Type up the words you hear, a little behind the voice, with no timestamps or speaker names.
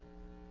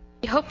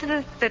hope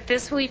that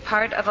this will be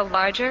part of a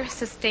larger,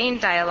 sustained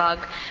dialogue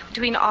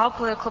between all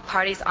political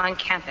parties on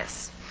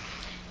campus.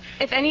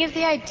 If any of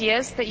the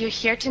ideas that you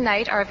hear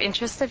tonight are of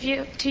interest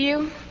to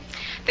you,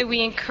 then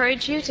we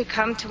encourage you to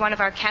come to one of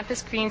our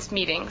Campus Greens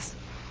meetings.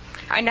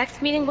 Our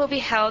next meeting will be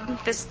held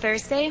this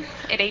Thursday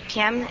at 8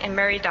 p.m. in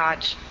Murray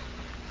Dodge.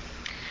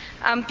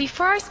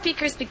 Before our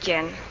speakers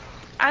begin,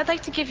 I'd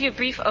like to give you a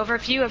brief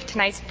overview of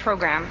tonight's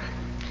program.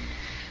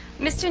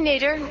 Mr.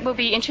 Nader will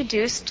be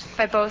introduced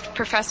by both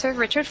Professor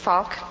Richard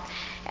Falk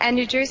and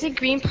New Jersey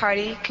Green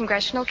Party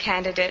congressional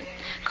candidate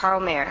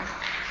Carl Mayer.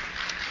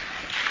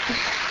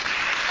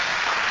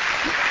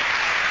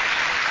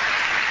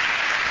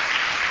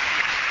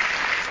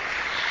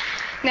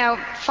 Now,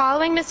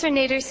 following Mr.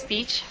 Nader's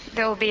speech,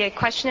 there will be a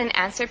question and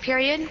answer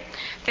period.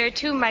 There are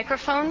 2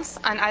 microphones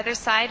on either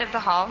side of the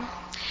hall,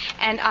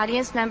 and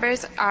audience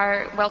members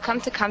are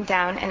welcome to come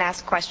down and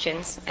ask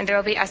questions, and there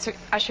will be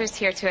ushers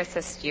here to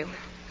assist you.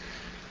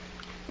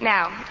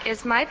 Now, it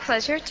is my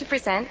pleasure to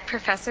present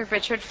Professor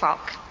Richard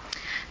Falk.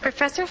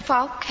 Professor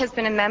Falk has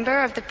been a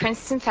member of the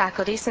Princeton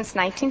faculty since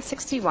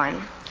 1961.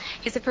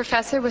 He's a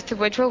professor with the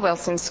Woodrow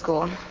Wilson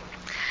School.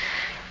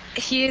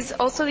 He is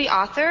also the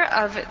author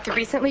of the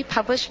recently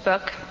published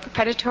book,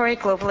 Predatory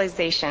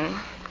Globalization,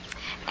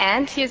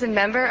 and he is a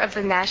member of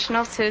the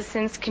National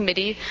Citizens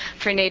Committee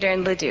for Nader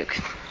and Leduc.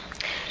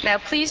 Now,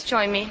 please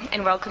join me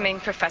in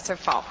welcoming Professor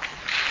Falk.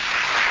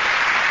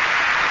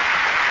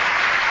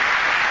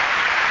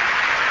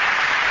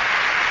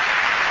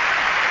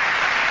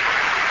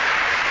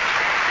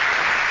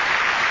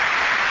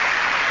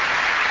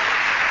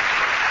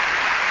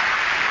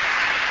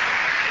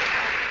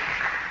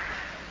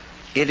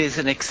 It is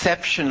an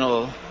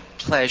exceptional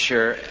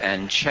pleasure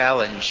and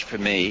challenge for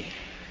me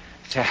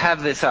to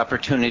have this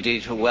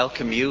opportunity to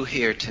welcome you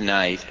here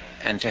tonight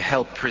and to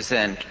help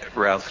present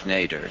Ralph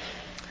Nader.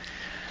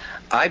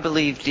 I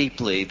believe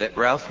deeply that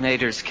Ralph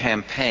Nader's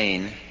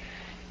campaign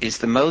is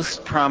the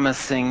most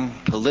promising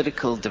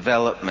political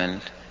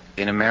development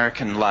in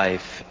American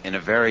life in a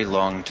very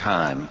long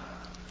time.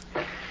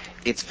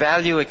 Its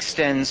value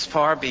extends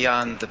far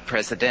beyond the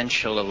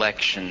presidential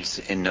elections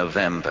in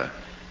November.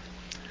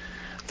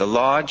 The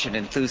large and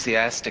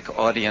enthusiastic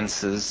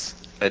audiences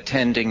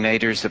attending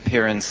Nader's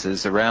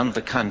appearances around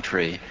the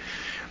country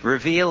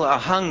reveal a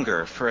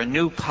hunger for a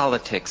new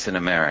politics in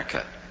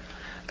America,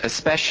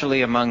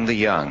 especially among the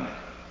young.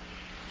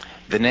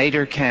 The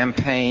Nader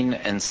campaign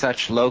and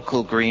such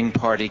local Green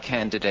Party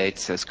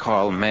candidates as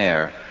Carl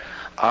Mayer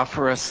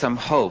offer us some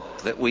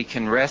hope that we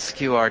can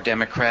rescue our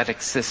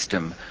democratic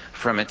system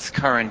from its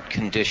current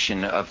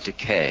condition of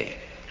decay.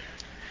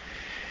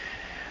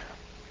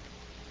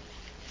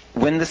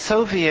 When the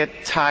Soviet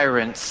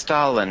tyrant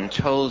Stalin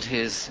told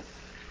his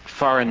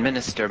foreign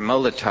minister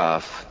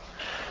Molotov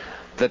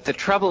that the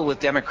trouble with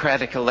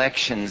democratic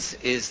elections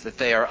is that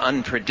they are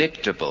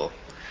unpredictable,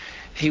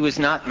 he was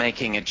not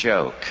making a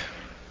joke.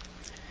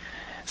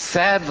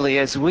 Sadly,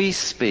 as we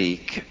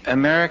speak,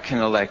 American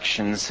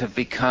elections have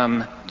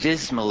become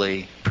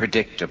dismally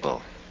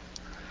predictable.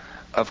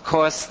 Of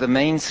course, the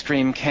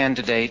mainstream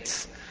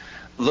candidates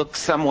look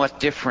somewhat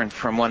different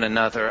from one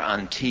another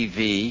on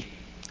TV.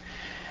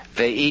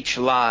 They each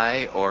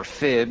lie or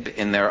fib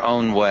in their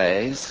own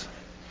ways,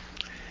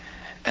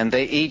 and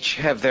they each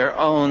have their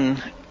own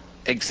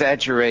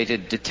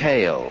exaggerated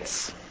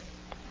details,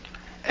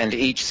 and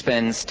each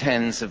spends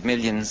tens of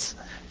millions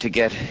to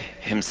get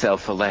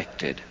himself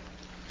elected.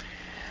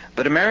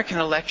 But American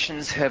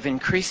elections have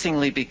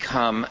increasingly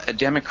become a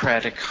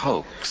democratic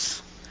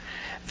hoax.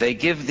 They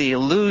give the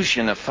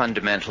illusion of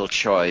fundamental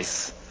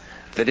choice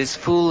that is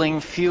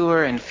fooling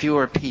fewer and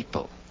fewer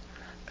people,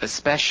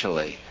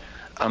 especially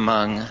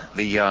among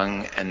the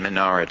young and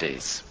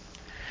minorities.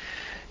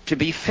 To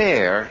be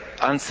fair,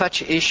 on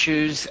such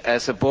issues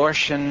as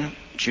abortion,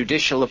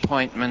 judicial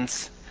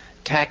appointments,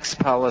 tax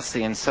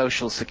policy, and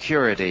Social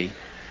Security,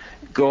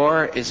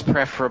 Gore is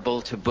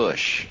preferable to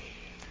Bush.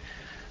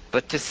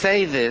 But to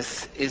say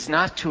this is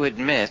not to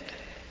admit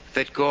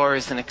that Gore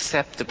is an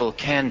acceptable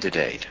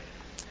candidate.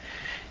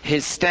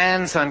 His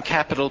stands on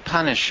capital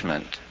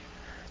punishment,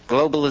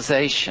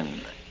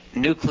 globalization,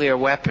 nuclear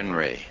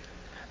weaponry,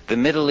 the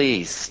Middle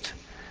East,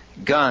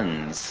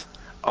 guns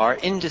are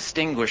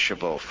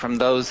indistinguishable from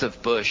those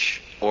of Bush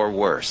or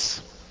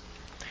worse.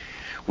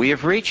 We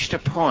have reached a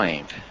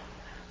point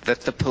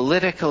that the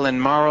political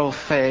and moral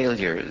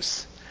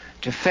failures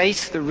to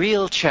face the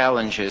real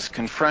challenges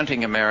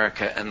confronting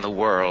America and the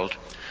world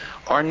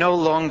are no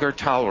longer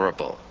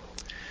tolerable.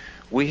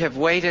 We have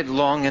waited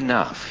long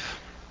enough.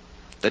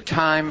 The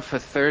time for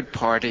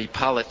third-party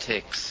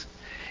politics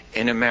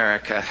in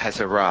America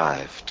has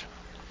arrived.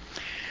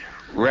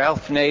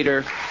 Ralph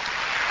Nader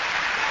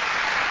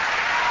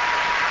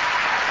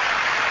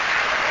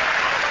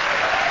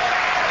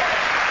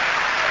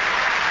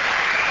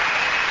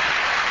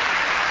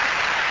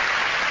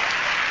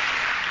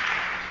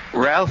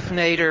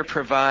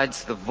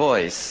provides the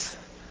voice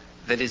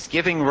that is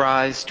giving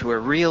rise to a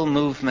real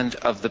movement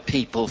of the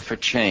people for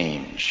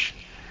change.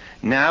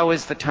 Now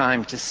is the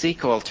time to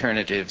seek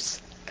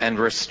alternatives and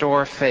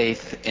restore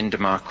faith in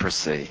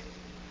democracy.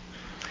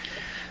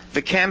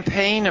 The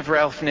campaign of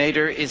Ralph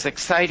Nader is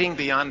exciting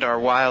beyond our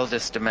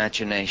wildest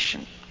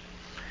imagination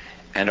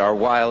and our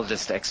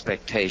wildest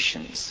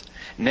expectations.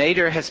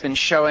 Nader has been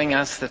showing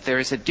us that there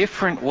is a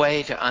different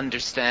way to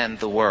understand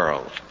the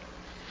world.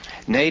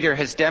 Nader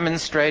has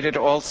demonstrated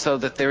also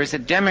that there is a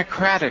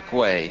democratic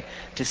way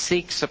to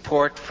seek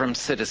support from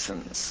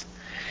citizens.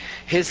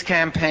 His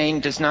campaign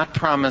does not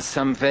promise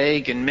some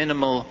vague and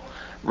minimal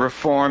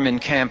reform in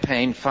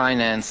campaign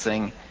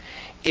financing.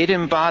 It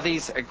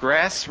embodies a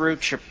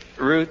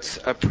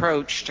grassroots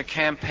approach to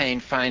campaign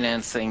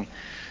financing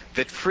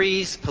that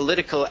frees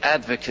political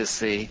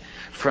advocacy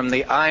from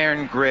the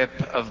iron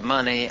grip of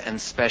money and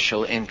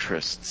special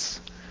interests.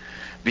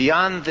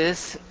 Beyond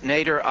this,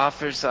 Nader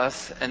offers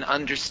us an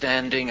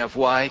understanding of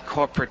why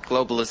corporate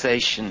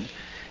globalization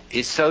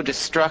is so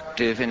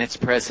destructive in its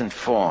present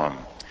form,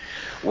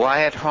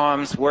 why it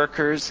harms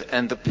workers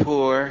and the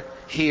poor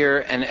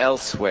here and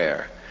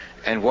elsewhere,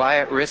 and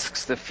why it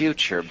risks the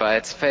future by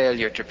its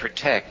failure to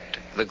protect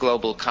the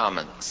global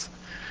commons.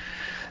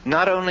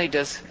 Not only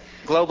does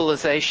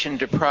globalization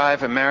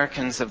deprive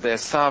Americans of their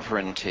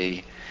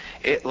sovereignty,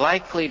 it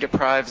likely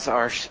deprives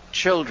our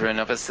children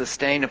of a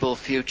sustainable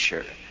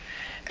future,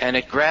 and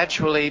it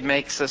gradually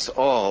makes us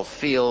all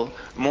feel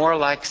more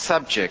like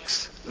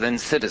subjects than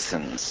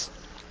citizens.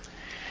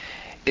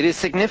 It is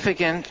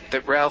significant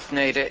that Ralph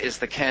Nader is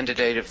the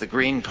candidate of the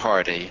Green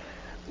Party,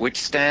 which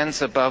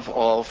stands above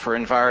all for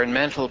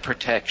environmental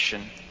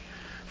protection,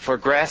 for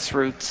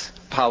grassroots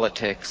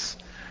politics,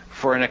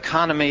 for an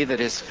economy that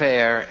is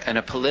fair, and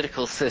a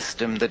political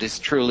system that is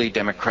truly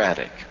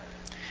democratic.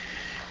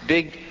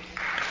 Big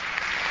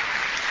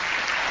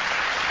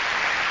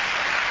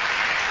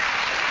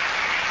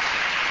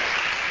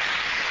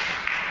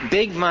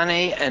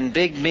money and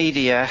big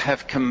media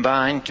have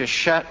combined to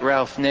shut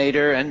Ralph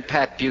Nader and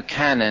Pat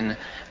Buchanan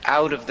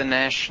out of the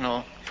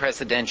national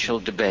presidential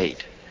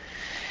debate.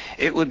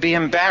 It would be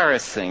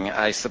embarrassing,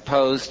 I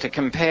suppose, to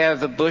compare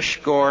the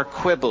Bush-Gore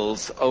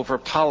quibbles over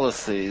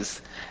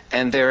policies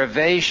and their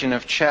evasion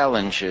of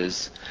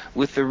challenges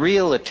with the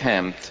real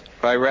attempt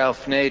by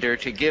Ralph Nader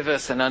to give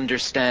us an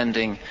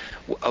understanding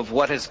of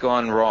what has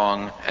gone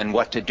wrong and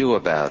what to do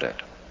about it.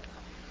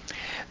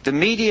 The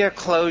media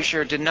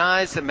closure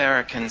denies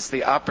Americans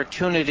the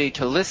opportunity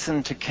to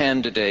listen to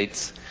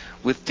candidates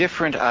with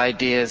different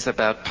ideas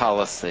about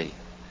policy.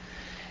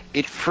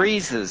 It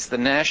freezes the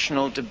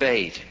national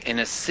debate in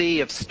a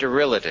sea of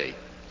sterility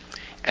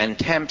and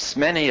tempts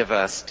many of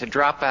us to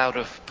drop out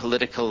of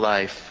political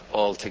life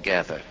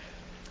altogether.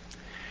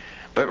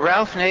 But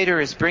Ralph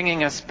Nader is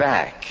bringing us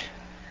back.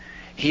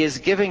 He is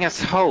giving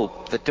us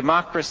hope that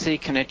democracy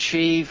can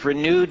achieve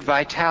renewed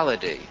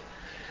vitality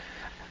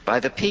by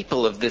the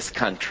people of this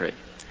country.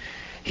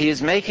 He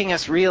is making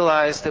us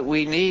realize that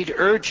we need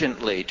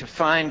urgently to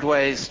find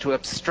ways to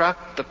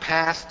obstruct the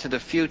path to the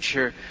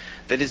future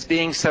that is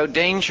being so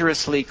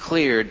dangerously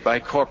cleared by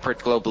corporate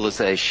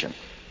globalization.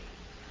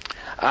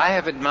 I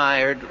have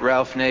admired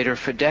Ralph Nader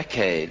for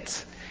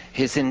decades.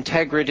 His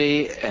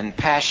integrity and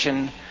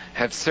passion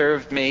have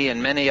served me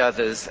and many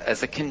others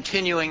as a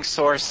continuing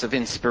source of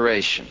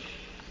inspiration,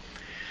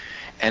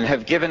 and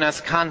have given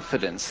us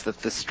confidence that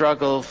the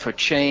struggle for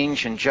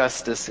change and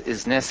justice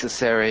is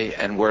necessary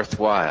and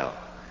worthwhile.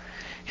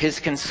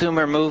 His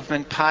consumer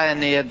movement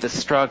pioneered the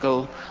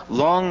struggle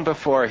long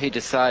before he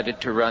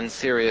decided to run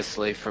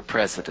seriously for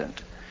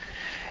president.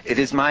 It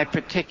is my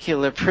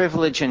particular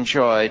privilege and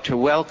joy to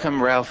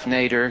welcome Ralph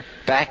Nader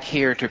back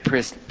here to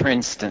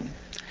Princeton.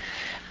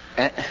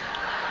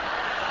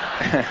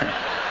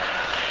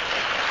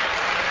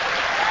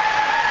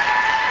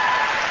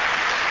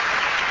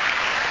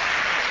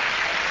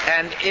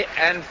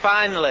 And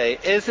finally,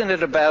 isn't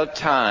it about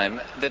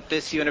time that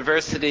this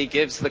university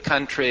gives the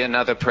country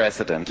another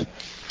president?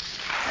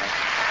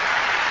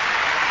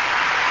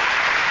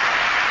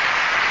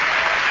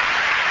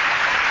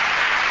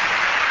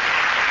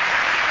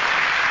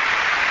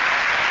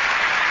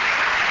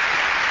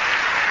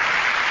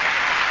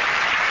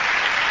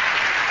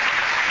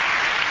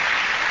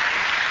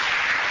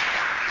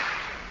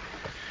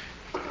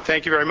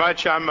 Thank you very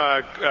much. I'm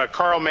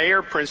Carl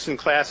Mayer, Princeton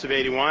class of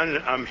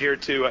 '81. I'm here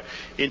to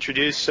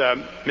introduce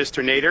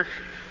Mr. Nader,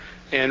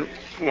 and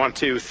want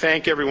to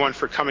thank everyone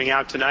for coming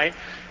out tonight.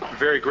 I'm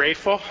very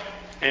grateful,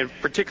 and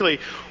particularly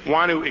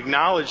want to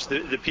acknowledge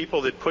the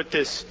people that put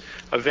this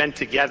event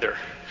together.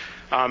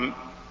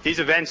 These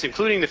events,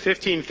 including the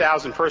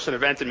 15,000 person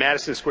event in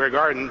Madison Square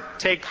Garden,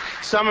 take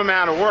some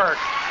amount of work.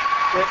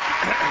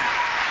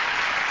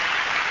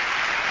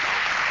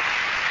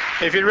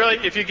 If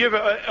you give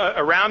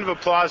a round of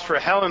applause for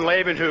Helen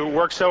Laban, who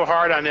worked so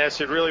hard on this,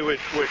 it really would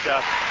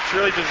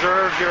really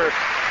deserve your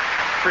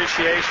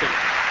appreciation.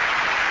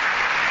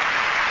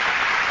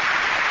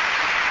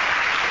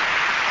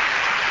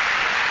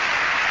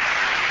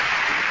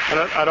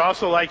 I'd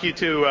also like you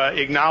to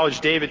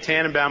acknowledge David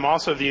Tannenbaum,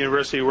 also of the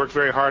university, who worked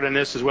very hard on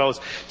this, as well as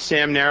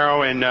Sam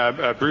Narrow and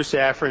Bruce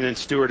Affron and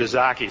Stuart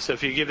Izaki. So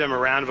if you give them a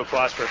round of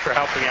applause for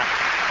helping out,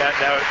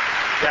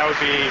 that would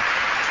be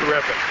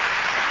terrific.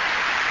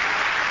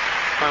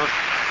 Well,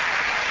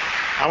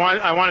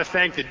 I want to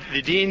thank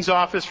the Dean's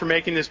office for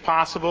making this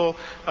possible,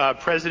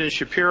 President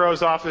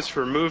Shapiro's office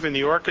for moving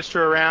the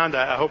orchestra around.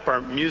 I hope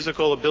our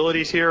musical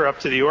abilities here are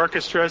up to the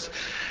orchestras.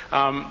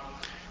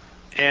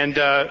 And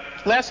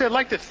lastly, I'd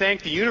like to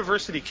thank the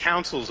University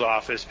Council's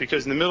office,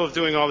 because in the middle of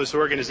doing all this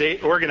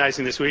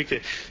organizing this week,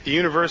 the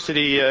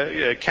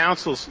University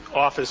Council's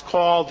office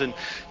called, and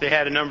they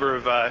had a number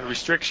of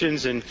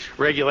restrictions and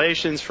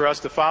regulations for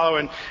us to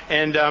follow.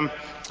 And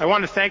I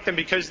want to thank them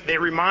because they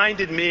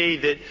reminded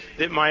me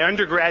that my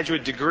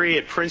undergraduate degree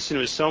at Princeton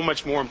was so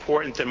much more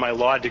important than my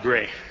law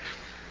degree.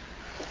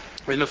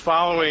 In the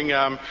following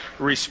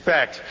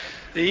respect.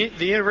 The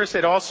university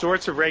had all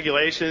sorts of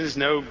regulations: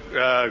 no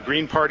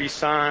Green Party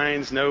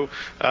signs, no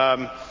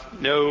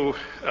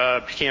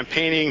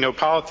campaigning, no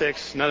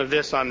politics, none of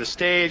this on the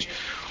stage.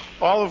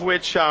 All of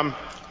which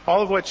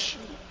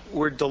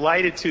we're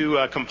delighted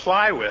to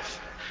comply with.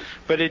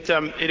 But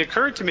it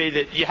occurred to me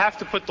that you have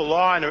to put the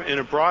law in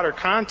a broader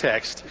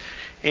context,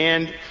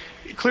 and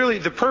clearly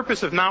the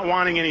purpose of not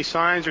wanting any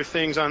signs or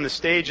things on the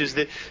stage is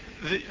that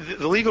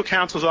the legal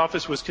counsel's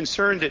office was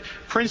concerned that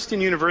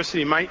Princeton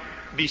University might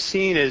be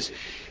seen as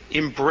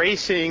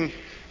embracing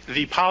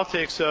the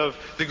politics of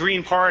the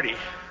Green Party.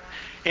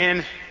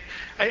 And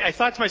I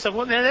thought to myself,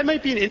 well, now that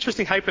might be an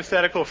interesting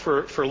hypothetical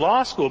for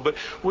law school, but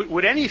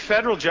would any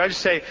federal judge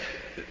say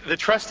the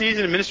trustees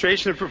and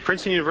administration of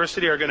Princeton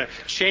University are going to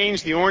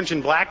change the orange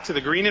and black to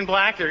the green and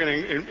black? They're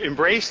going to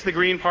embrace the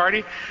Green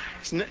Party?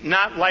 It's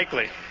not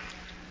likely.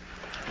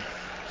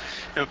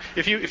 You know,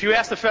 if you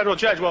ask the federal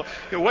judge, well,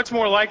 what's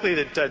more likely,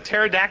 that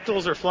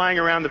pterodactyls are flying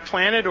around the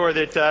planet, or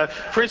that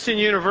Princeton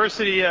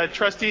University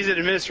trustees and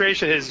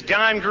administration has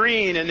gone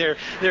green and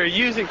they're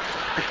using?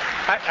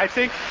 I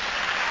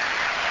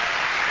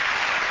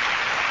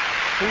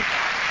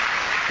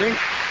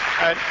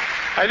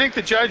think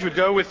the judge would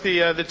go with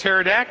the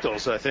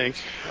pterodactyls. I think.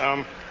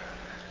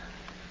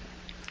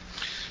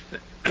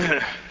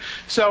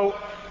 So.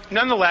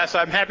 Nonetheless,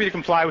 I'm happy to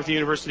comply with the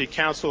University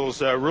Council's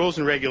rules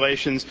and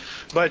regulations,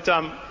 but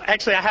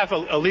actually I have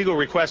a legal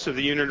request of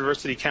the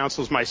University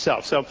Council's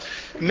myself. So,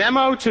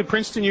 memo to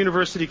Princeton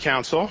University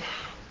Council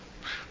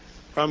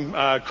from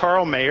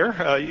Carl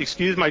Mayer.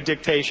 Excuse my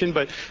dictation,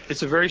 but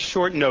it's a very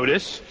short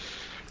notice.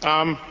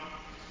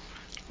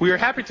 We are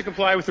happy to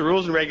comply with the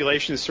rules and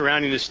regulations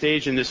surrounding the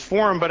stage in this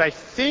forum, but I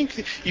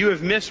think you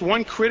have missed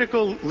one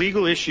critical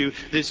legal issue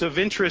that's of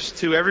interest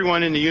to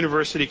everyone in the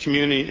university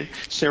community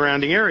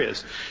surrounding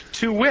areas.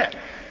 To wit,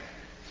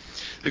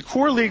 the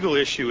core legal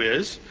issue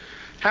is,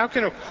 how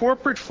can a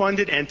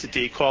corporate-funded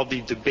entity called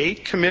the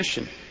Debate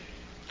Commission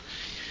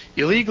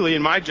illegally,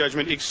 in my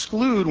judgment,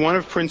 exclude one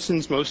of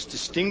Princeton's most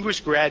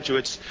distinguished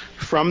graduates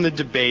from the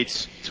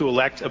debates to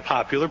elect a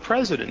popular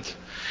president?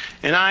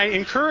 And I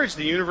encourage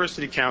the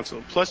University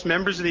Council, plus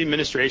members of the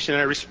administration,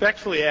 and I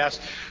respectfully ask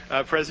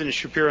President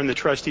Shapiro and the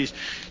trustees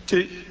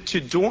to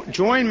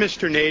join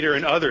Mr. Nader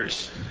and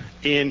others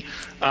in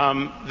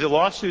the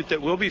lawsuit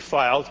that will be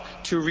filed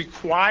to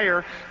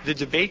require the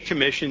Debate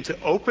Commission to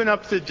open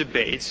up the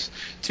debates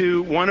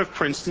to one of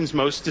Princeton's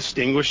most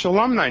distinguished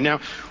alumni. Now,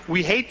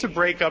 we hate to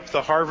break up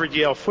the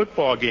Harvard-Yale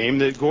football game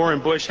that Gore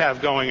and Bush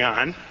have going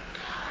on.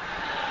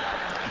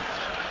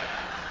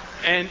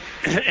 And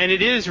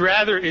it is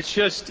rather, it's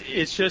just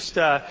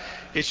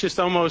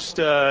almost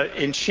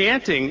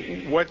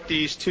enchanting what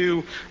these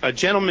two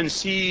gentlemen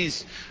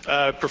sees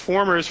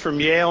performers from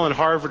Yale and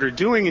Harvard are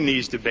doing in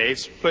these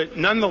debates. But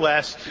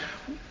nonetheless,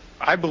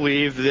 I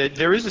believe that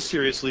there is a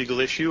serious legal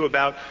issue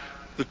about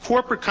the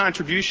corporate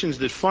contributions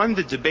that fund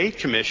the Debate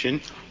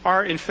Commission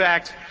are, in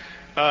fact,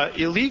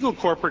 illegal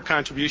corporate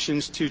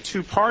contributions to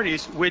two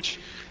parties, which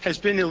has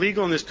been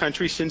illegal in this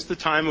country since the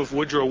time of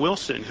Woodrow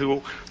Wilson,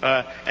 who,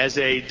 as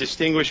a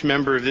distinguished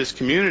member of this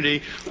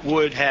community,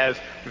 would have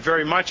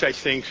very much, I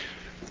think,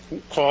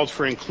 called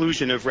for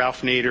inclusion of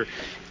Ralph Nader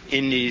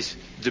in these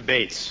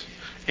debates.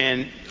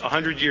 And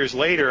 100 years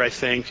later, I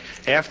think,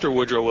 after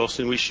Woodrow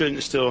Wilson, we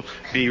shouldn't still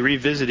be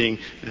revisiting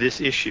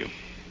this issue.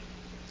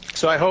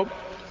 So I hope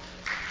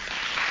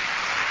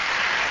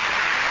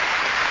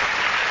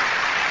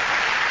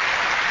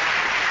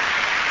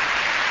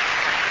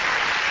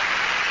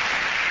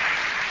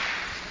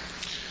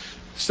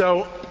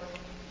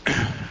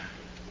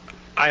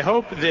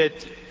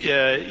that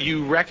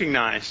you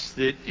recognize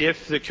that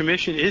if the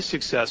Commission is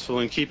successful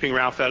in keeping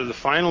Ralph out of the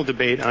final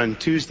debate on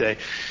Tuesday,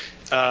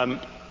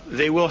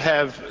 they will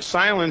have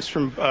silenced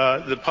from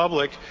the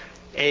public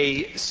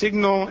a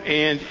signal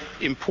and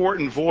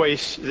important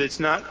voice who's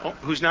not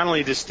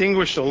only a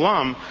distinguished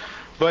alum,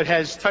 but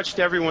has touched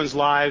everyone's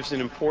lives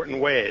in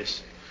important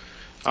ways.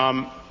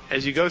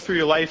 As you go through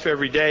your life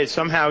every day,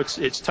 somehow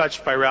it's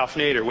touched by Ralph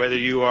Nader, whether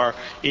you are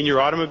in your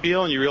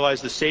automobile and you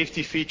realize the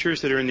safety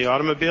features that are in the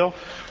automobile,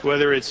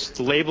 whether it's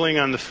the labeling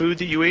on the food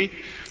that you eat,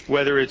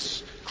 whether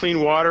it's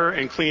clean water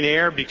and clean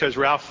air because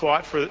Ralph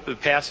fought for the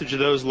passage of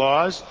those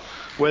laws,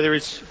 whether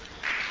it's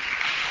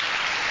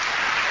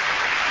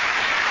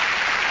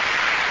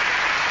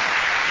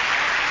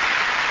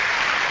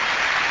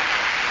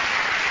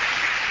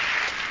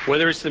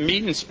Whether it's the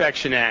Meat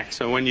Inspection Act,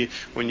 so when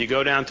you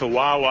go down to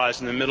Wawa's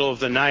in the middle of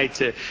the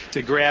night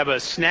to grab a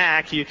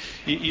snack, you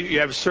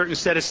have a certain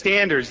set of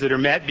standards that are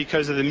met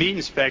because of the meat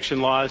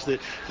inspection laws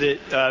that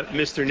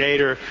Mr.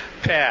 Nader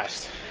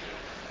passed.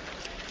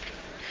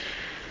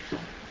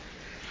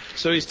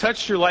 So he's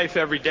touched your life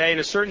every day. In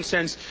a certain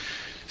sense,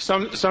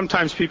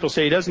 sometimes people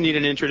say he doesn't need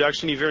an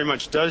introduction. He very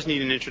much does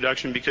need an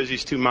introduction because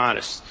he's too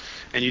modest.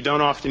 And you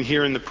don't often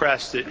hear in the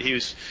press that he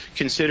was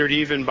considered,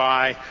 even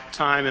by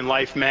Time and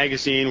Life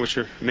magazine, which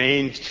are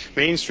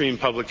mainstream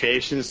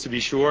publications, to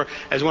be sure,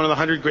 as one of the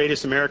 100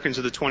 greatest Americans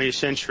of the 20th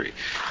century.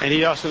 And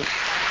he also...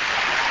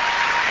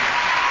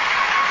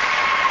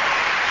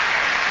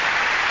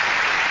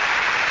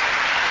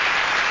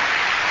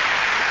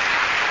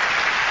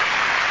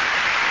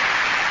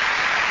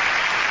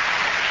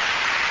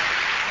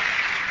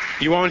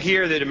 You won't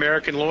hear that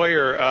American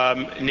Lawyer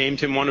named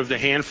him one of the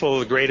handful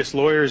of the greatest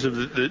lawyers of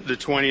the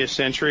 20th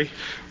century,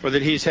 or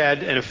that he's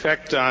had an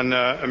effect on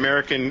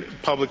American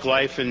public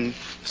life in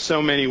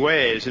so many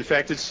ways. In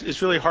fact,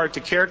 it's really hard to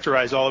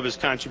characterize all of his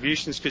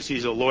contributions because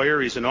he's a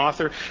lawyer, he's an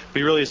author, but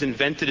he really has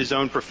invented his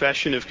own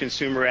profession of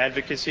consumer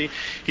advocacy.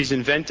 He's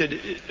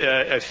invented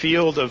a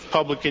field of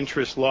public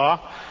interest law.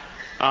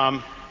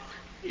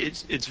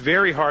 It's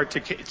very hard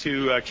to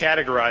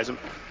categorize him.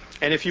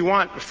 And if you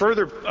want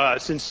further,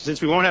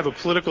 since we won't have a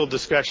political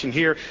discussion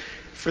here,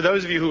 for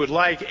those of you who would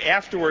like,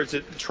 afterwards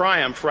at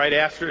Triumph, right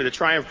after the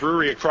Triumph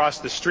Brewery across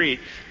the street,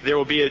 there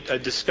will be a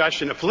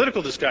discussion, a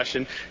political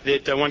discussion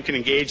that one can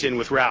engage in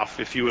with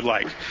Ralph, if you would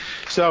like.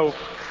 So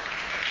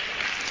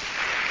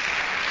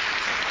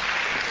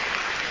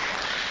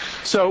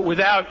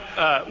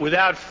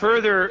without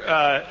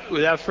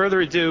further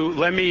ado,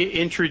 let me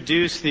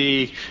introduce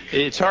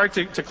it's hard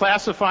to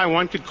classify.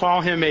 One could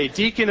call him a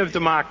deacon of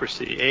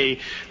democracy, a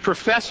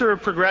professor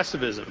of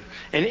progressivism,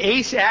 an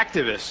ace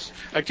activist,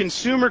 a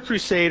consumer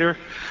crusader,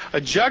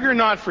 a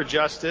juggernaut for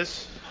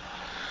justice,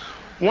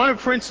 one of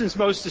Princeton's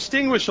most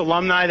distinguished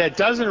alumni. That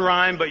doesn't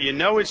rhyme, but you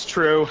know it's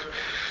true.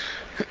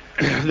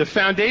 The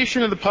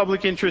foundation of the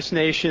public interest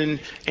nation,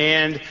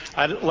 and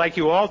I'd like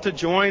you all to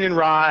join and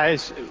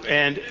rise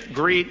and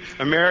greet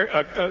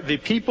the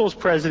people's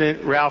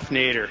president, Ralph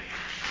Nader.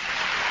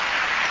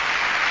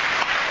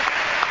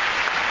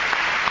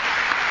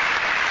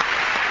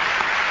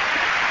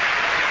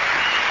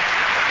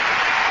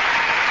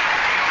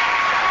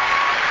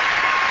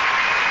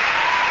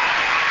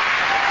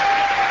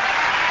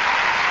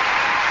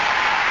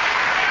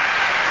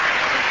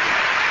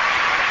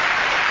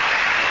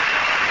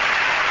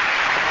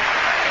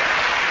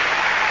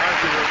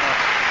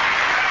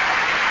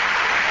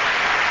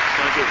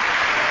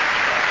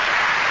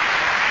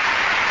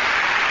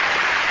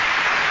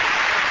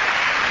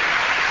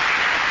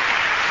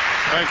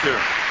 Thank you.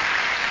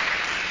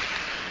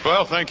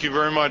 Well, thank you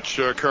very much,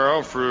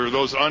 Carl, for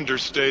those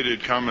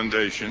understated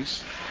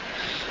commendations.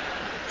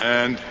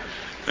 And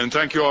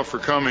thank you all for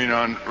coming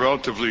on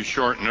relatively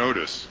short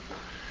notice.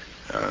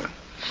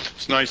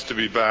 It's nice to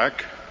be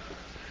back.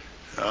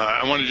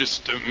 I want to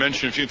just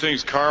mention a few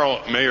things.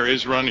 Carl Mayer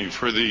is running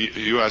for the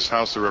U.S.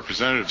 House of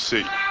Representatives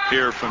seat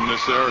here from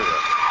this area.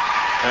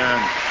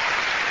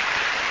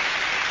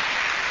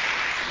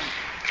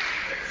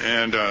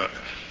 And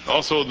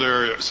also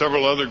there are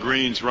several other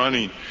Greens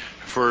running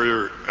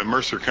for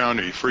Mercer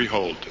County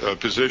freehold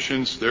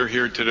positions. They're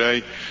here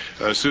today.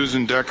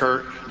 Susan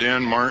Deckert,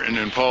 Dan Martin,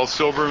 and Paul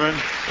Silberman,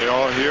 they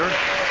all are here.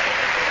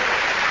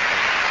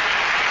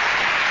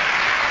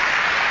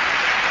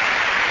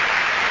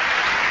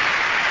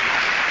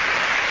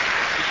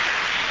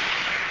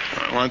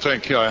 I want to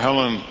thank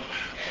Helen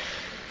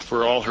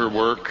for all her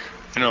work.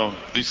 You know,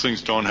 these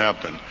things don't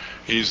happen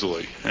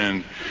easily.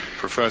 And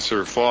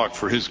Professor Falk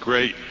for his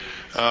great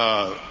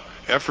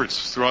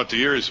efforts throughout the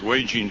years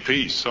waging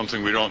peace,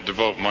 something we don't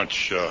devote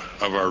much of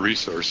our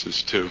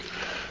resources to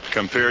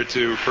compared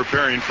to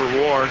preparing for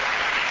war.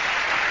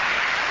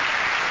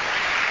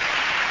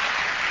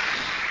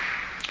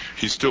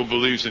 He still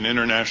believes in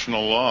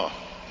international law.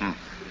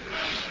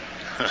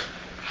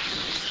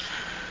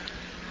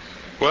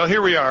 Well,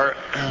 here we are.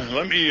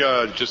 Let me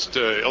just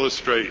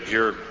illustrate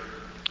here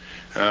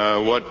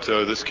what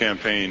this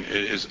campaign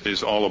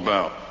is all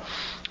about.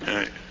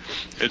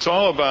 It's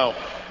all about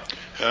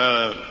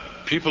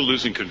people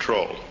losing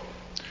control.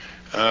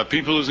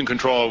 People losing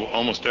control of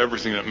almost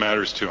everything that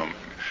matters to them.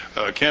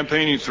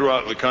 Campaigning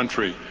throughout the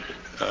country,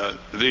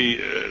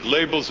 the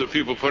labels that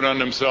people put on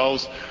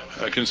themselves,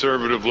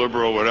 conservative,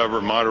 liberal,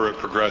 whatever, moderate,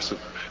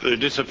 progressive, they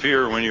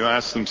disappear when you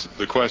ask them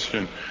the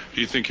question,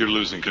 do you think you're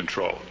losing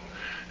control?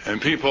 And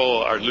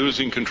people are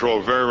losing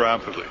control very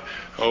rapidly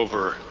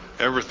over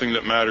everything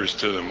that matters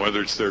to them,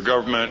 whether it's their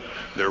government,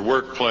 their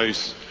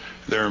workplace,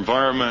 their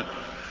environment,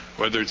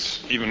 whether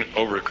it's even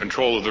over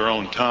control of their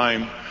own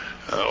time,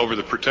 over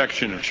the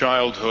protection of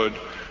childhood.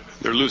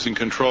 They're losing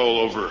control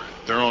over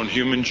their own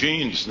human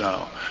genes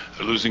now.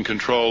 They're losing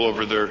control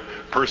over their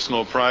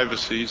personal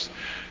privacies.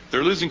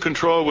 They're losing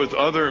control with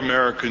other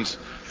Americans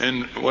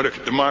in what a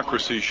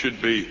democracy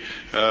should be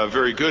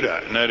very good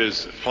at, and that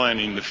is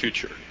planning the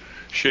future,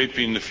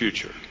 shaping the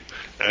future.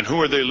 And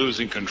who are they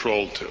losing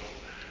control to?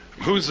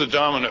 Who's the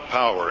dominant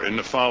power in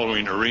the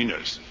following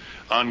arenas?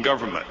 On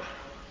government,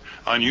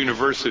 on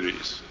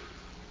universities,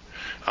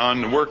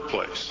 on the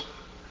workplace,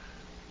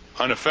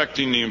 on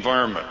affecting the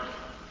environment,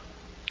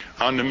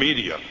 on the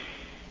media,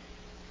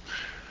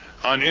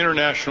 on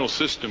international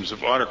systems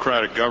of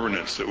autocratic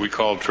governance that we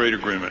call trade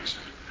agreements.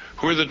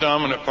 Who are the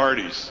dominant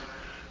parties?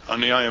 On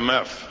the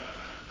IMF,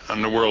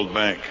 on the World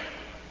Bank.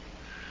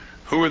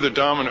 Who are the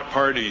dominant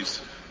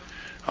parties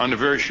on the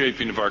very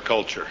shaping of our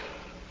culture?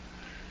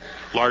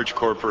 Large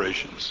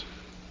corporations.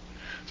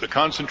 The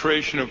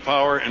concentration of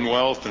power and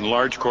wealth in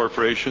large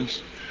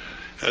corporations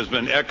has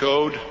been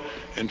echoed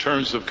in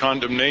terms of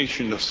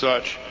condemnation of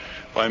such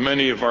by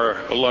many of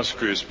our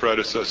illustrious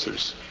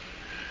predecessors.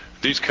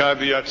 These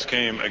caveats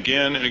came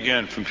again and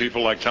again from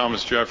people like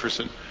Thomas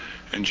Jefferson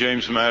and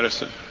James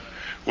Madison.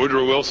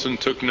 Woodrow Wilson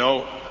took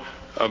note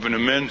of an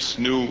immense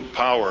new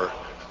power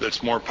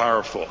that's more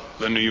powerful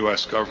than the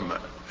U.S.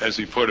 government. As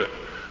he put it,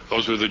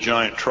 those were the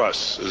giant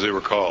trusts, as they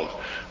were called,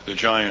 the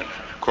giant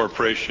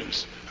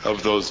corporations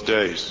of those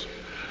days.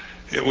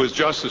 It was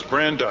Justice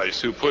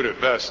Brandeis who put it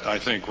best, I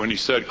think, when he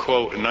said,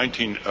 quote, in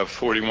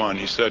 1941,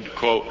 he said,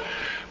 quote,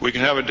 "We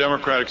can have a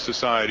democratic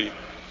society,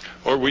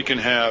 or we can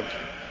have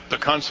the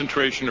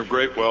concentration of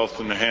great wealth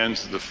in the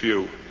hands of the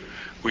few.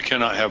 We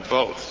cannot have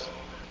both,"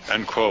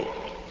 end quote.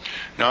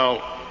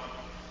 Now,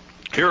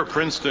 here at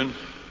Princeton,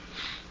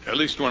 at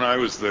least when I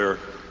was there,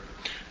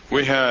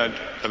 we had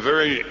a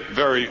very,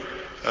 very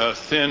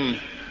thin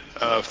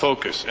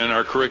focus in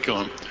our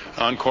curriculum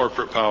on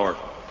corporate power.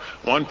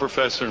 One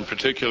professor in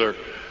particular,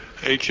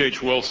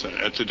 H.H. Wilson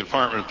at the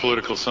Department of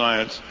Political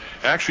Science,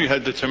 actually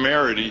had the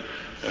temerity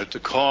to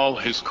call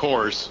his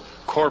course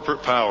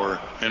Corporate Power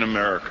in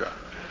America.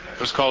 It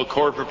was called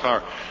Corporate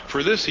Power.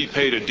 For this, he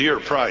paid a dear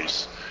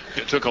price.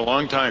 It took a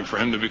long time for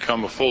him to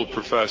become a full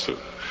professor,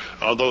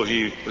 although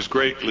he was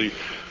greatly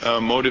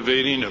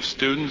motivating of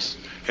students,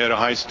 had a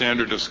high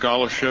standard of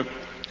scholarship,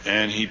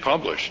 and he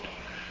published.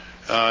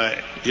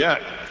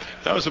 Yet,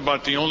 that was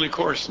about the only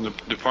course in the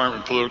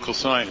Department of Political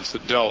Science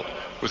that dealt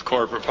with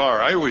corporate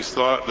power. I always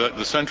thought that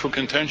the central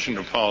contention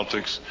of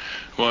politics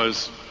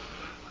was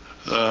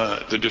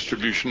the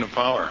distribution of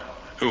power.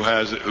 Who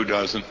has it, who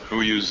doesn't, who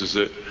uses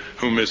it,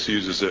 who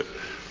misuses it.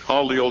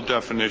 All the old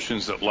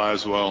definitions that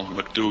Laswell,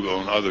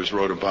 McDougall, and others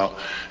wrote about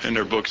in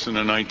their books in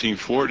the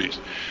 1940s.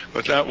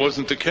 But that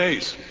wasn't the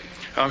case.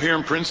 Out here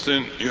in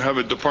Princeton, you have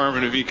a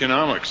Department of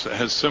Economics that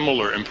has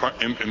similar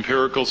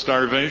empirical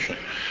starvation.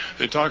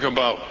 They talk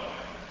about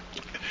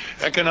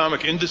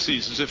economic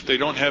indices as if they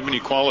don't have any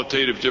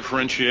qualitative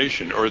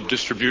differentiation or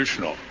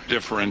distributional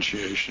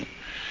differentiation.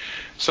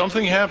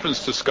 Something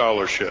happens to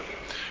scholarship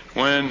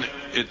when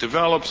it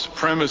develops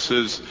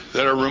premises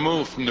that are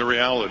removed from the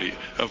reality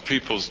of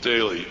people's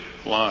daily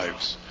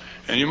lives.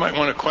 And you might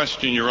want to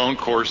question your own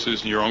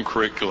courses and your own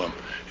curriculum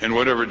in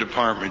whatever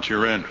department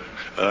you're in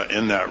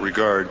that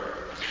regard.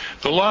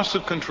 The loss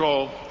of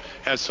control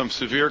has some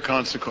severe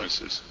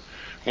consequences.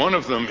 One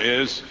of them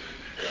is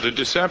the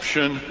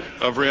deception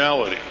of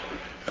reality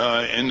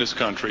in this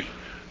country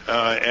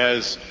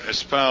as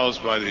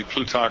espoused by the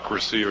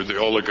plutocracy or the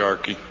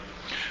oligarchy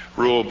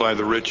ruled by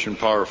the rich and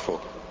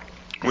powerful.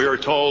 We are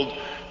told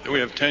that we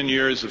have 10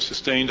 years of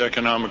sustained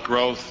economic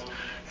growth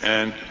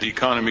and the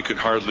economy could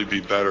hardly be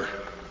better.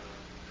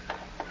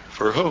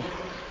 For who?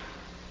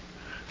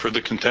 For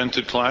the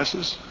contented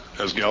classes,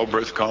 as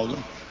Galbraith called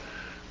them?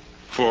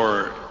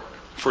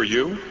 For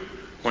you,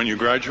 when you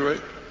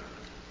graduate?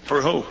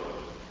 For who?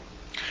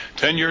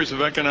 10 years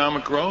of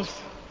economic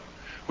growth,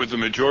 with the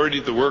majority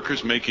of the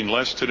workers making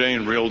less today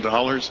in real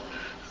dollars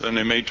than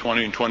they made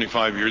 20 and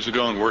 25 years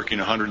ago and working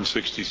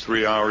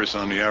 163 hours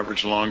on the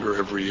average longer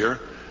every year.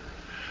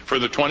 For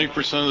the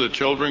 20% of the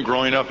children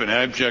growing up in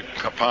abject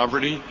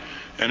poverty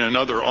and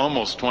another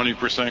almost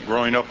 20%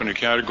 growing up in a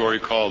category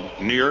called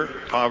near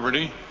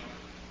poverty.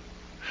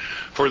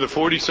 For the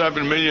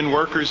 47 million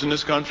workers in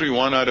this country,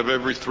 1 out of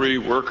every 3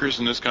 workers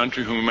in this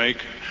country who make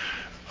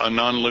a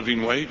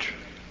non-living wage,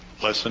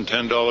 less than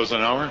 $10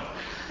 an hour,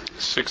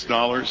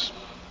 $6,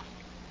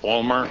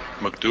 Walmart,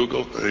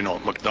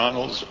 McDougall,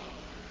 McDonald's.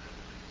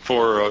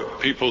 For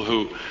people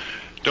who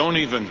don't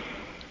even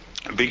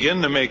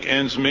begin to make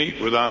ends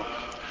meet without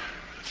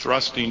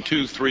thrusting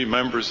 2-3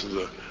 members of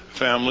the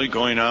family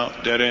going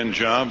out dead-end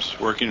jobs,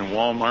 working in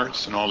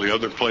Walmarts and all the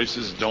other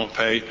places, don't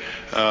pay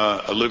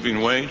a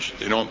living wage.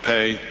 They don't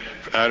pay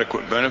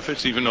adequate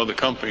benefits, even though the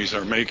companies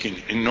are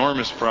making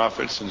enormous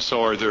profits, and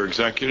so are their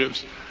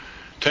executives.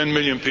 10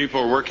 million people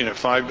are working at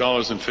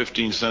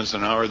 $5.15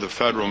 an hour, the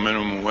federal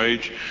minimum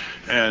wage,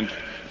 and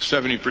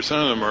 70%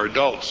 of them are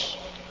adults.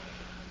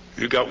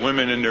 You've got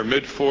women in their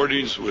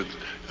mid-40s with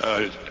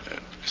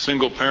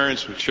single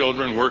parents with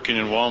children working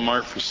in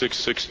Walmart for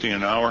 $6.60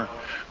 an hour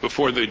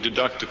before they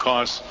deduct the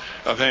cost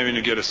of having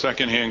to get a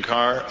second-hand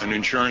car, an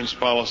insurance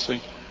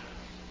policy,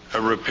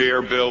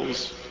 repair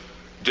bills,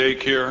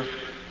 daycare.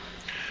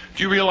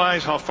 Do you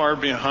realize how far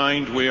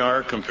behind we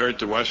are compared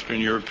to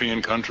Western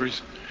European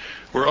countries?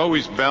 We're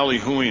always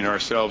ballyhooing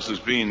ourselves as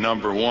being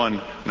number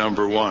one.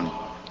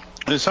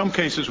 In some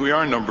cases, we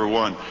are number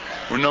one.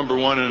 We're number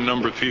one in the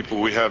number of people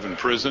we have in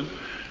prison,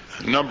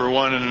 number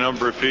one in the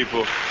number of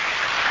people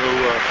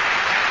who...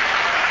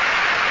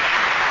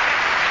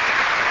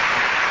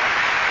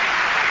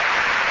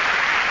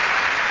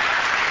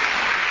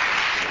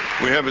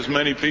 We have as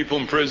many people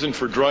in prison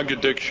for drug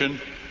addiction,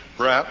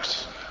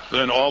 raps,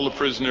 than all the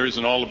prisoners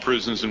in all the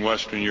prisons in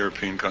Western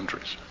European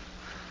countries.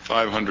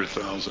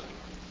 500,000.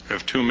 We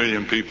have 2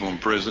 million people in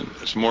prison.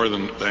 It's more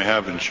than they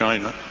have in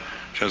China,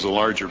 which has a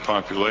larger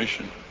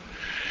population.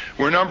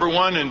 We're number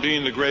one in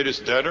being the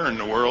greatest debtor in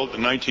the world.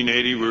 In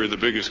 1980, we were the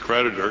biggest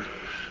creditor.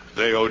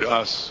 They owed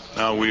us.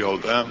 Now we owe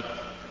them.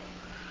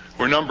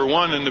 We're number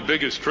one in the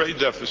biggest trade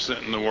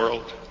deficit in the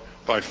world.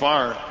 By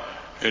far,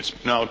 it's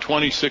now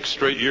 26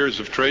 straight years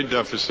of trade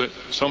deficit.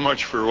 So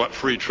much for what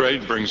free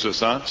trade brings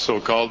us on,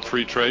 so-called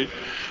free trade.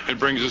 It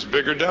brings us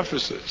bigger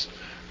deficits,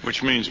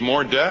 which means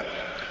more debt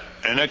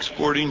and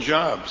exporting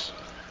jobs.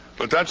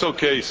 But that's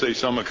okay, say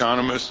some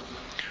economists.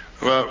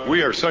 Well,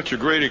 we are such a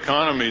great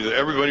economy that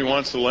everybody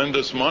wants to lend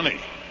us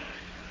money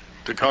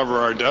to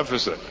cover our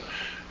deficit.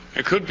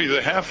 It could be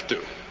they have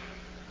to.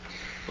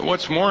 But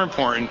what's more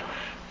important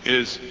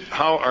is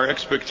how our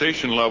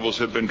expectation levels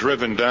have been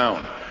driven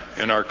down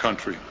in our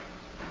country.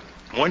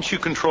 Once you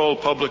control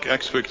public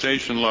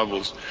expectation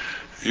levels,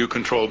 you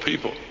control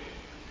people.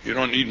 You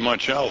don't need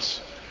much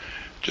else.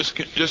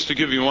 Just to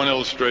give you one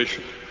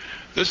illustration,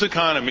 this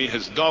economy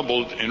has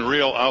doubled in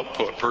real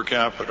output per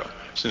capita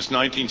since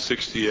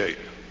 1968.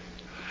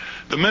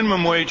 The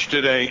minimum wage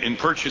today in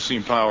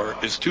purchasing power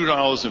is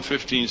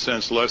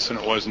 $2.15 less than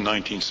it was in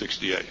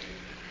 1968,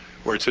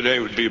 where today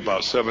would be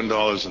about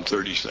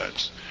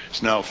 $7.30.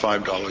 It's now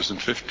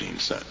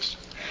 $5.15.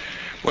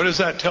 What does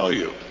that tell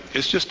you?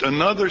 It's just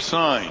another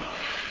sign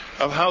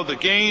of how the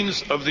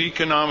gains of the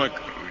economic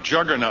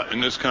juggernaut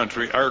in this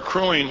country are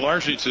accruing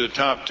largely to the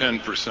top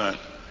 10%,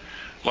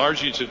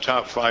 largely to the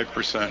top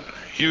 5%,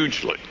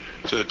 hugely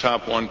to the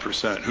top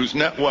 1%, whose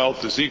net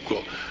wealth is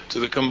equal to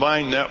the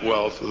combined net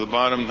wealth of the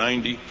bottom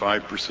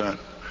 95%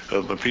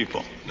 of the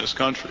people in this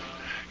country.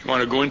 If you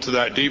want to go into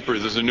that deeper,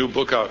 there's a new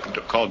book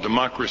out called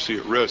Democracy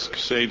at Risk,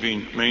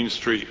 Saving Main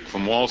Street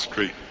from Wall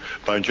Street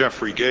by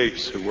Jeffrey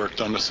Gates, who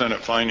worked on the Senate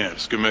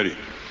Finance Committee.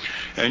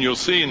 And you'll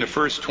see in the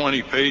first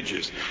 20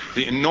 pages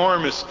the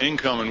enormous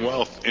income and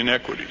wealth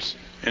inequities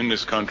in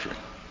this country.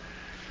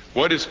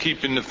 What is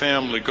keeping the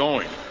family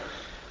going?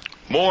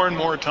 More and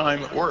more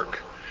time at work.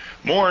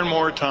 More and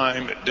more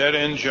time at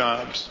dead-end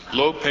jobs,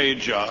 low-paid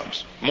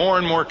jobs. More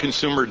and more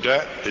consumer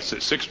debt. It's at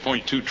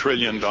 $6.2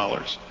 trillion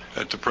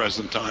at the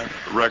present time,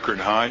 a record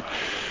high.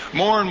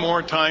 More and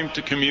more time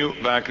to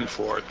commute back and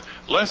forth.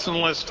 Less and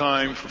less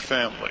time for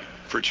family,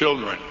 for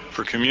children,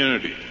 for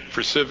community,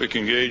 for civic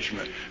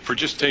engagement, for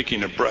just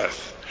taking a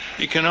breath.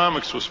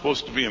 Economics was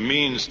supposed to be a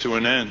means to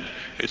an end.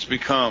 It's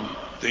become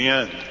the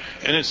end.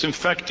 And it's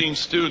infecting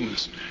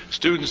students.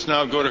 Students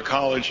now go to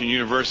college and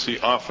university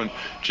often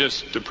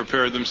just to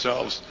prepare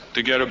themselves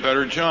to get a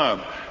better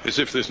job, as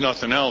if there's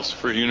nothing else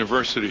for a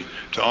university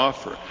to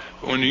offer.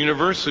 But when the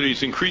university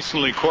is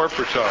increasingly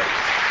corporatized,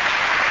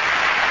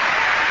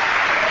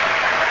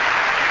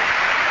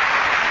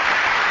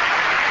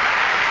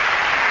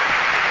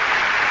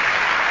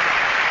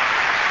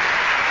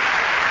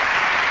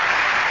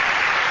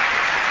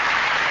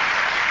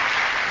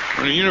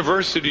 when a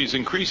university is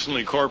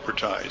increasingly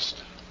corporatized,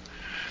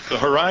 the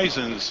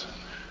horizons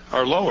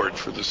are lowered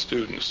for the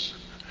students.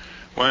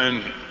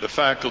 When the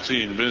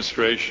faculty and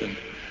administration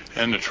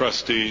and the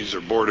trustees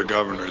or board of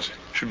governors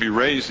should be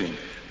raising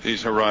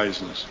these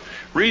horizons.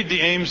 Read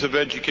The Aims of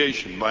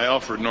Education by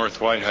Alfred North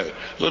Whitehead,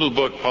 a little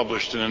book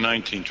published in the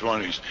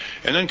 1920s,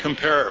 and then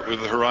compare it with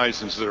the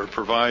horizons that are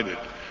provided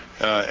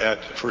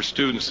for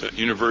students at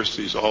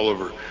universities all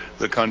over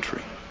the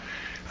country.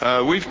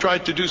 We've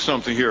tried to do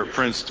something here at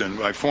Princeton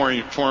by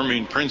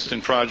forming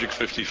Princeton Project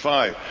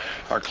 55.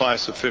 Our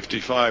class of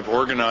 55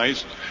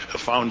 organized a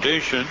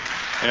foundation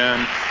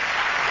and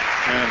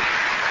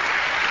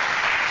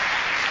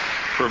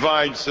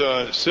provides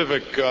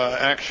civic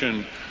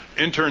action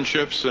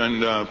internships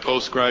and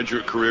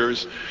postgraduate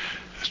careers.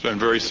 It's been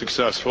very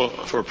successful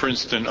for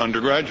Princeton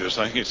undergraduates.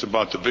 I think it's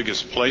about the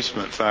biggest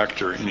placement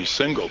factor, any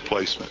single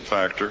placement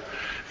factor,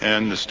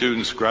 and the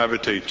students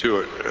gravitate to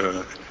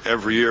it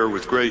every year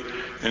with great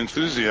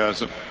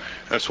enthusiasm.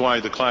 That's why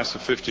the class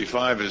of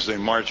 55, as they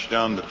march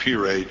down the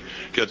parade,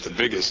 get the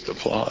biggest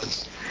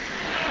applause.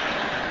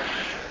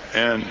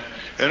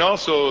 And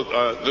also,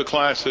 the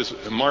class has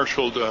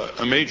marshaled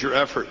a major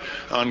effort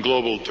on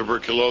global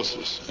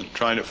tuberculosis and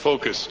trying to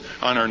focus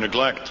on our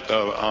neglect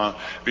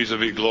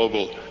vis-a-vis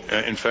global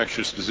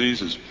infectious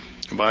diseases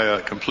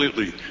by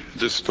completely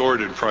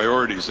distorted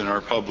priorities in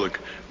our public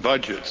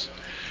budgets.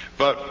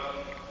 But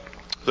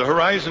the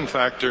horizon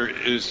factor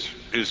is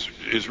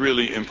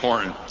really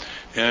important,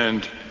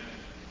 and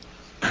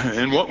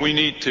what we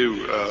need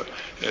to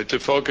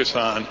focus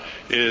on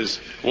is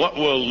what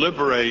will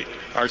liberate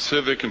our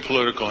civic and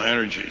political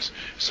energies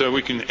so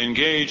we can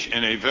engage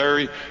in a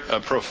very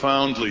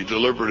profoundly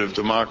deliberative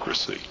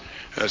democracy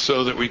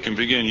so that we can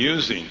begin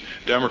using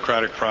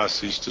democratic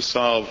processes to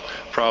solve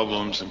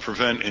problems and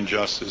prevent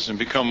injustice and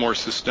become more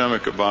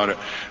systemic about it,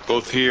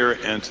 both here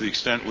and to the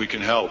extent we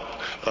can help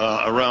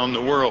around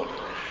the world.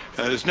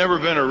 There's never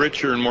been a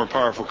richer and more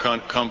powerful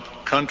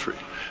country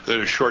that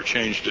has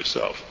shortchanged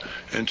itself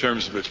in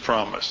terms of its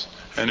promise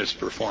and its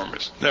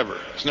performance. Never.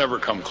 It's never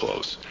come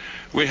close.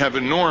 We have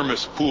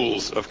enormous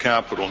pools of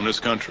capital in this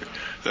country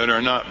that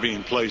are not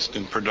being placed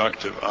in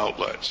productive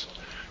outlets.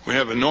 We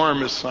have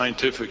enormous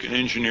scientific and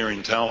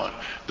engineering talent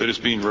that is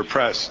being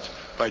repressed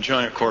by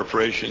giant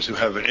corporations who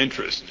have an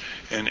interest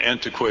in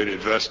antiquated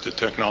vested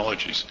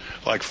technologies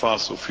like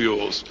fossil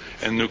fuels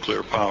and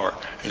nuclear power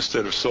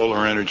instead of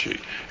solar energy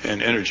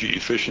and energy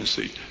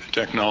efficiency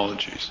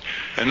technologies.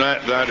 And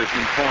that is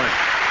important.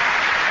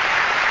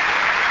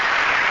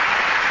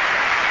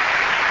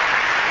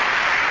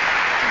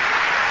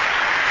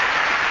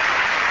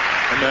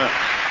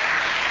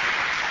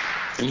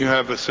 And you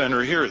have a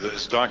center here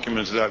that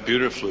documents that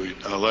beautifully,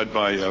 led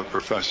by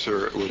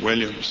Professor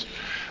Williams,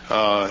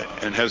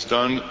 and has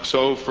done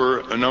so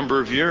for a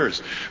number of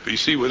years. But you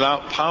see,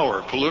 without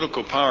power,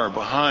 political power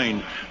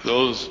behind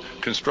those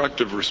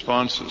constructive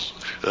responses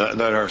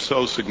that are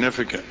so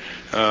significant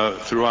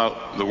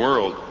throughout the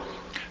world,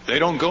 they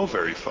don't go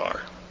very far.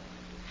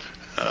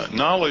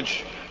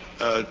 Knowledge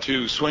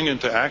to swing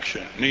into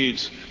action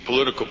needs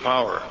political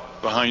power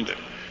behind it.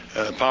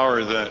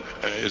 Power that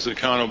is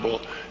accountable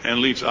and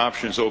leaves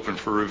options open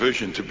for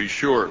revision, to be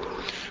sure.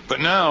 But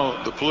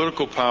now the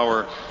political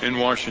power in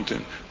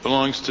Washington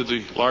belongs to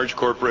the large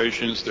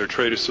corporations, their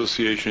trade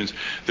associations,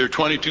 their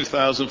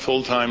 22,000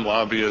 full-time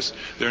lobbyists,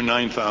 their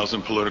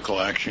 9,000 political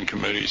action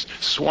committees,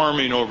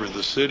 swarming over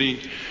the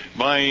city,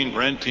 buying,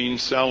 renting,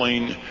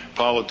 selling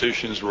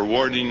politicians,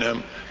 rewarding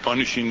them,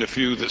 punishing the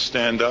few that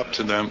stand up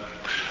to them,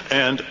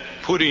 and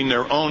putting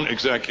their own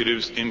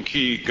executives in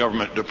key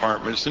government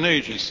departments and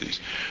agencies.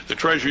 The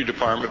Treasury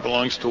Department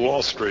belongs to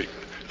Wall Street.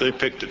 They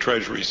pick the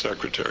Treasury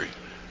Secretary.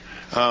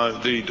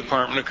 The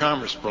Department of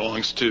Commerce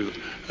belongs to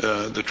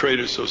the trade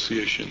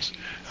associations.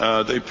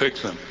 They pick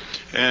them.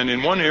 And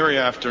in one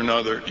area after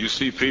another, you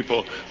see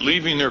people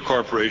leaving their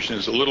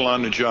corporations, a little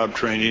on-the-job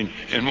training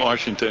in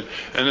Washington,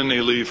 and then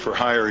they leave for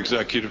higher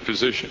executive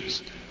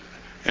positions.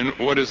 And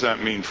what does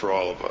that mean for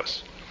all of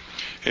us?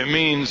 It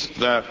means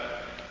that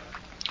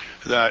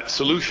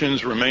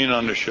solutions remain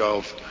on the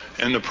shelf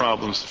and the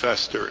problems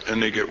fester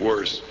and they get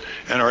worse.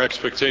 And our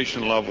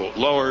expectation level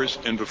lowers,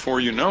 and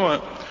before you know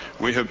it,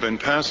 we have been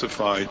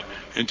pacified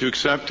into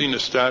accepting a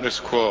status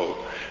quo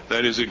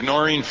that is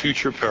ignoring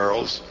future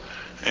perils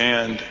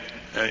and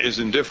is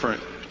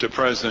indifferent to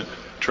present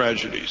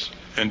tragedies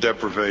and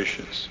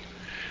deprivations.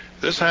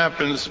 This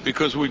happens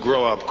because we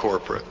grow up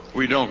corporate.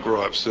 We don't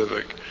grow up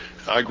civic.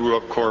 I grew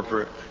up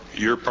corporate.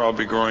 You're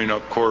probably growing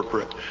up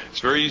corporate.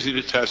 It's very easy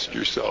to test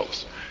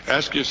yourselves.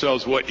 Ask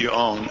yourselves what you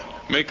own.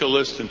 Make a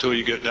list until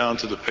you get down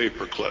to the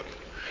paper clip.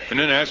 And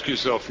then ask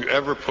yourself if you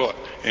ever put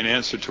an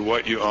answer to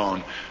what you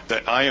own,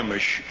 that I am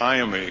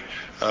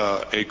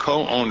a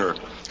co-owner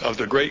of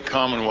the great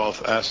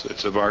commonwealth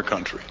assets of our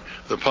country.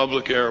 The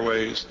public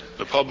airways,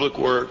 the public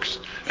works,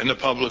 and the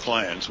public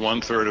lands,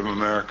 1/3 of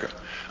America.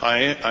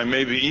 I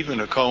may be even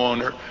a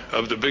co-owner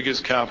of the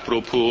biggest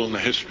capital pool in the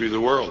history of the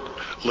world,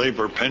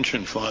 labor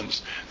pension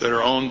funds that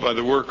are owned by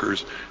the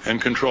workers and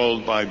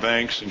controlled by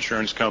banks,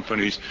 insurance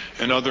companies,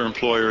 and other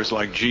employers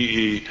like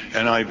GE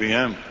and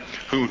IBM,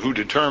 who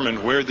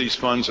determine where these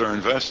funds are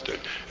invested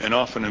and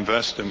often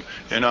invest them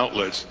in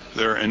outlets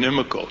that are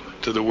inimical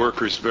to the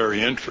workers'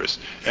 very interests.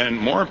 And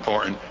more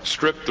important,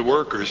 strip the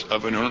workers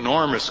of an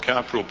enormous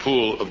capital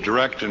pool of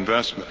direct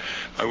investment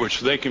by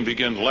which they can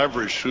begin to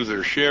leverage through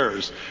their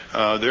shares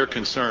their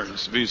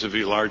concerns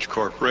vis-a-vis large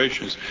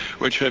corporations,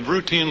 which have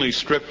routinely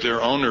stripped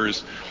their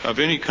owners of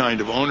any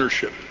kind of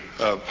ownership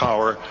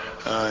power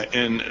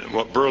in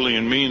what Burley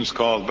and Means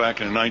called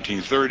back in the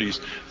 1930s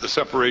the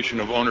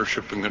separation of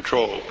ownership and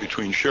control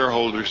between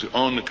shareholders who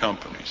own the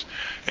companies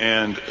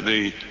and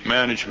the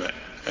management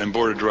and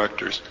board of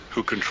directors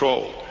who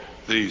control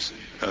these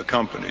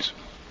companies.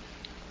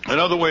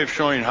 Another way of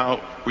showing how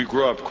we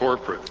grow up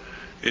corporate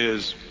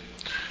is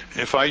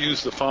if I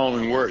use the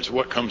following words,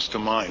 what comes to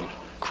mind?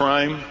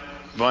 Crime,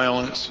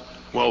 violence,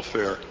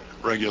 welfare,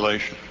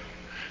 regulation.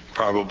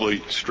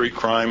 Probably street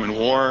crime and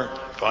war,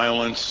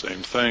 violence,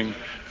 same thing,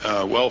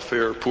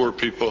 welfare, poor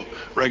people,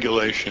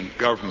 regulation,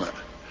 government.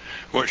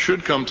 What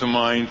should come to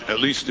mind, at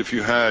least if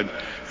you had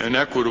an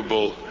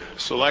equitable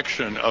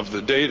selection of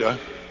the data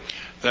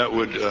that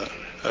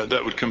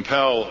would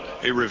compel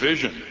a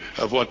revision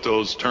of what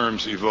those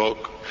terms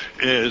evoke,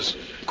 is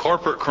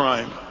corporate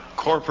crime,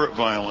 corporate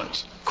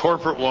violence,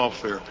 corporate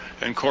welfare,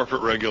 and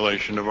corporate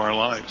regulation of our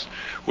lives,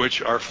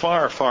 which are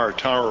far, far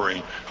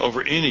towering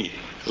over any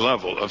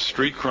level of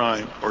street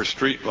crime or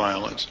street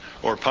violence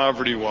or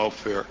poverty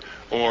welfare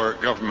or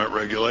government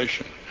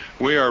regulation.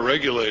 We are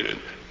regulated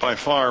by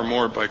far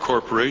more by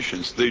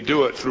corporations. They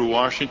do it through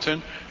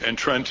Washington and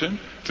Trenton,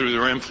 through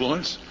their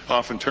influence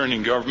often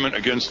turning government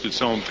against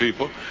its own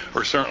people,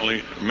 or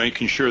certainly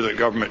making sure that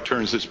government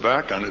turns its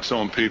back on its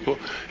own people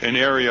in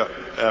area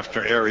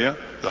after area.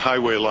 The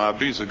highway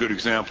lobby is a good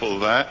example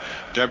of that,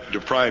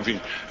 depriving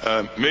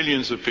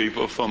millions of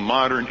people from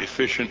modern,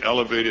 efficient,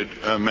 elevated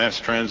mass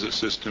transit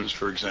systems,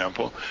 for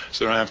example,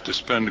 so they don't have to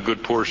spend a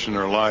good portion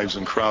of their lives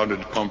in crowded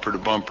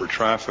bumper-to-bumper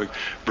traffic,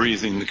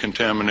 breathing the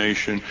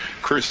contamination,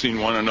 cursing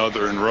one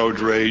another in road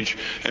rage,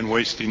 and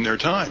wasting their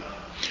time.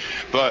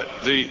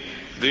 But the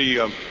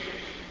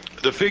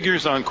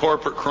figures on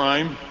corporate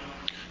crime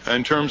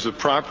in terms of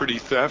property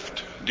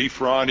theft,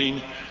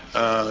 defrauding,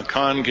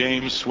 con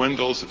games,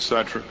 swindles,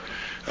 etc.,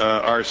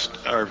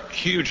 are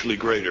hugely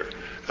greater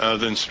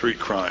than street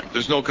crime.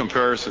 There's no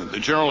comparison. The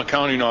General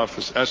Accounting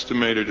Office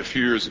estimated a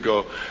few years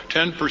ago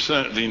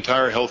 10% of the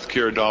entire health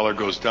care dollar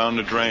goes down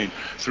the drain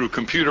through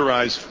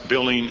computerized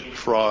billing,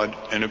 fraud,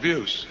 and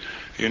abuse.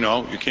 You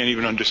know, you can't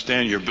even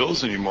understand your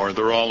bills anymore.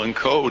 They're all in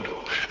code.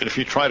 And if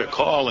you try to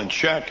call and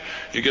check,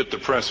 you get the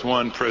press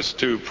 1, press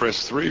 2,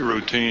 press 3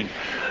 routine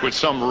with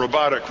some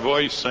robotic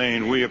voice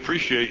saying, "We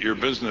appreciate your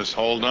business,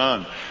 hold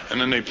on."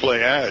 And then they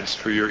play ads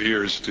for your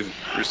ears to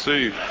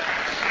receive.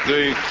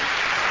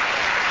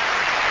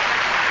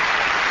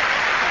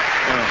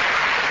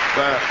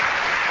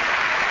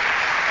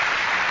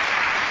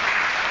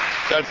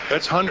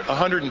 That's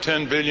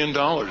 $110 billion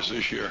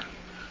this year.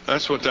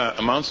 That's what that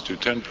amounts to,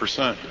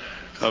 10%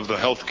 of the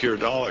healthcare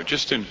dollar,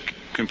 just in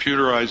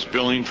computerized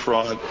billing,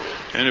 fraud,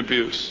 and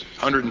abuse.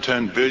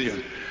 $110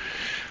 billion.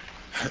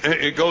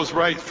 It goes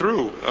right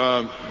through.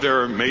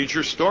 There are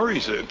major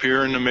stories that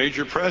appear in the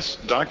major press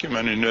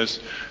documenting this.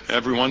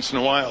 Every once in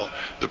a while,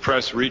 the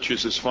press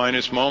reaches its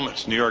finest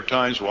moments. New York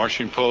Times,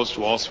 Washington Post,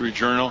 Wall Street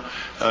Journal,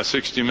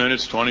 60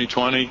 Minutes,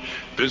 2020,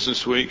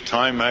 Business Week,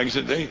 Time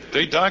Magazine.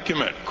 They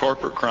document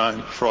corporate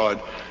crime,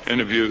 fraud, and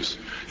abuse.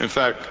 In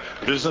fact,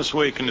 Business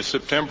Week in the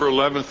September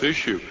 11th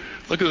issue,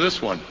 look at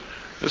this one.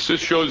 This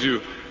just shows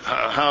you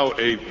how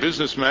a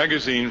business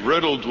magazine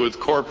riddled with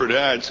corporate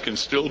ads can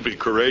still be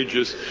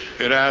courageous.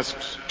 It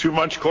asks, too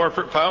much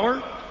corporate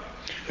power?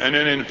 And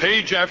then in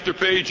page after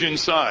page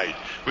inside,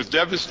 with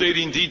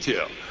devastating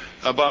detail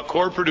about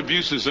corporate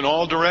abuses in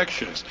all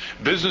directions,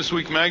 Business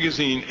Week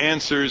magazine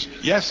answers,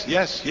 yes,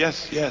 yes,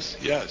 yes, yes,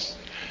 yes.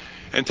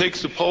 And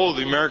takes a poll of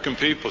the American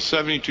people,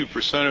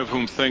 72% of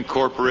whom think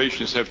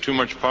corporations have too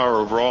much power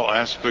over all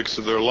aspects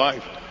of their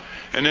life.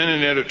 And then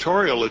an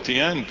editorial at the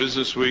end,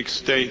 Business Week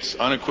states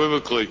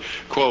unequivocally,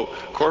 quote,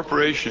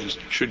 "Corporations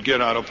should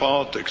get out of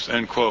politics,"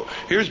 end quote.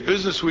 Here's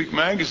Business Week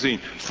magazine,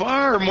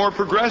 far more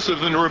progressive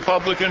than the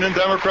Republican and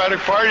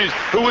Democratic parties,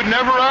 who would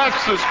never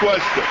ask this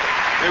question.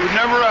 They would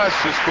never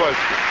ask this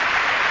question.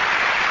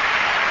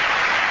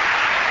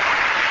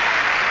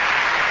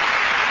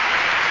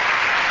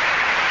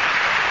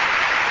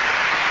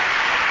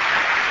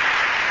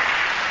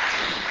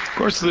 Of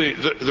course,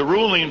 the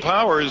ruling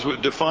powers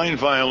would define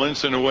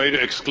violence in a way to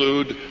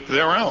exclude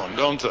their own,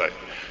 don't they?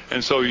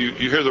 And so you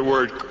hear the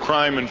word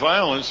crime and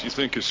violence, you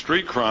think of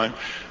street crime.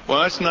 Well,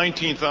 that's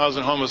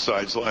 19,000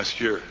 homicides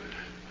last year.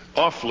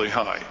 Awfully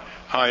high.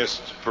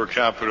 Highest per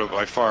capita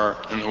by far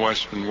in the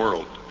Western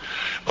world.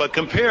 But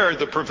compare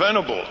the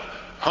preventable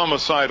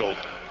homicidal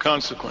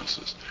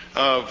consequences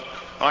of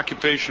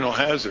occupational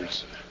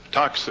hazards,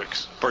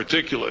 toxics,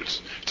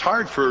 particulates. It's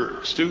hard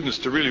for students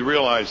to really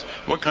realize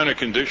what kind of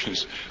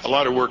conditions a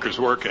lot of workers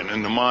work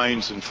in the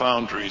mines and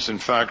foundries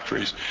and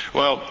factories.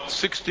 Well,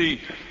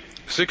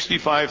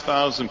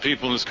 65,000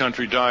 people in this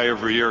country die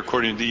every year,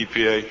 according to the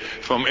EPA,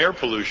 from air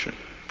pollution,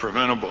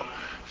 preventable.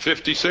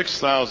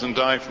 56,000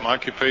 die from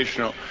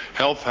occupational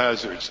health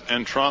hazards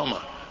and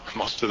trauma.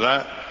 Most of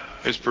that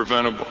is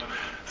preventable.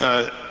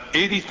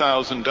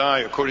 80,000 die,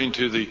 according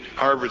to the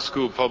Harvard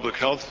School of Public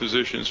Health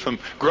physicians, from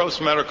gross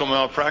medical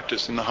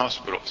malpractice in the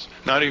hospitals,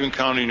 not even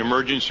counting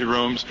emergency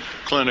rooms,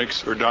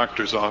 clinics, or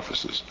doctors'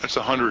 offices. That's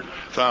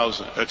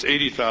 100,000. That's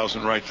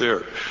 80,000 right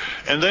there.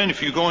 And then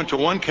if you go into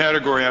one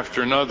category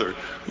after another,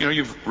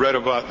 you've read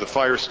about the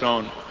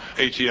Firestone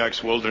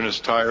ATX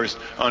Wilderness tires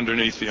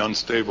underneath the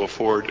unstable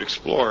Ford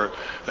Explorer.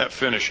 That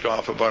finished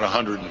off about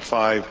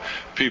 105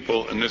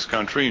 people in this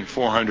country and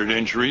 400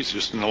 injuries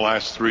just in the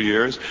last 3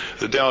 years.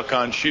 The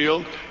Delcon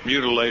Shield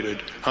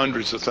mutilated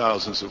hundreds of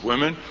thousands of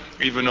women.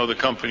 Even though the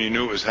company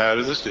knew it was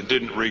hazardous, it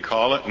didn't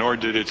recall it, nor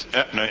did its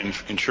Aetna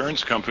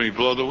insurance company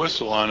blow the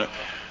whistle on it.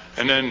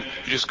 And then you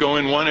just go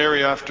in one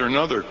area after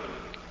another,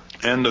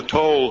 and the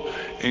toll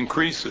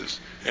increases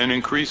and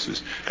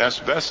increases.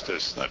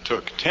 Asbestos, that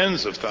took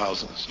tens of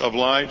thousands of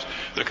lives.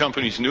 The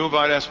companies knew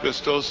about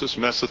asbestosis,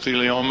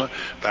 mesothelioma,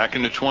 back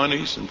in the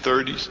 20s and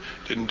 30s,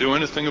 didn't do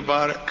anything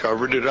about it,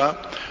 covered it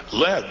up.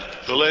 Lead,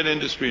 the lead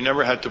industry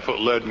never had to put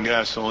lead in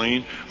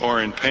gasoline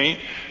or in paint.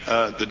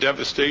 The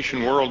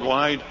devastation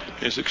worldwide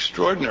is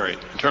extraordinary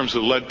in terms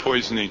of lead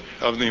poisoning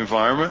of the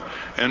environment.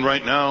 And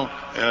right now,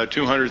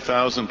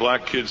 200,000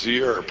 black kids a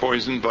year are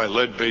poisoned by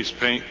lead-based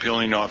paint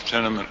peeling off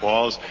tenement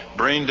walls,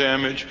 brain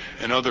damage,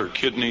 and other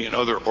kidney and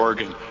other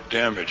organ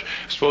damage.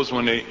 Suppose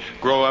when they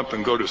grow up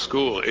and go to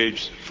school,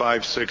 age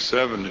 5, 6,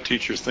 7, the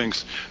teacher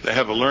thinks they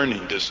have a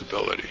learning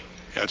disability.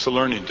 Yeah, it's a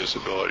learning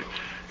disability.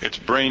 It's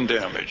brain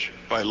damage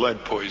by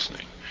lead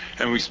poisoning.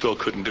 And we still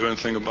couldn't do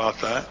anything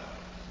about that.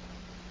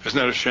 Isn't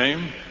that a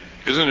shame?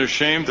 Isn't it a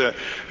shame that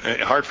in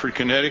Hartford,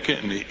 Connecticut,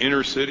 in the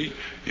inner city,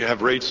 you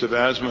have rates of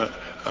asthma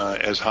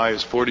as high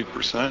as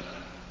 40%?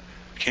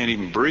 Can't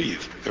even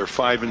breathe. There are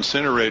 5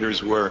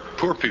 incinerators where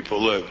poor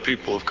people live,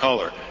 people of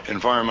color,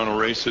 environmental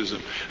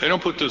racism. They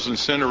don't put those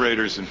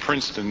incinerators in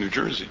Princeton, New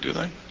Jersey, do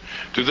they?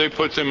 Do they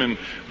put them in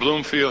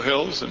Bloomfield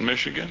Hills in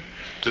Michigan?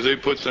 Do they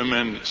put them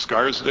in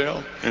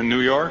Scarsdale in New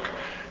York?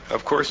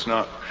 Of course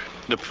not.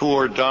 The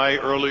poor die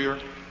earlier,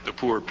 the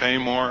poor pay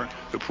more,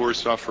 the poor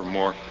suffer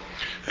more.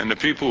 And the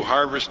people who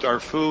harvest our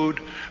food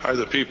are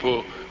the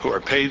people who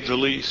are paid the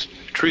least,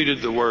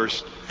 treated the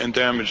worst, and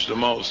damaged the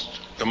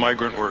most, the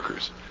migrant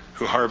workers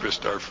who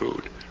harvest our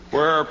food.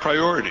 Where are our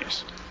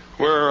priorities?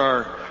 Where are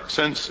our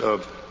sense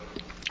of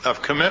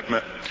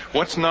commitment?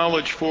 What's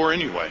knowledge for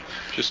anyway?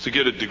 Just to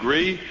get a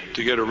degree,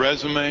 to get a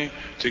resume,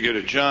 to get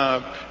a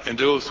job, and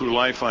go through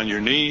life on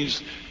your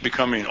knees,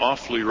 becoming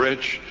awfully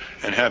rich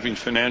and having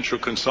financial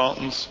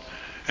consultants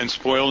and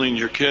spoiling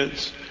your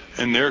kids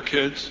and their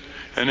kids.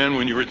 And then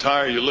when you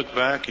retire, you look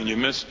back and you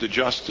missed the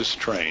justice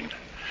train.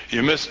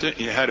 You missed it,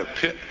 and you had a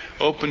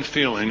open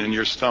feeling in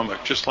your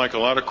stomach, just like a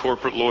lot of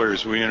corporate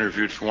lawyers we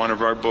interviewed for one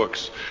of our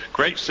books.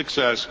 Great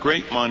success,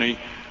 great money.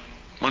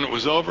 When it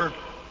was over,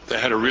 they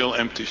had a real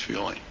empty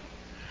feeling.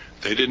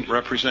 They didn't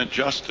represent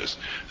justice.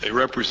 They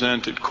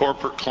represented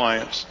corporate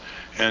clients,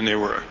 and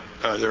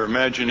their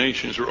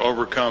imaginations were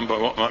overcome by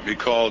what might be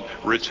called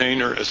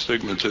retainer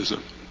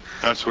astigmatism.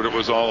 That's what it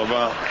was all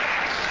about.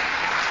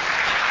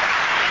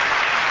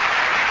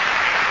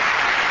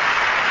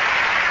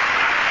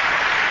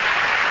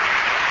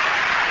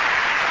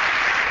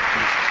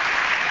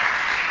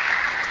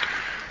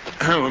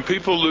 When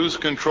people lose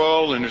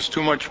control and there's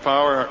too much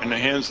power in the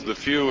hands of the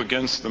few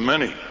against the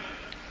many,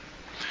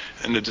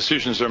 and the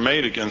decisions are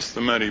made against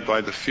the many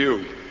by the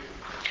few,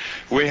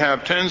 we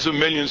have tens of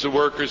millions of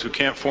workers who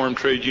can't form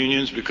trade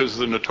unions because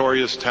of the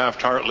notorious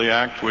Taft-Hartley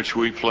Act, which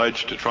we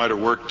pledged to try to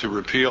work to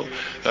repeal.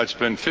 That's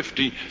been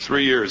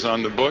 53 years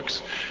on the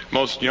books.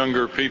 Most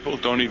younger people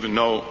don't even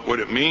know what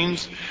it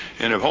means.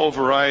 In a whole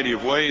variety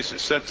of ways, it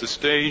sets the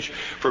stage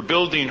for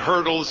building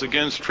hurdles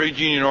against trade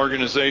union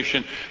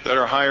organization that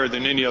are higher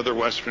than any other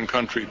Western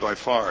country by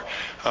far.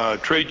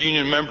 Trade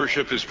union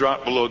membership has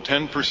dropped below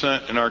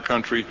 10% in our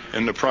country,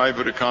 in the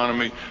private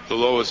economy, the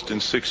lowest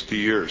in 60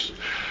 years.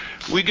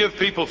 We give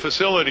people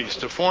facilities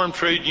to form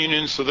trade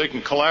unions so they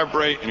can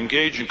collaborate and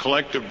engage in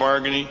collective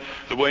bargaining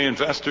the way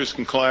investors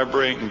can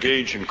collaborate and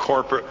engage in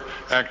corporate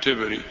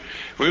activity.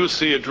 We will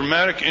see a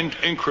dramatic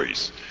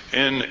increase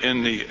in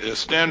the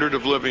standard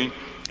of living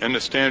and the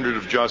standard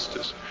of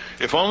justice.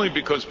 If only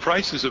because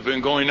prices have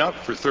been going up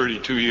for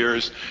 32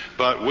 years,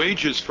 but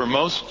wages for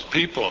most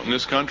people in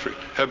this country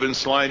have been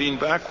sliding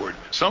backward.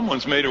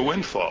 Someone's made a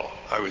windfall,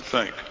 I would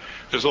think.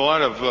 There's a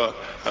lot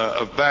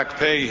of back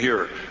pay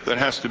here that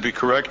has to be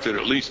corrected,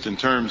 at least in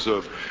terms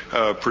of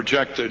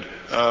projected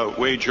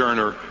wage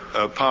earner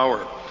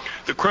power.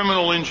 The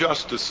criminal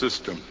injustice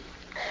system.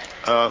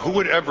 Who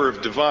would ever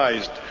have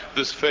devised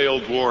this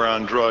failed war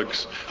on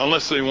drugs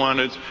unless they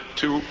wanted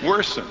to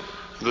worsen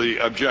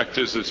the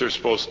objectives that they're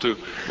supposed to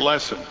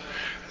lessen?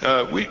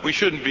 We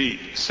shouldn't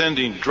be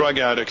sending drug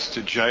addicts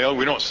to jail.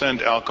 We don't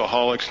send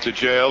alcoholics to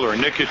jail or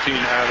nicotine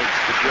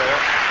addicts to jail.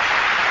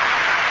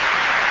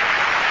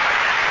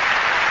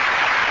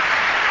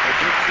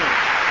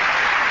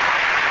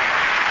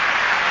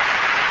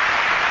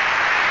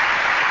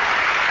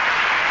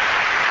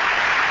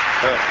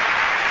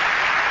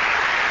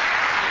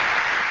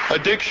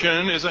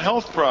 Addiction is a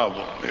health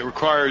problem. It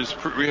requires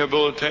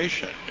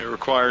rehabilitation. It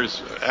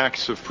requires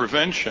acts of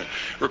prevention.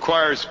 It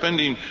requires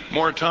spending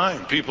more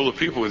time, people to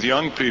people, with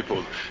young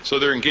people, so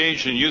they're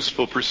engaged in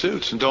useful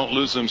pursuits and don't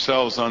lose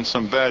themselves on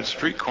some bad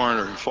street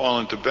corner and fall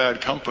into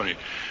bad company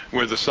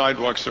where the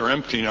sidewalks are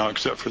empty now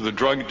except for the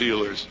drug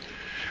dealers.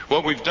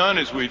 What we've done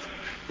is we've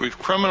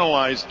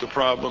criminalized the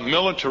problem,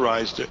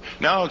 militarized it.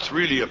 Now it's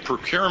really a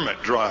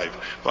procurement drive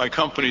by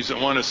companies that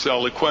want to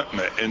sell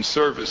equipment and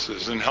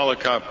services and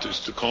helicopters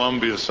to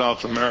Colombia,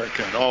 South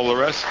America, and all the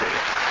rest of it.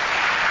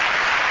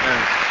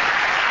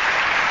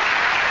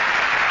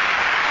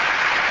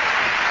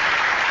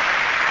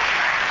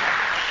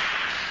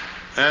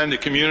 And the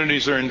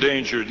communities are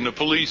endangered, and the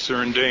police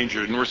are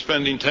endangered, and we're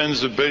spending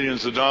tens of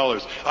billions of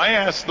dollars. I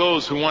ask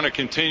those who want to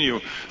continue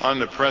on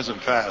the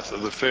present path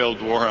of the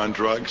failed war on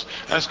drugs,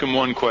 ask them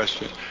one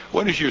question.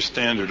 What is your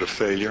standard of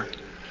failure?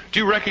 Do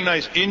you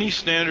recognize any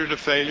standard of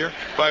failure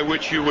by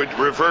which you would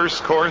reverse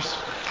course?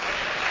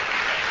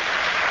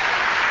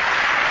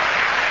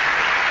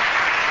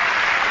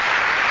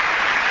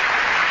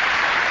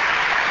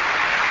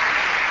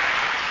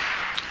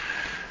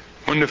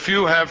 When the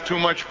few have too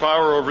much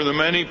power over the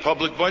many,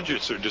 public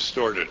budgets are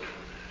distorted.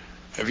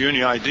 Have you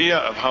any idea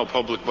of how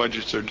public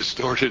budgets are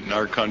distorted in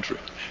our country?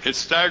 It's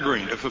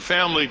staggering. If a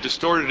family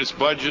distorted its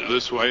budget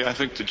this way, I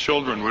think the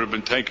children would have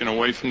been taken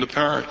away from the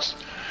parents.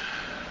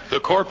 The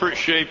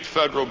corporate-shaped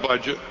federal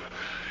budget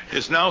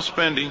is now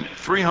spending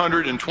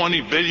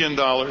 $320 billion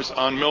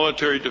on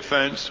military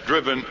defense,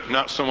 driven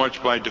not so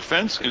much by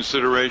defense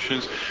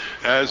considerations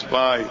as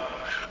by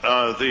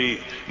the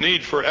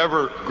need for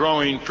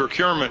ever-growing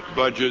procurement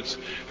budgets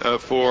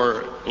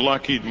for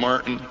Lockheed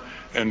Martin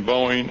and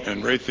Boeing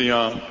and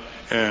Raytheon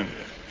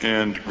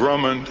and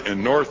Grumman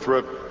and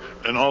Northrop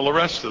and all the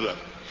rest of them,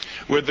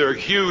 with their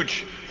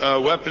huge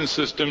weapon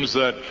systems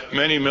that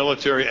many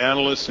military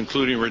analysts,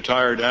 including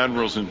retired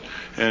admirals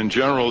and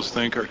generals,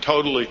 think are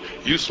totally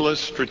useless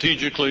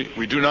strategically.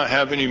 We do not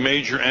have any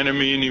major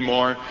enemy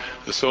anymore.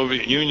 The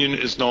Soviet Union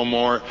is no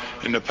more.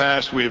 In the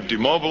past, we have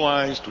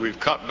demobilized. We've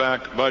cut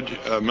back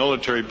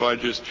military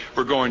budgets.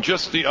 We're going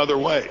just the other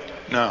way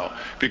now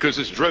because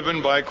it's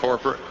driven by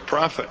corporate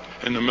profit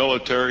in the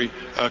military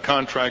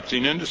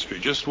contracting industry.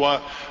 Just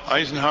what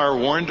Eisenhower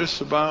warned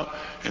us about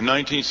in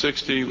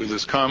 1960 with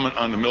his comment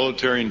on the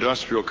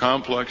military-industrial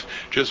complex,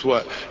 just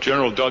what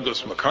General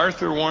Douglas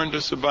MacArthur warned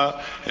us about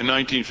in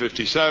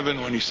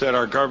 1957 when he said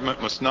our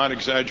government must not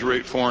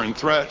exaggerate foreign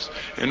threats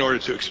in order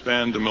to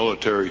expand the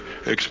military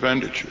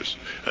expenditures.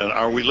 And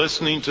are we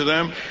listening to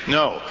them?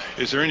 No.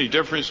 Is there any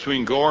difference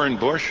between Gore and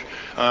Bush,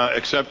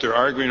 except they're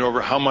arguing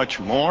over how much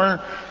more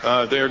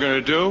they're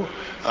going to do,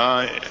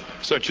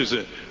 such as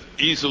a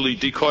easily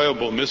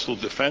decoyable missile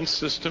defense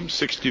system,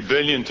 $60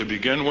 billion to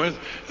begin with.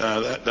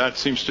 That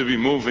seems to be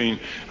moving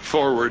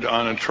forward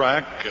on a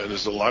track.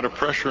 There's a lot of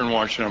pressure in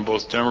Washington on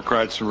both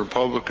Democrats and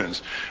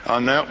Republicans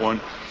on that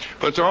one.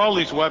 But there are all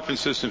these weapon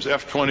systems,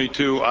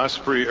 F-22,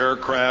 Osprey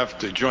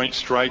aircraft, the Joint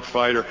Strike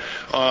Fighter,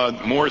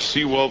 more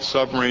Seawolf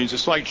submarines.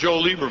 It's like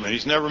Joe Lieberman.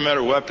 He's never met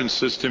a weapon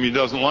system he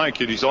doesn't like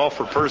it. He's all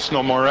for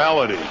personal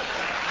morality.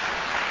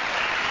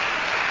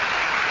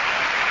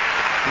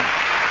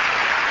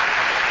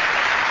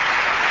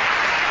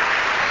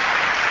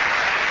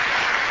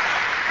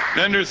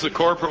 Then there's the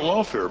corporate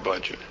welfare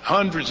budget,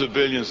 hundreds of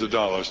billions of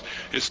dollars.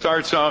 It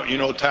starts out,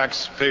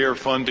 taxpayer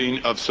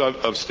funding of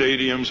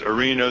stadiums,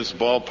 arenas,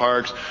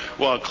 ballparks,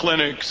 while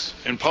clinics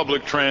and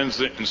public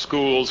transit and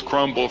schools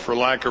crumble for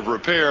lack of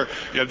repair.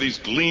 You have these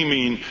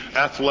gleaming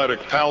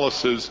athletic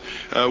palaces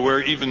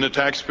where even the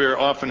taxpayer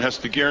often has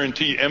to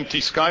guarantee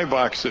empty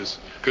skyboxes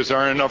because there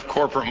aren't enough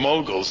corporate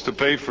moguls to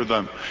pay for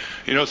them.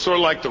 Sort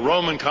of like the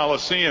Roman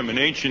Colosseum in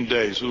ancient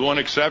days, with one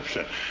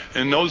exception.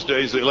 In those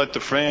days, they let the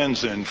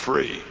fans in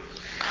free.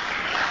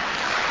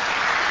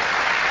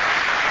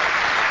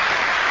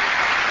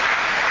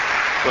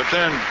 But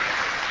then,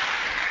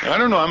 I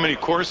don't know how many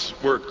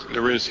coursework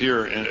there is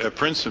here at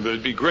Princeton, but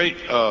it'd be great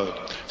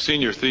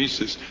senior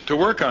thesis to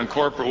work on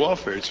corporate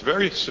welfare. It's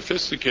very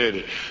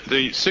sophisticated.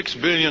 The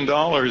 $6 billion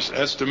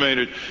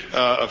estimated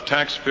of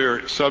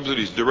taxpayer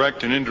subsidies,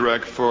 direct and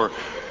indirect, for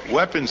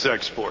weapons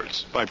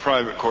exports by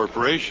private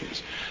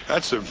corporations.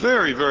 That's a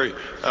very, very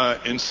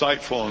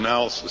insightful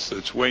analysis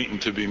that's waiting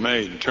to be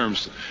made in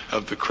terms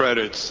of the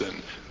credits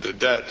and the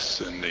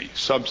debts and the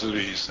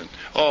subsidies and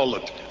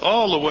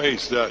all the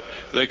ways that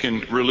they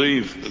can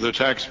relieve the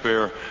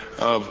taxpayer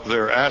of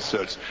their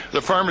assets.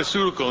 The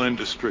pharmaceutical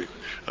industry,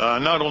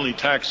 not only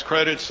tax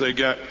credits they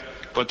get,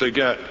 but they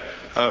get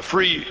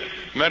free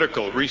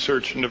medical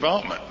research and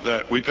development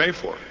that we pay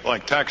for,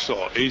 like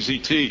Taxol,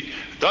 AZT,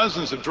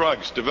 dozens of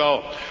drugs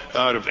developed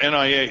out of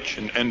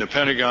NIH and the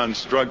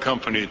Pentagon's drug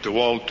company at the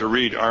Walter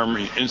Reed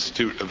Army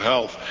Institute of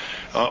Health.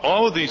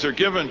 All of these are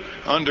given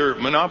under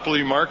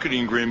monopoly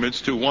marketing agreements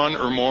to one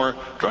or more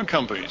drug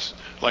companies.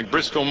 Like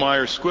Bristol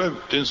Myers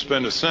Squibb didn't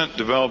spend a cent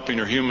developing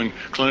or human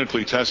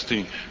clinically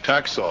testing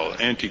Taxol,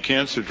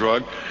 anti-cancer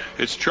drug.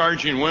 It's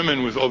charging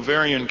women with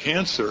ovarian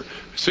cancer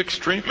 6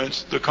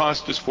 treatments. The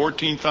cost is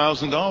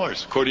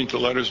 $14,000, according to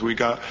letters we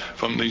got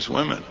from these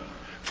women.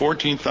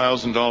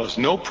 $14,000.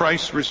 No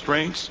price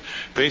restraints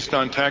based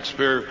on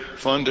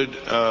taxpayer-funded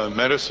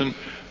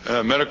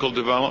medical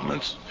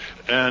developments,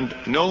 and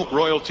no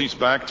royalties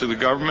back to the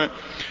government.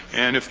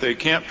 And if they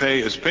can't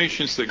pay as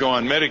patients, they go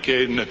on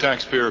Medicaid, and the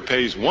taxpayer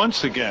pays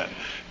once again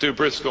to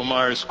Bristol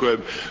Myers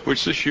Squibb,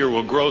 which this year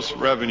will gross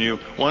revenue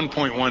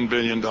 $1.1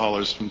 billion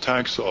from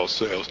Taxol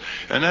sales.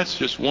 And that's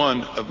just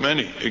one of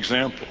many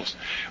examples.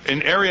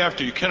 In area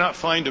after, you cannot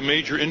find a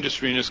major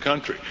industry in this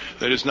country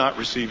that is not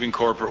receiving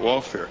corporate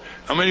welfare.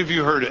 How many of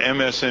you heard of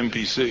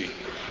MSNBC?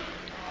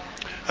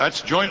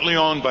 That's jointly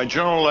owned by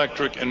General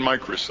Electric and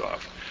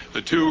Microsoft,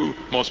 the 2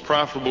 most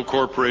profitable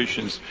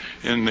corporations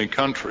in the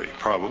country,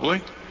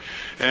 probably.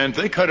 And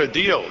they cut a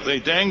deal. They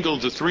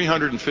dangled the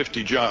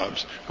 350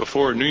 jobs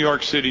before New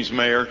York City's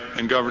mayor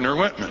and Governor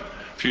Whitman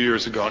a few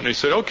years ago. And they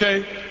said,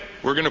 okay,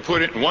 we're going to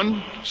put it in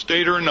one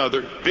state or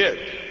another, bid.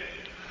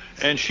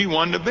 And she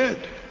won the bid.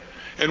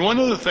 And one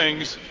of the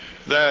things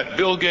that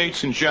Bill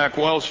Gates and Jack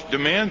Welch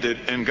demanded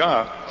and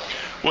got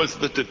was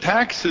that the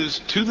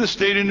taxes to the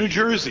state of New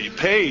Jersey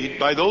paid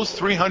by those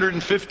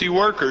 350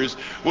 workers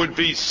would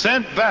be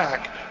sent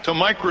back to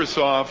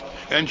Microsoft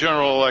and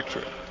General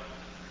Electric.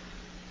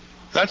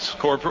 That's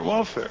corporate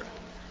welfare.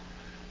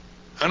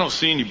 I don't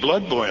see any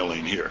blood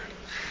boiling here.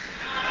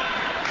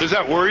 Does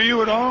that worry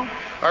you at all?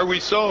 Are we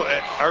so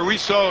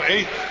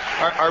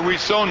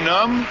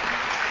numb?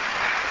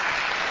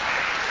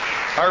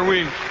 Are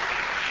we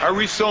Are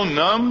we so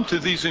numb to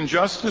these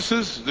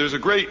injustices? There's a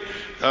great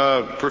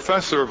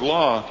professor of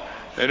law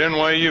at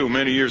NYU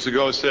many years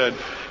ago said,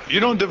 you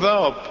don't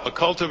develop a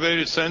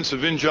cultivated sense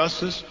of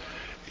injustice,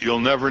 you'll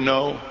never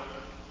know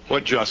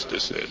what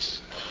justice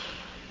is.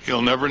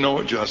 You'll never know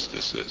what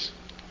justice is.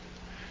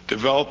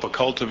 Develop a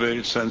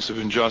cultivated sense of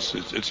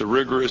injustice. It's a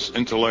rigorous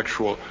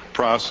intellectual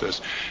process.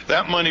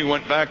 That money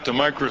went back to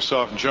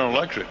Microsoft and General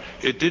Electric.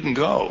 It didn't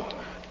go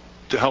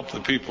to help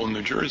the people in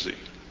New Jersey.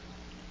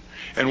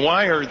 And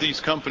why are these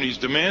companies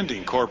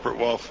demanding corporate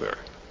welfare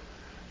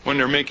when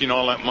they're making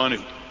all that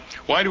money?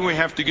 Why do we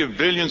have to give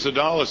billions of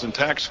dollars in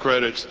tax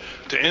credits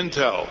to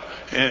Intel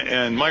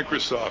and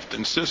Microsoft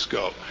and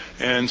Cisco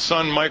and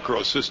Sun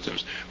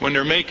Microsystems when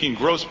they're making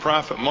gross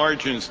profit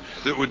margins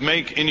that would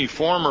make any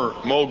former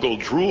mogul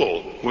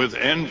drool with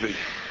envy?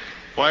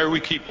 Why do we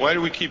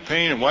keep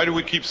paying them? Why do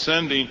we keep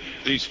sending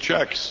these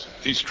checks,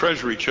 these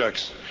treasury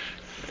checks,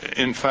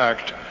 in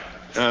fact,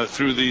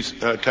 through these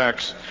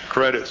tax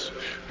credits?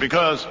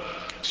 Because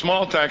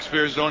small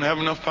taxpayers don't have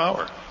enough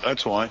power.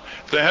 That's why.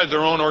 If they had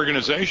their own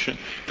organization,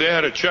 they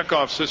had a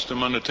checkoff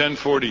system on the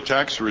 1040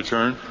 tax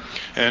return,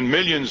 and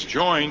millions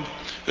joined,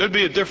 there'd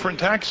be a different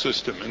tax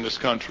system in this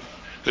country.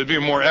 There'd be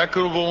a more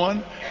equitable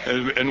one,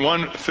 and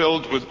one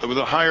filled with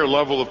a higher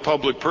level of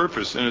public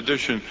purpose in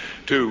addition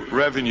to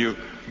revenue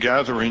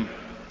gathering.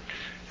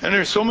 And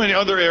there's so many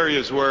other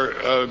areas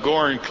where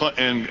Gore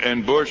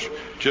and Bush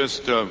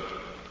just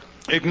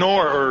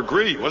ignore or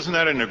agree. Wasn't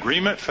that an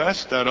agreement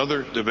fest, that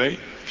other debate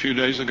a few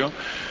days ago?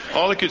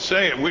 All I could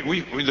say,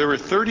 there were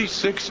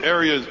 36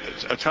 areas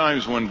at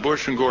times when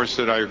Bush and Gore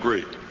said, I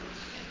agree.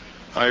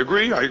 I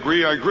agree, I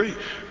agree, I agree.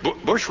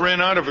 Bush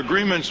ran out of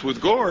agreements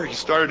with Gore. He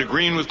started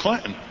agreeing with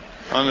Clinton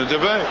on the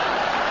debate.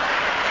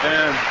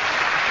 And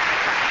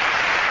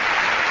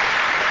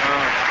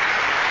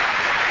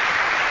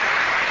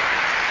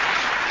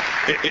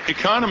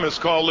economists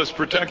call this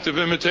protective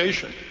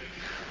imitation.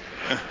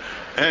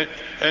 And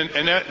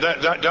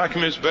that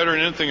documents better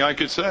than anything I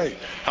could say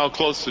how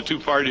close the two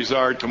parties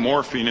are to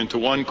morphing into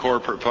one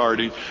corporate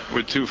party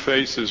with two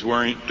faces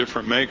wearing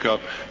different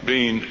makeup,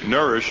 being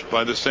nourished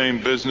by the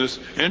same business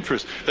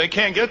interests. They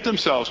can't get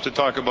themselves to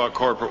talk about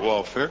corporate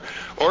welfare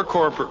or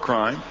corporate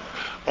crime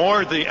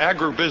or the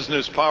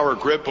agribusiness power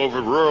grip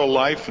over rural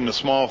life and the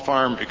small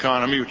farm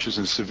economy, which is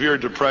in severe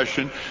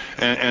depression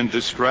and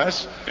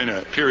distress in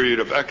a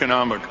period of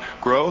economic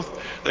growth.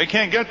 They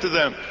can't get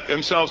to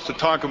themselves to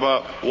talk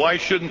about why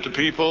shouldn't the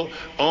people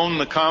own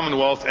the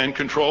Commonwealth and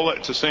control it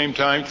at the same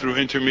time through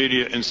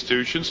intermediate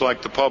institutions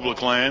like the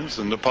public lands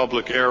and the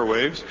public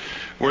airwaves,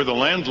 where the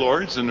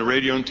landlords and the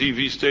radio and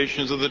TV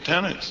stations are the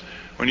tenants.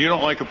 When you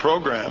don't like a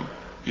program,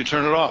 you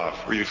turn it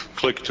off or you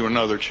click to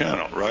another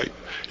channel, right?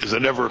 Does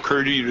it ever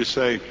occur to you to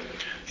say,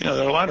 there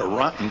are a lot of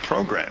rotten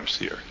programs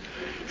here,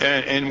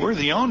 and we're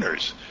the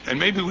owners, and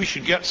maybe we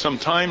should get some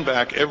time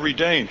back every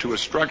day into a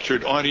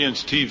structured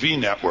audience TV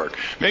network.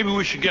 Maybe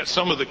we should get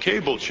some of the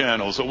cable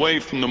channels away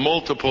from the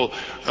multiple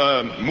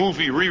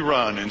movie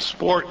rerun and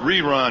sport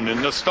rerun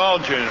and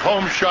nostalgia and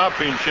home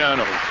shopping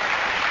channels.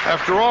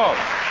 After all,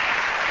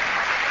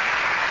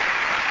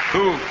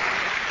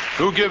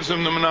 who gives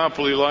them the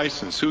monopoly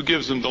license? Who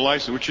gives them the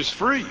license, which is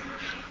free?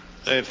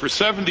 For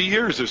 70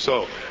 years or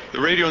so,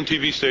 the radio and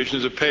TV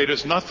stations have paid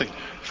us nothing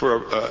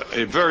for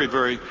a very,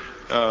 very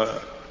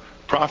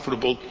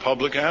profitable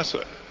public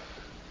asset.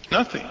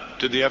 Nothing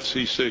to the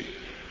FCC.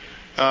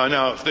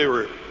 Now, if they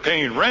were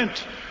paying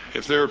rent,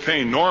 if they were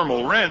paying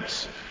normal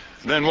rents,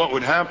 then what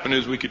would happen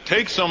is we could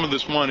take some of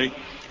this money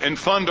and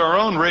fund our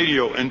own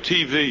radio and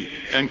TV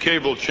and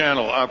cable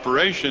channel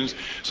operations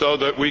so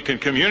that we can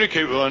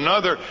communicate with one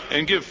another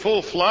and give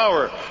full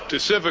flower to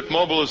civic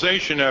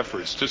mobilization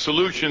efforts, to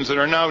solutions that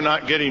are now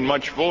not getting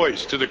much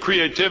voice, to the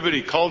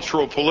creativity,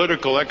 cultural,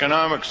 political,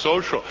 economic,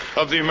 social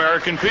of the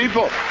American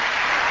people.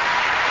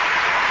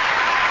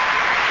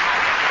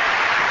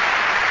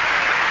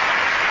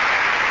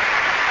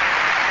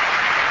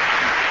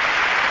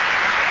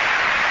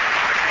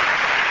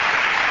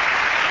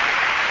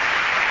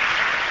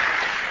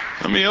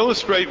 Let me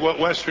illustrate what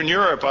Western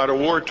Europe, out of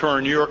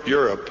war-torn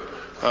Europe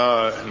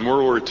in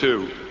World War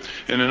II,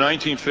 in the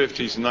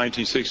 1950s and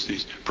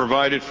 1960s,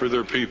 provided for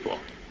their people.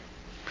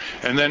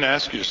 And then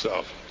ask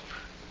yourself,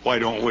 why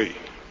don't we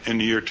in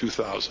the year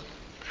 2000?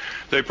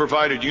 They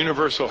provided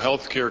universal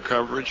health care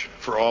coverage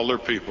for all their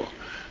people.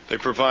 They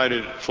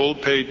provided full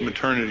paid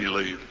maternity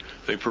leave.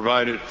 They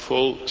provided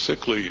full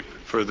sick leave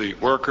for the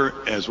worker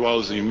as well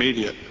as the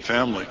immediate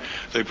family.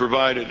 They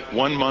provided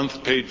 1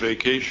 month paid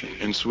vacation.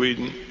 In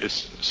Sweden,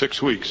 it's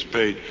 6 weeks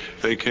paid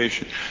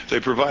vacation. They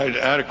provided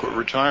adequate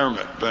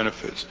retirement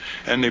benefits,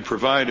 and they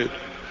provided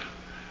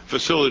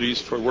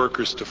facilities for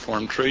workers to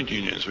form trade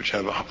unions, which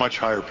have a much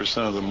higher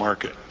percent of the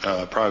market,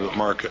 private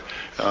market,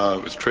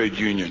 with trade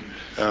union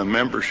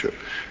membership.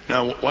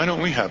 Now, why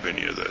don't we have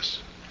any of this?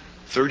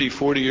 30,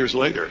 40 years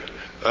later,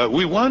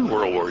 we won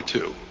World War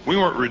II. We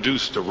weren't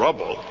reduced to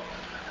rubble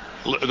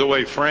the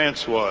way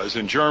France was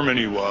and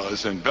Germany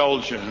was and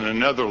Belgium and the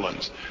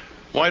Netherlands.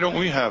 Why don't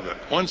we have it?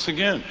 Once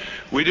again,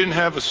 we didn't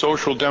have a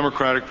social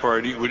democratic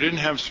party. We didn't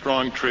have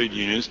strong trade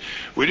unions.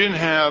 We didn't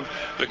have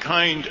the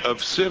kind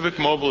of civic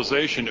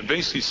mobilization that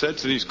basically said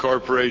to these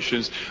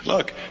corporations,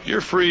 look,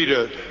 you're free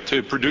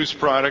to produce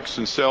products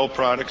and sell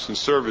products and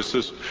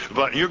services,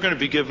 but you're going to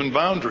be given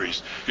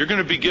boundaries. You're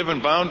going to be given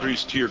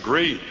boundaries to your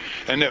greed.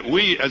 And that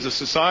we as a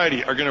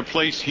society are going to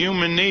place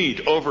human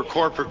need over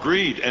corporate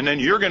greed. And then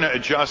you're going to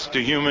adjust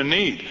to human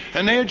need.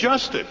 And they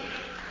adjusted.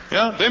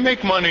 Yeah, they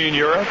make money in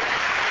Europe.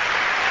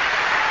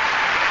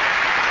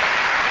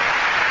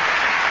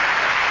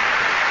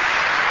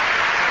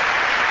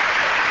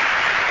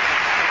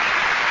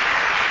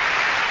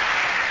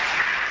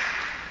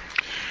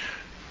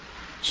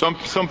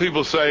 Some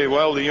people say,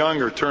 well, the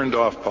young are turned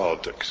off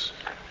politics.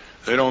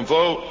 They don't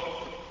vote.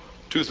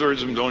 2/3 of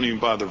them don't even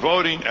bother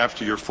voting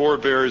after your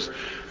forebears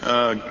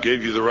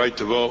gave you the right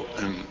to vote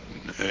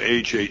at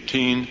age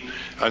 18.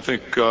 I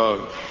think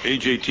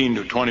age 18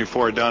 to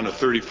 24 down to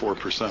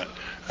 34%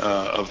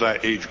 of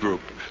that age group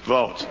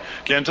votes.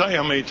 Can't tell you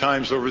how many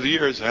times over the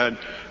years I had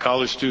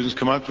college students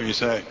come up to me and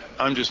say,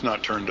 I'm just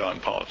not turned on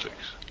politics.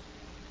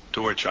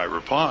 To which I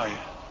reply,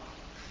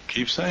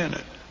 keep saying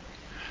it.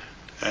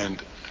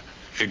 And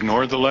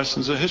ignore the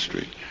lessons of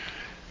history.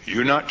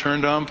 You're not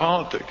turned on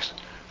politics.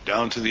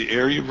 Down to the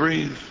air you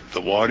breathe,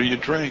 the water you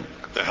drink,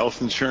 the health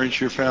insurance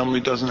your family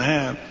doesn't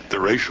have, the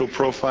racial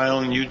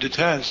profiling you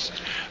detest.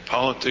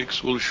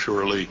 Politics will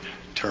surely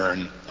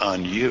turn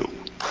on you.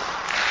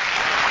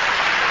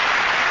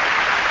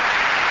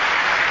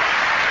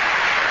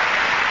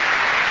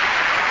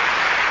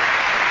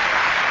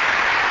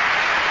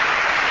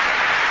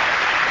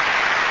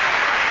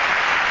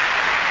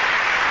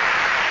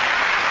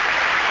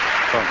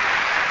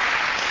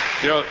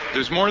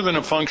 There's more than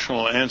a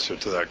functional answer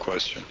to that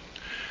question.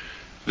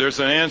 There's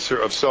an answer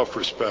of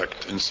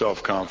self-respect and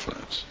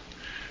self-confidence.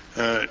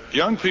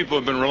 Young people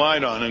have been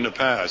relied on in the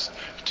past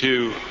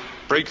to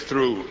break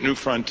through new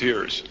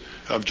frontiers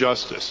of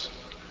justice,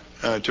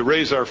 to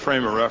raise our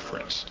frame of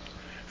reference,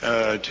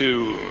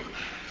 to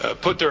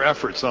put their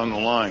efforts on the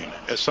line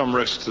at some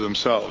risk to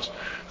themselves.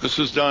 This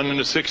was done in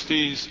the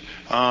 60s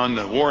on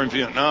the war in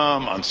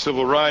Vietnam, on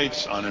civil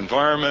rights, on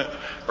environment.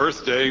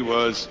 Earth Day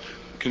was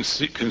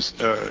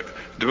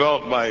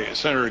developed by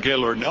Senator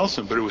Gaylord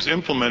Nelson, but it was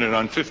implemented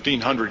on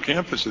 1,500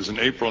 campuses in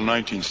April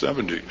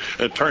 1970.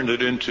 It turned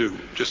it into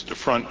just a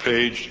front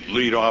page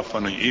lead off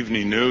on the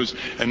evening news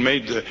and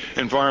made the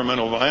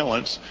environmental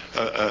violence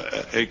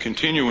a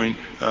continuing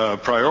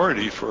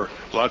priority for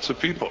lots of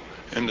people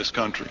in this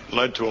country.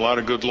 Led to a lot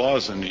of good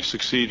laws in the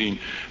succeeding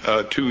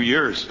 2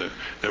 years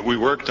that we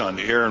worked on,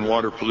 the Air and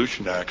Water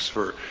Pollution Acts,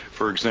 for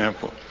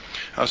example.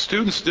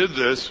 Students did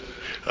this.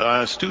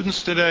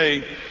 Students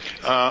today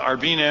are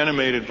being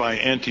animated by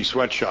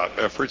anti-sweatshop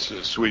efforts,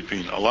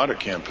 sweeping a lot of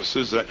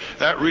campuses.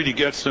 That really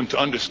gets them to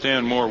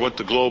understand more what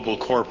the global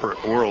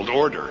corporate world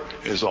order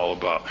is all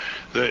about.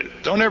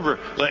 Don't ever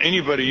let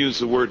anybody use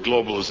the word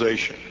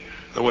globalization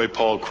the way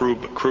Paul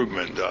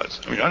Krugman does.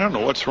 I mean, I don't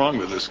know what's wrong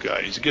with this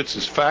guy. He gets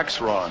his facts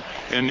wrong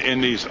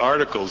in these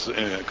articles,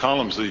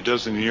 columns that he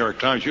does in the New York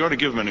Times. You ought to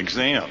give him an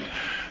exam.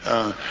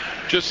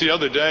 Just the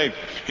other day,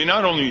 he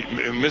not only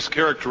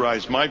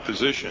mischaracterized my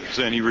positions,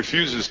 and he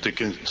refuses to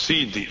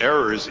concede the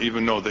errors,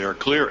 even though they are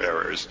clear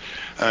errors,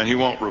 and he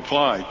won't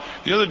reply.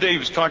 The other day he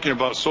was talking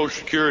about Social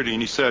Security,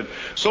 and he said,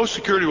 Social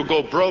Security will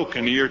go broke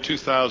in the year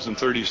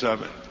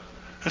 2037.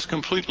 That's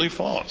completely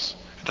false.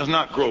 It does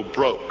not grow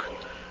broke.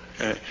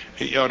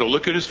 He ought to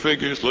look at his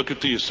figures, look at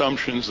the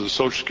assumptions of the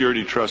Social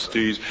Security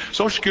trustees.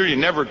 Social Security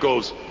never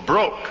goes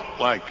broke,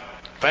 like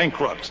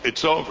bankrupt.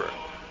 It's over.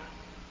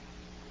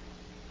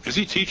 Does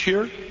he teach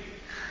here?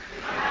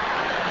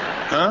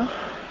 Huh?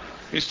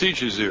 He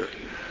teaches here.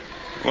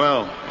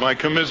 Well, my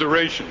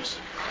commiserations.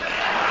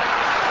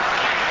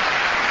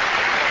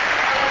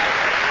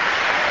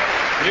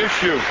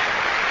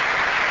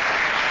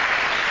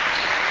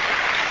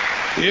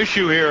 The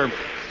issue here,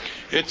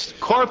 it's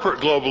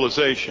corporate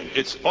globalization.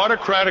 It's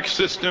autocratic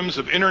systems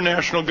of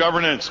international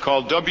governance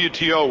called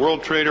WTO,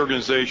 World Trade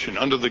Organization,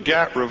 under the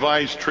GATT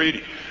revised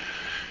treaty,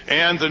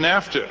 and the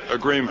NAFTA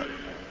agreement.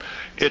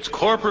 It's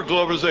corporate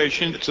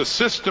globalization. It's a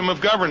system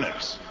of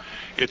governance.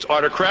 It's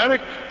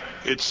autocratic,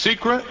 it's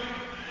secret,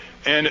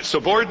 and it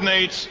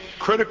subordinates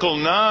critical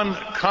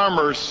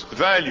non-commerce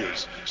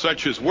values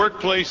such as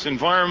workplace,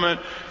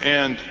 environment,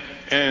 and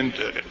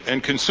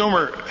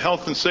consumer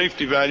health and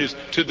safety values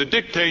to the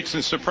dictates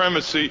and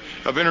supremacy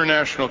of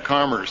international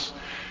commerce.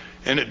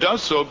 And it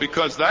does so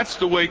because that's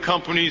the way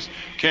companies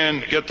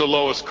can get the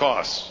lowest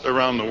costs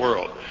around the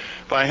world.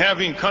 By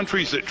having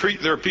countries that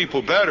treat their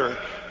people better,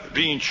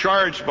 being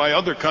charged by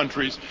other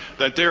countries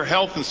that their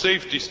health and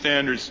safety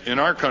standards in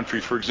our country,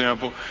 for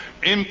example,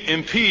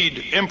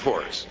 impede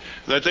imports,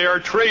 that they are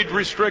trade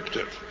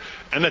restrictive,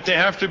 and that they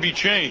have to be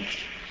changed.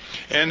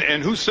 And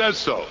who says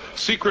so?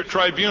 Secret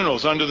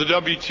tribunals under the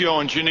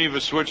WTO in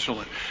Geneva,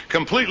 Switzerland.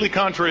 Completely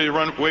contrary to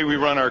the way we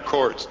run our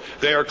courts.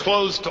 They are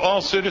closed to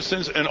all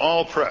citizens and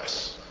all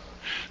press.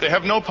 They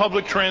have no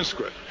public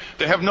transcript.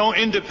 They have no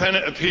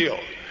independent appeal.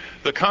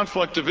 The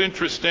conflict of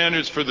interest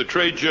standards for the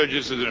trade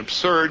judges is an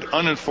absurd,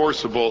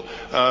 unenforceable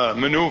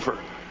maneuver.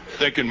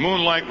 They can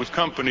moonlight with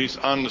companies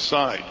on the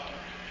side.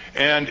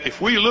 And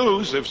if we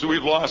lose, if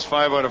we've lost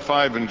 5 out of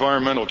 5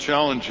 environmental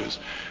challenges,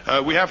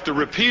 we have to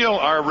repeal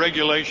our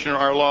regulation,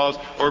 our laws,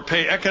 or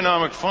pay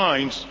economic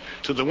fines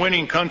to the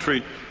winning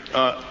country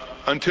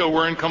until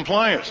we're in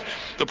compliance.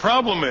 The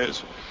problem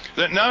is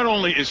that not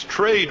only is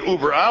trade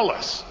uber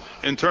alles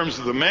in terms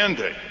of the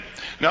mandate,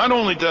 not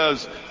only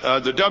does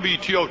the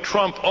WTO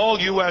trump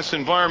all U.S.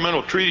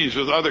 environmental treaties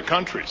with other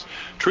countries,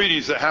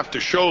 treaties that have to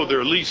show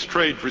they're least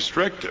trade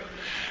restrictive,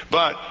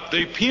 but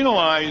they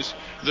penalize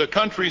the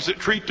countries that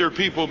treat their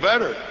people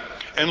better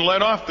and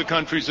let off the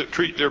countries that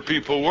treat their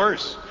people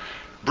worse.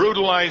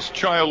 Brutalized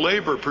child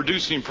labor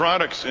producing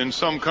products in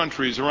some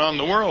countries around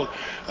the world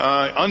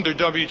under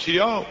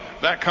WTO,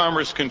 that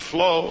commerce can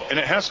flow, and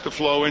it has to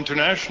flow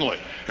internationally,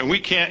 and we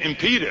can't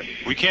impede it.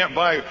 We can't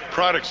buy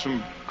products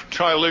from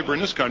child labor in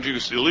this country,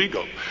 it's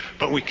illegal,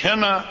 but we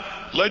cannot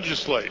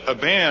legislate a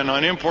ban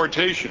on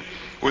importation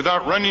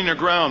without running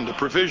aground the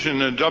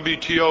provision in the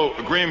WTO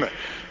agreement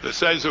that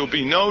says there will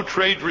be no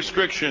trade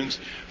restrictions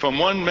from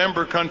one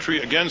member country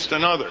against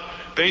another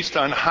based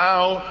on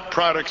how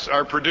products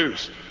are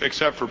produced,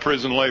 except for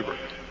prison labor.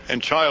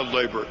 And child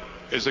labor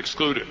is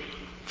excluded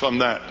from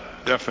that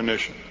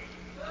definition.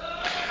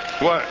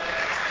 What?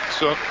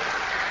 So,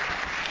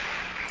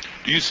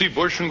 do you see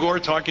Bush and Gore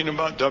talking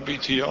about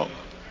WTO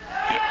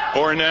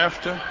or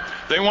NAFTA?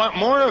 They want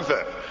more of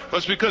it. But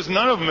it's because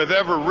none of them have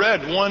ever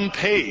read one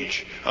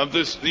page of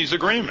these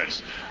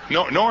agreements.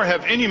 Nor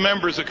have any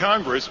members of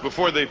Congress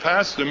before they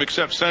passed them,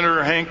 except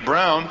Senator Hank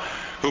Brown,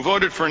 who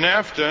voted for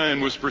NAFTA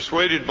and was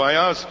persuaded by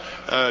us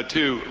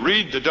to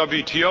read the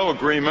WTO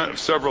agreement of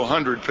several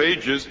hundred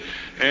pages.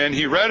 And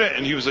he read it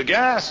and he was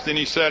aghast, and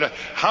he said,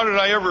 how did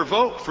I ever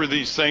vote for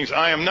these things?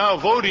 I am now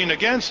voting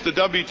against the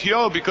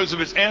WTO because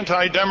of its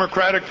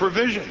anti-democratic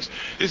provisions.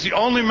 He's the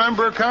only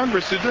member of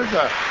Congress who did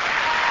that.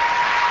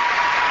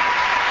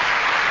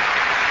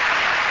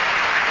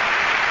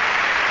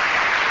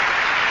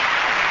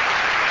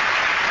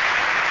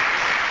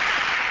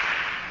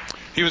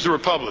 He was a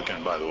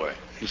Republican, by the way.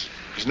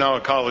 He's now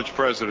a college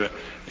president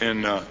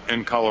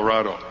in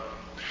Colorado.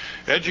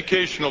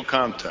 Educational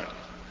content.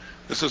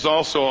 This is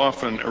also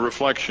often a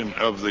reflection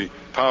of the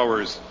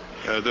powers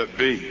that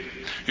be.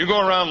 You go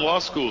around law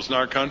schools in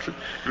our country,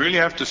 you really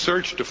have to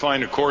search to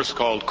find a course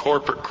called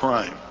corporate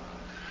crime.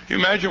 You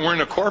imagine we're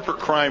in a corporate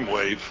crime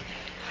wave,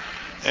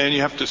 and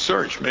you have to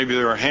search. Maybe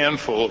there are a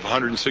handful of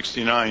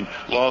 169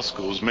 law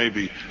schools,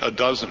 maybe a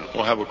dozen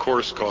will have a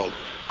course called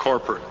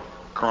corporate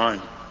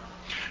crime.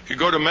 You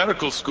go to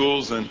medical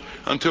schools, and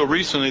until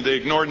recently they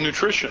ignored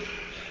nutrition.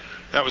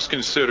 That was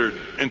considered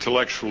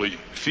intellectually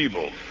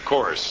feeble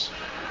course.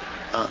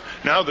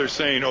 Now they're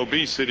saying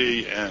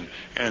obesity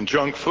and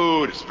junk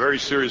food is a very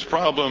serious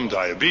problem,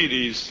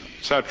 diabetes,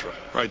 etc.,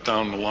 right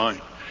down the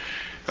line.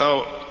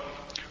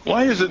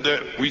 Why is it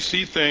that we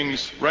see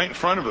things right in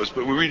front of us,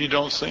 but we really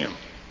don't see them?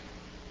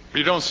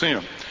 We don't see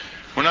them.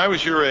 When I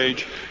was your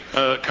age,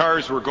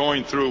 cars were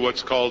going through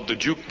what's called the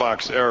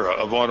jukebox era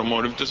of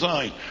automotive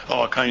design.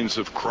 All kinds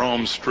of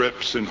chrome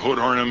strips and hood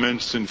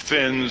ornaments and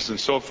fins and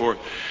so forth.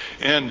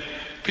 And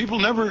people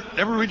never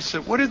really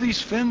said, what are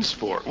these fins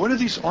for? What are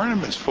these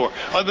ornaments for?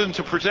 Other than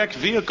to protect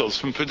vehicles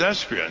from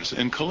pedestrians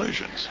in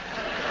collisions.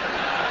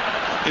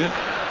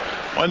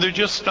 Well, they're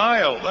just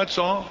style, that's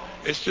all.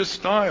 It's just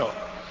style.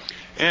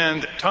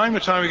 And time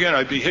and time again,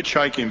 I'd be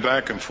hitchhiking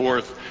back and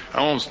forth. I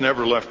almost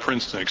never left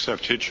Princeton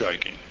except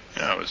hitchhiking.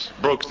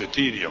 Broke the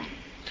tedium.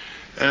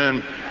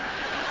 And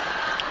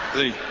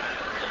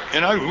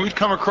we'd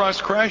come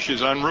across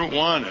crashes on Route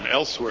 1 and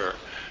elsewhere.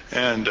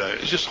 And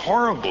it's just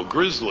horrible,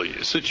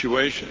 grisly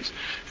situations.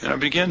 And I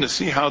began to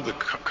see how the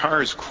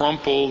cars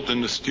crumpled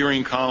and the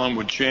steering column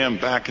would jam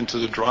back into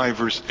the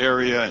driver's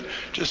area, and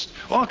just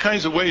all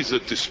kinds of ways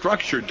that the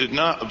structure did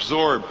not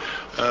absorb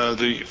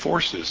the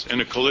forces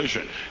in a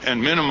collision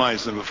and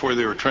minimize them before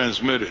they were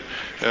transmitted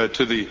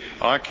to the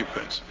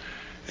occupants.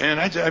 And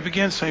I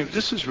began saying,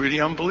 this is really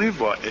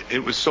unbelievable.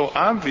 It was so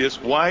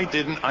obvious. Why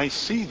didn't I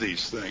see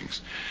these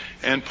things?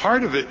 And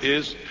part of it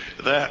is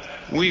that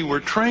we were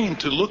trained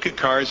to look at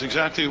cars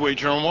exactly the way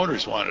General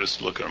Motors wanted us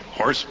to look at them.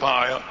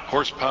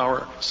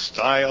 Horsepower,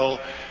 style,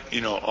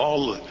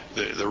 all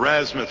the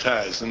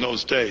razzmatazz in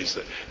those days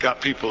that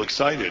got people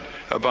excited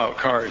about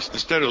cars.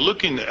 Instead of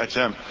looking at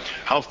them,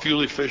 how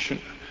fuel efficient,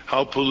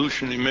 how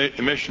pollution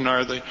emission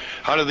are they?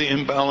 How do they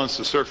imbalance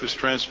the surface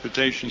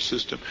transportation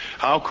system?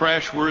 How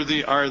crash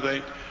worthy are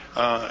they?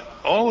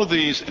 All of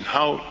these, and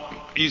how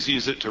easy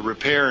is it to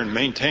repair and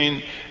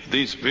maintain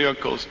these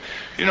vehicles?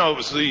 It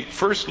was the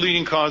first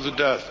leading cause of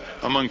death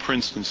among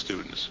Princeton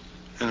students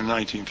in the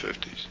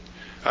 1950s.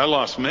 I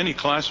lost many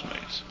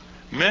classmates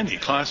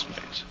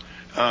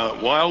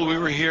while we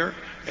were here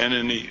and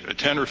in the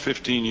 10 or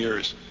 15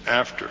 years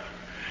after.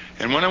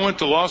 And when I went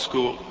to law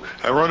school,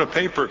 I wrote a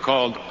paper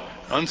called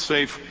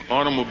Unsafe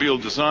Automobile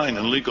Design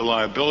and Legal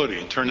Liability,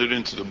 and turned it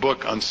into the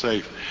book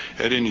Unsafe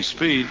at Any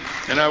Speed.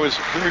 And I was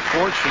very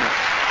fortunate.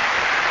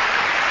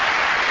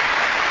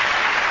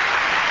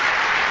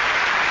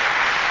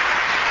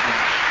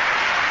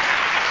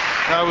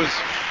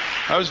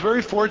 I was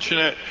very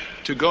fortunate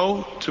to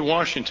go to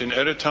Washington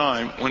at a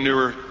time when there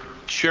were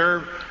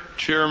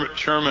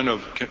chairmen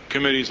of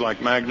committees like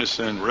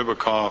Magnuson,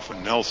 Ribicoff,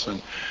 and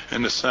Nelson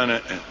in the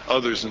Senate and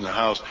others in the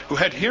House who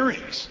had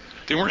hearings.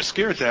 They weren't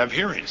scared to have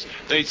hearings.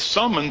 They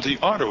summoned the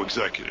auto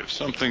executives,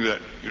 something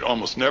that you'd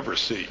almost never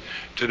see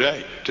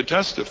today, to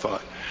testify.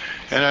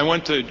 And I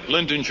went to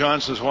Lyndon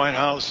Johnson's White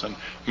House and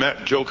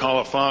met Joe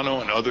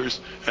Califano and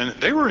others, and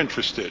they were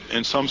interested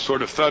in some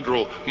sort of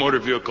federal motor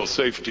vehicle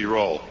safety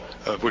role,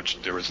 of which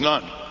there was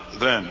none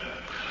then.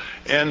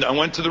 And I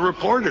went to the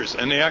reporters,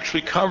 and they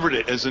actually covered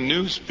it as a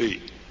news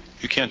beat.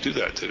 You can't do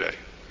that today.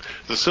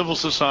 The civil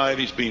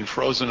society is being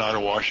frozen out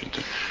of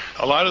Washington.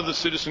 A lot of the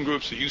citizen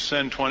groups that you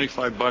send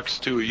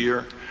 $25 to a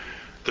year,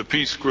 the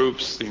peace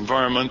groups, the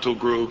environmental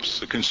groups,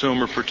 the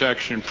consumer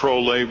protection,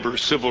 pro-labor,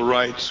 civil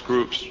rights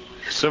groups,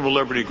 civil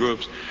liberty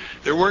groups,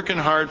 they're working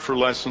hard for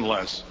less and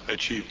less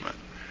achievement.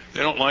 They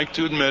don't like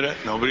to admit it.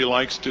 Nobody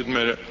likes to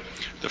admit it.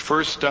 The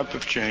first step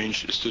of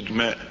change is to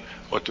admit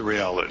what the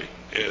reality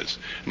is.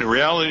 And the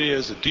reality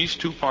is that these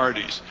two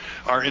parties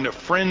are in a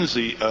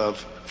frenzy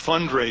of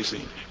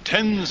fundraising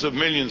tens of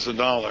millions of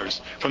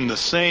dollars from the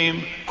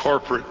same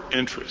corporate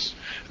interests.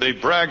 They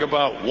brag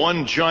about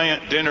one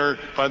giant dinner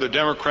by the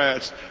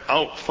Democrats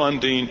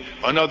outfunding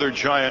another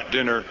giant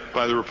dinner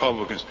by the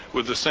Republicans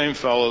with the same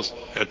fellows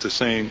at the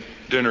same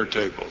dinner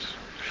tables.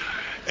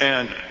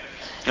 And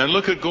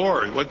look at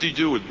Gore. What did he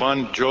do with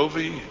Bon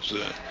Jovi?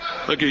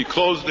 Look,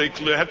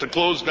 they had to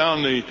close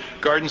down the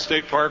Garden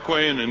State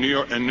Parkway in the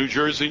New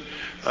Jersey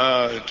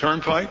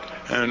Turnpike,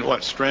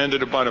 and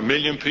stranded about 1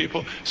 million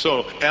people.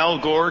 So Al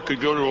Gore could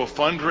go to a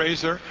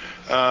fundraiser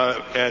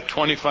at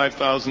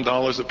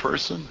 $25,000 a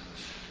person.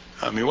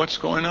 I mean, what's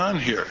going on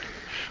here?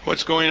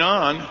 What's going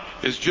on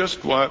is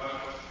just what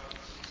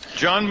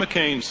John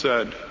McCain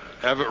said.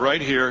 I have it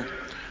right here.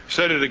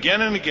 Said it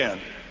again and again.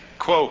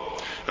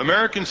 Quote,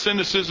 American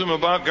cynicism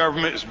about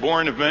government is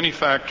born of many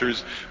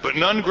factors, but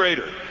none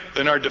greater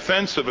than our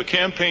defense of a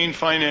campaign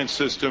finance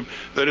system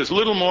that is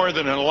little more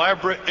than an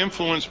elaborate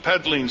influence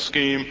peddling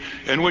scheme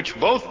in which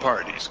both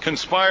parties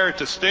conspire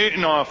to stay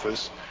in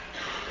office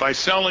by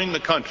selling the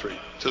country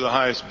to the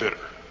highest bidder.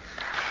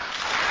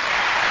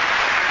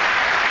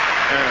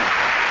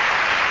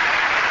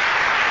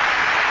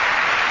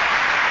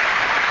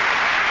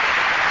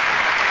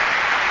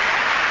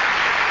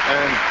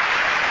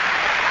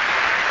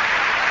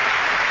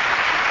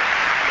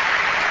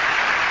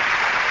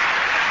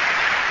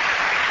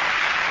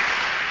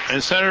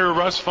 And Senator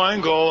Russ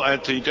Feingold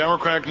at the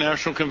Democratic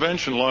National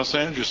Convention in Los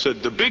Angeles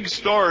said the big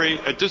story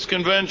at this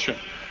convention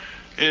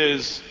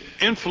is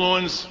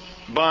influence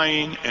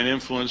buying and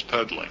influence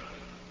peddling.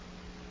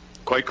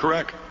 Quite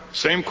correct.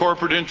 Same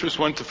corporate interests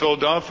went to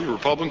Philadelphia,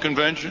 Republican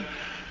convention.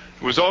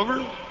 It was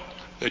over.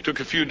 They took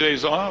a few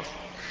days off,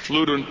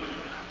 flew to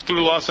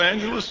Los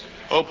Angeles,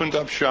 opened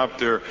up shop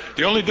there.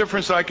 The only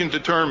difference I can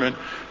determine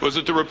was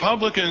that the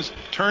Republicans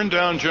turned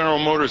down General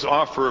Motors'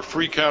 offer of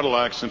free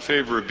Cadillacs in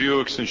favor of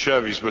Buicks and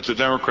Chevys, but the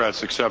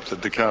Democrats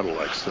accepted the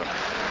Cadillacs. So.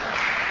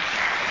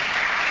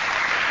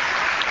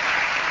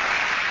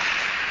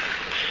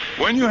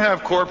 When you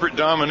have corporate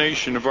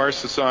domination of our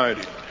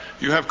society,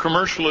 you have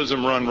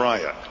commercialism run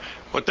riot.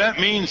 What that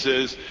means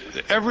is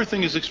that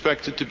everything is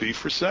expected to be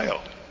for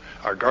sale.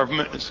 Our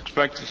government is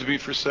expected to be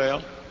for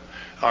sale.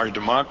 Our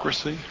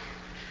democracy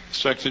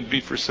expected to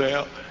be for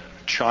sale.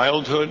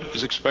 Childhood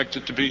is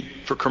expected to be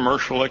for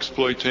commercial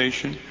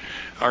exploitation.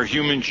 Our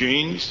human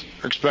genes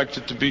are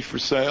expected to be for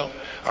sale.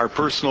 Our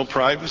personal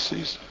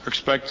privacies are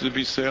expected to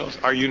be sales.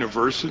 Our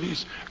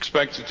universities are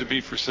expected to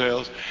be for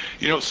sales.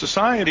 You know,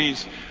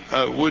 societies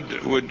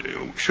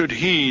should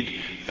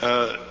heed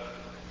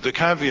the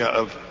caveat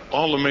of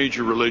all the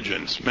major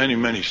religions many,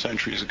 many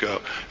centuries ago,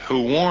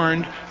 who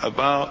warned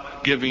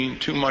about giving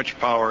too much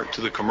power to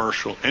the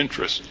commercial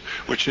interest,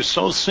 which is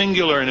so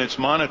singular in its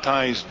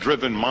monetized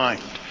driven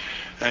mind.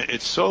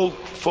 It's so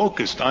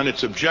focused on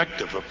its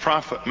objective of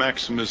profit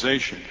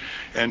maximization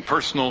and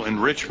personal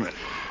enrichment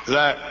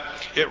that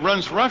it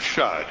runs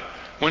roughshod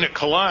when it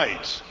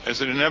collides,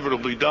 as it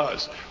inevitably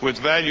does, with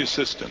value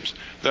systems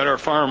that are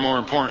far more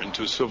important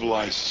to a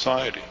civilized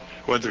society.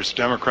 Whether it's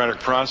democratic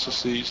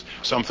processes,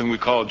 something we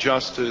call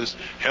justice,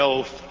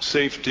 health,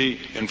 safety,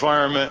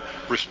 environment,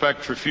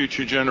 respect for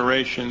future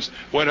generations,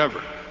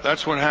 whatever.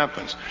 That's what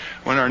happens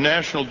when our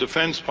national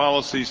defense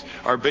policies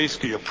are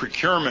basically a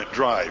procurement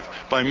drive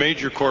by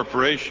major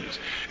corporations,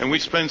 and we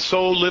spend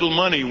so little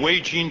money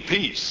waging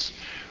peace.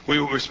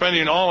 We're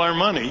spending all our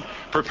money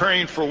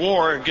preparing for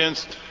war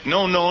against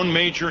no known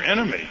major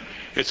enemy.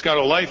 It's got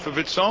a life of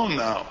its own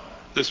now,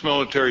 this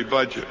military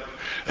budget.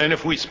 And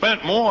if we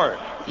spent more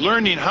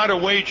learning how to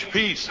wage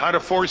peace, how to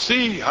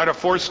foresee, how to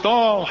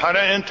forestall, how to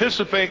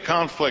anticipate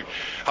conflict,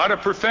 how to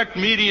perfect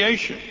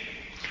mediation,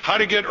 how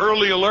to get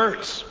early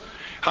alerts,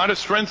 how to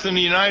strengthen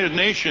the United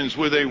Nations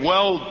with a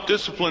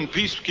well-disciplined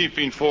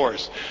peacekeeping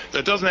force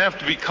that doesn't have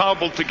to be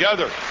cobbled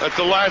together at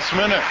the last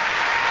minute.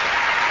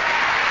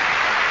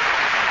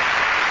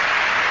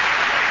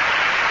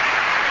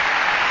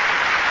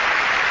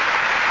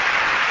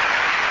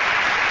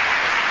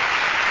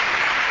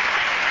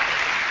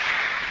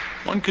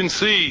 one can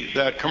see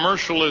that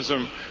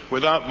commercialism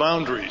without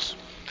boundaries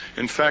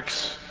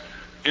infects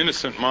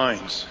innocent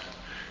minds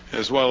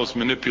as well as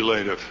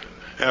manipulative,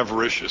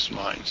 avaricious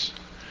minds.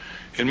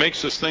 It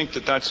makes us think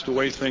that that's the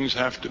way things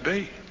have to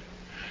be.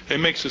 It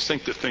makes us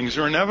think that things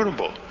are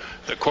inevitable,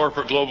 that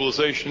corporate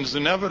globalization is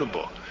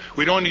inevitable.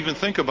 We don't even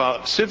think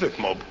about civic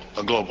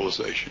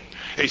globalization.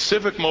 A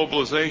civic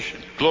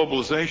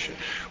globalization,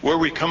 where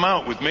we come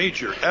out with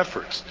major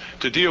efforts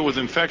to deal with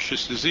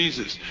infectious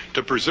diseases,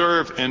 to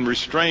preserve and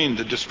restrain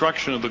the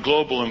destruction of the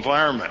global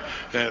environment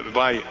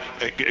by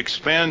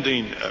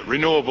expanding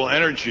renewable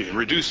energy and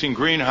reducing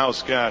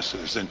greenhouse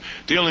gases and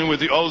dealing with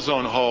the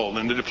ozone hole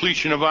and the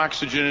depletion of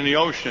oxygen in the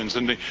oceans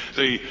and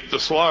the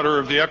slaughter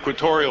of the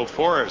equatorial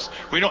forests.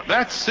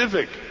 That's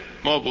civic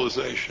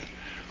mobilization.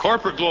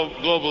 Corporate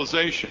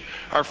globalization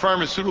are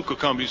pharmaceutical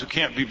companies who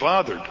can't be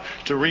bothered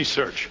to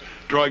research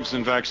drugs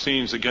and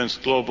vaccines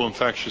against global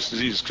infectious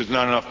diseases because there's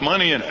not enough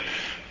money in it.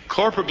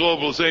 Corporate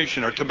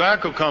globalization are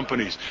tobacco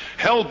companies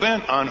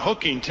hell-bent on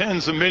hooking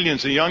tens of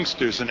millions of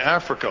youngsters in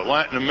Africa,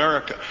 Latin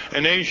America,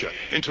 and Asia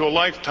into a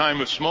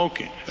lifetime of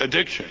smoking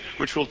addiction,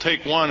 which will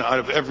take 1 out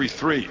of every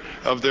 3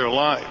 of their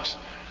lives.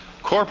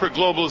 Corporate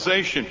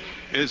globalization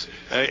is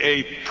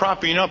a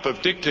propping up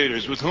of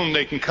dictators with whom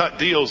they can cut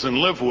deals and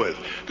live with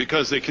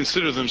because they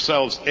consider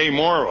themselves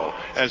amoral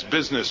as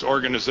business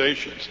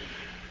organizations.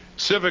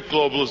 Civic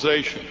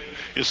globalization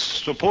is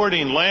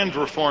supporting land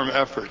reform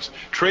efforts,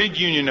 trade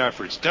union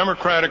efforts,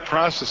 democratic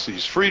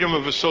processes, freedom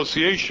of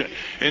association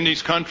in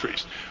these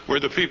countries where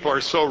the people are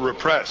so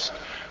repressed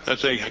that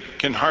they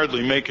can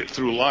hardly make it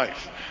through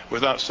life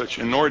without such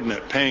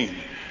inordinate pain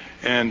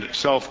and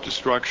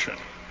self-destruction.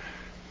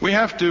 We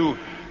have to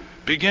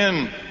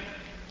begin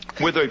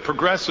with a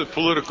progressive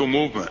political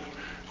movement.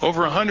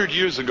 Over 100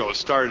 years ago it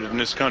started in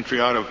this country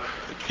out of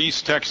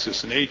East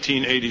Texas in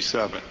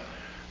 1887.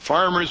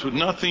 Farmers with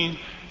nothing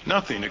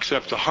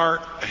except a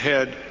heart, a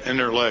head, and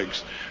their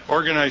legs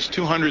organized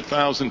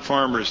 200,000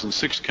 farmers in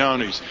 6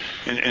 counties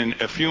in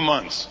a few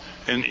months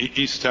in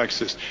East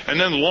Texas, and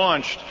then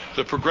launched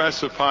the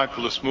progressive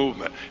populist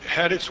movement. It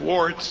had its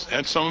warts,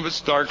 had some of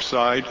its dark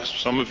side, as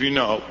some of you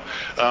know,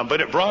 but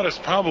it brought us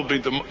probably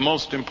the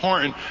most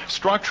important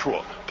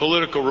structural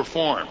political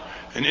reform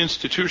in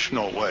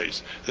institutional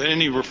ways that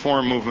any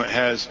reform movement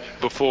has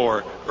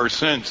before or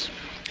since.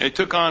 They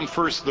took on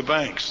first the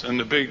banks and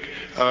the big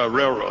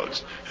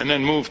railroads, and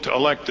then moved to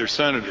elect their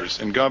senators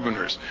and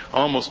governors,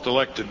 almost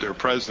elected their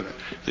president.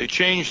 They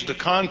changed the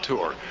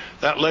contour.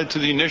 That led to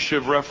the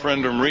initiative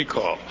referendum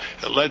recall.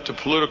 It led to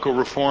political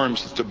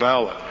reforms at the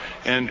ballot.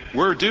 And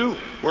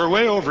we're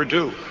way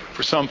overdue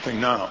for something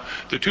now.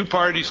 The 2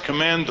 parties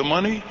command the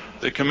money,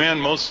 they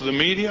command most of the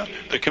media,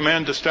 they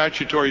command the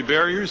statutory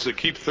barriers that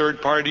keep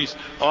third parties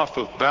off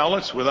of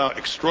ballots without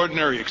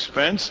extraordinary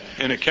expense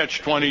in a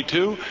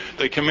catch-22.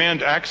 They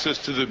command access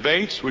to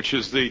debates, which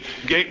is the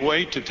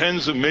gateway to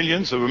tens of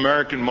millions of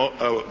American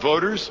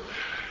voters.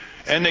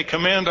 And they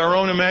command our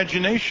own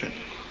imagination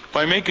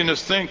by making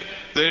us think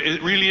that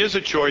it really is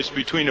a choice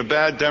between a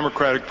bad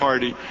Democratic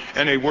Party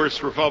and a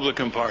worse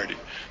Republican Party.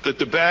 That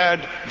the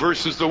bad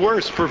versus the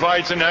worst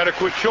provides an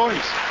adequate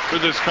choice for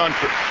this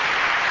country.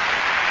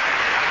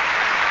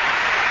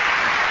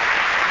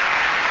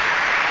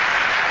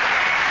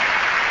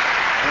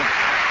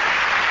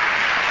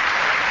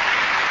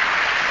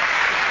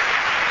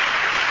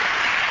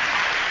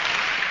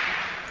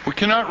 We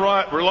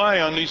cannot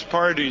rely on these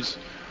parties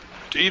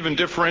to even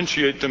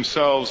differentiate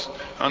themselves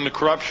on the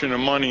corruption of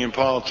money in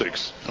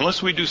politics.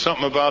 Unless we do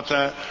something about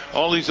that,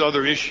 all these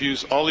other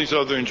issues, all these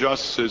other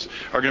injustices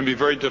are going to be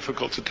very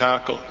difficult to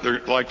tackle.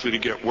 They're likely to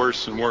get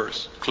worse and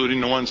worse,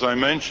 including the ones I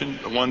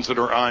mentioned, the ones that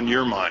are on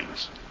your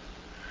minds.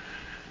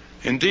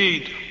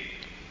 Indeed,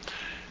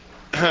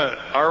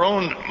 our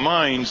own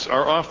minds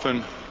are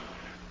often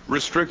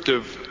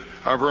restrictive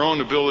of our own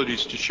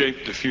abilities to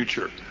shape the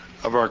future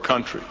of our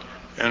country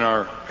and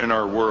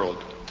our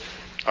world.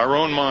 Our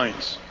own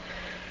minds.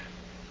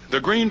 The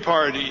Green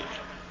Party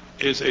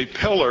is a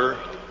pillar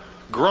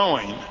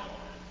growing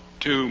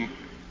to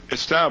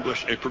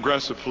establish a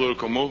progressive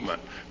political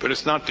movement, but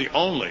it's not the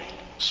only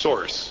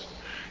source.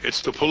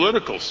 It's the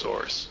political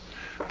source.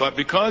 But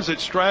because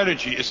its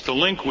strategy is to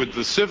link with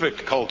the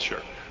civic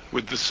culture,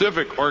 with the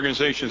civic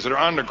organizations that are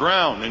on the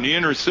ground in the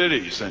inner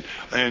cities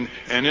and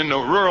in the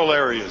rural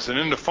areas and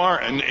in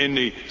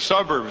the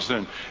suburbs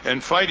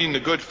and fighting the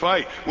good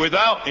fight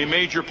without a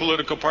major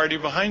political party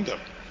behind them.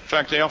 In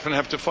fact, they often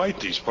have to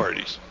fight these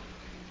parties,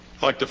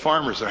 like the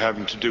farmers are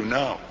having to do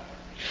now.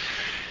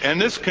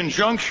 And this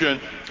conjunction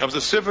of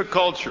the civic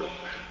culture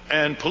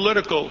and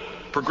political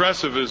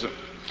progressivism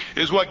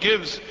is what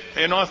gives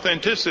an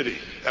authenticity,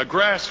 a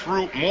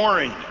grassroots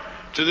mooring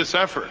to this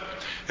effort.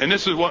 And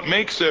this is what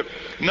makes it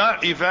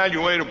not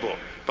evaluatable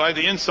by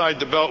the inside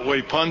the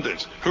beltway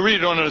pundits who really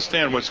don't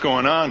understand what's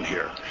going on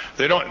here.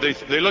 They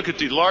look at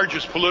the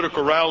largest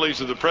political rallies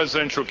of the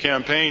presidential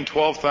campaign,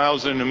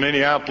 12,000 in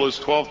Minneapolis,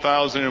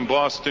 12,000 in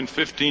Boston,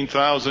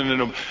 15,000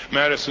 in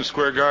Madison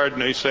Square Garden.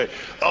 They say,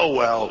 oh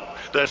well,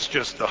 that's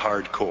just the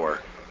hardcore.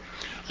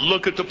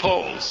 Look at the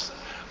polls.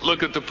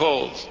 look at the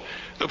polls.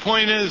 The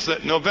point is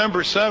that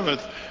November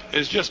 7th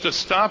is just a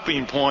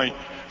stopping point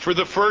for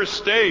the first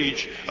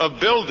stage of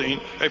building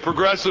a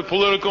progressive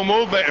political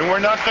movement, and we're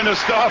not going to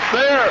stop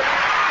there.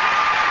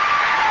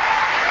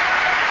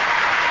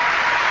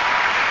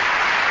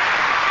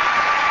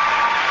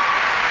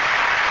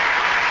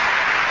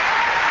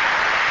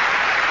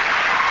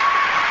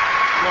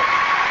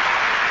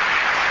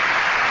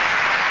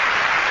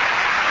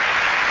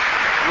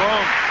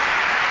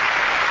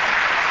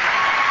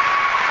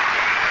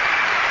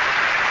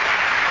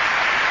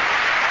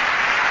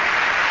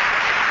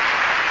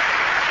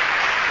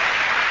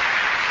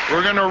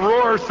 We're going to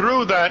roar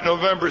through that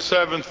November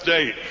 7th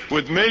date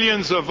with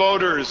millions of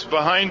voters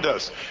behind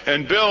us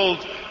and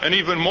build an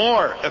even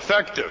more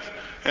effective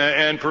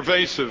and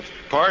pervasive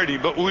party.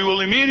 But we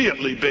will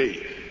immediately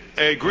be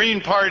a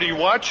Green Party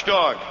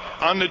watchdog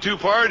on the two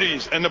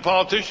parties and the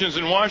politicians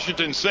in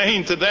Washington,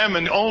 saying to them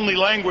in the only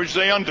language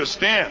they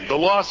understand, the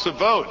loss of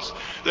votes,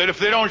 that if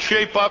they don't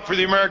shape up for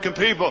the American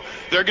people,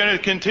 they're going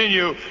to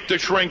continue to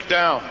shrink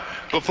down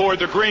before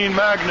the green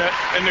magnet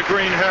and the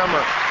green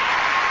hammer.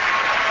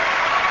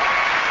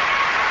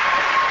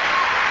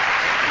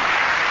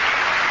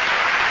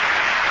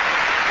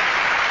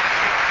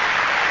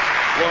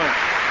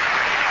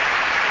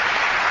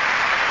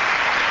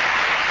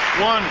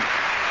 One,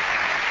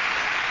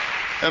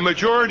 a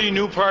majority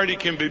new party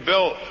can be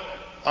built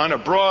on a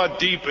broad,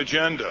 deep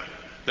agenda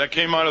that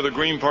came out of the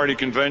Green Party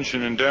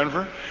convention in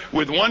Denver,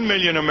 with 1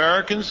 million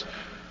Americans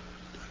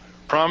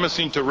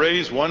promising to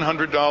raise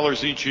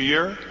 $100 each a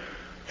year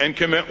and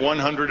commit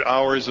 100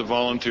 hours of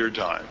volunteer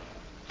time.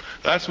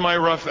 That's my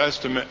rough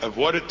estimate of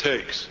what it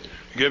takes,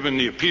 given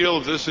the appeal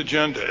of this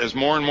agenda as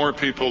more and more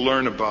people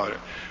learn about it,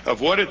 of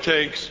what it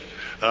takes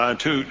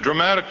to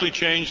dramatically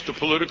change the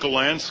political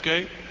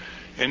landscape,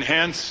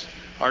 enhance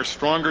our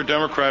stronger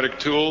democratic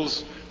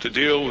tools to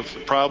deal with the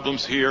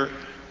problems here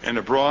and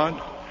abroad,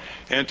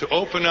 and to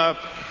open up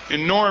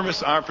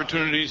enormous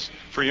opportunities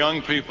for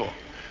young people,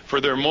 for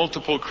their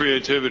multiple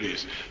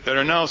creativities that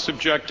are now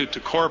subjected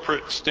to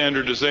corporate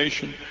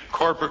standardization,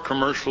 corporate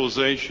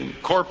commercialization,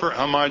 corporate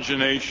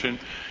homogenation,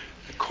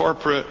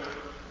 corporate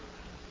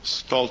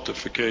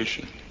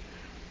stultification.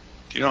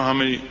 Do you know how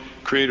many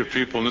creative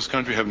people in this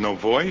country have no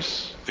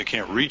voice? They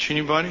can't reach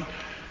anybody.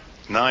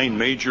 9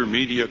 major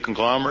media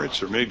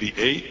conglomerates, or maybe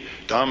 8,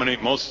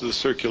 dominate most of the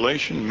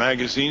circulation,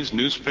 magazines,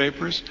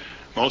 newspapers,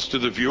 most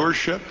of the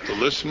viewership, the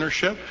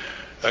listenership.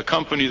 A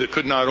company that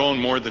could not own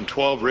more than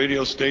 12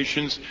 radio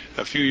stations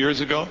a few years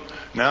ago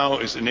now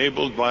is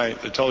enabled by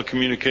the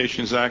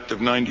Telecommunications Act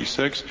of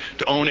 '96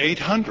 to own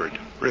 800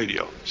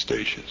 radio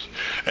stations.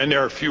 And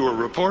there are fewer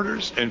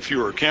reporters and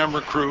fewer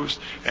camera crews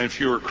and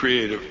fewer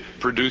creative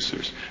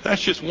producers.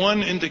 That's just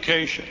one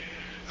indication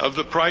of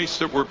the price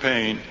that we're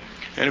paying.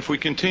 And if we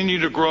continue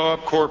to grow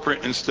up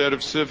corporate instead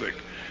of civic,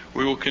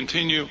 we will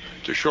continue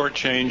to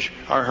shortchange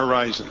our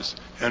horizons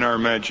and our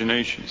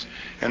imaginations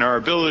and our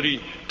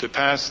ability to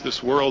pass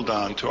this world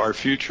on to our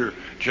future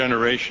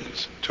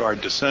generations, to our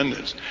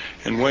descendants,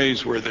 in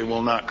ways where they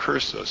will not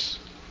curse us.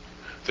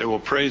 They will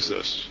praise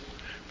us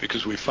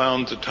because we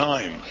found the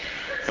time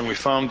and we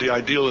found the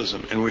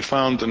idealism and we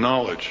found the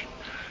knowledge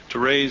to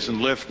raise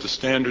and lift the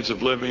standards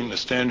of living, the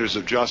standards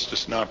of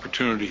justice and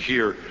opportunity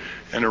here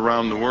and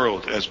around the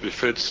world, as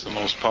befits the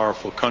most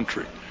powerful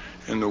country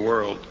in the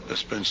world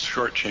that's been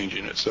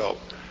shortchanging itself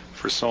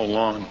for so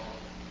long.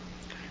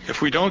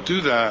 If we don't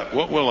do that,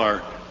 what will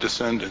our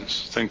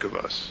descendants think of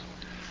us?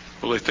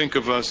 Will they think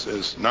of us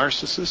as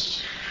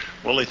narcissists?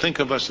 Will they think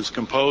of us as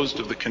composed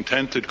of the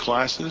contented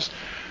classes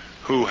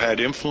who had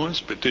influence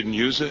but didn't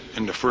use it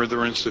in the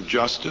furtherance of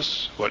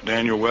justice, what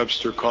Daniel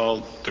Webster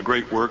called the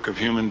great work of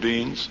human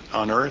beings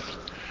on earth?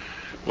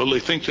 Will they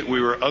think that we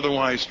were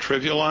otherwise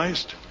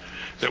trivialized,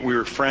 that we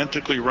were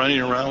frantically running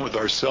around with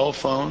our cell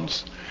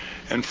phones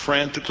and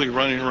frantically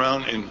running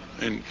around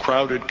in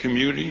crowded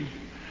community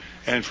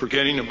and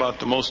forgetting about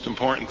the most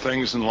important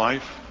things in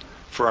life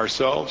for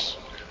ourselves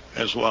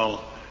as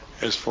well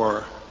as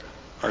for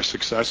our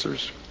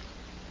successors?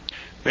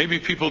 Maybe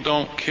people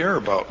don't care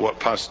about what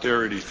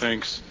posterity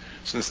thinks,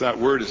 since that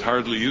word is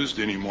hardly used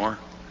anymore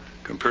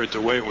compared to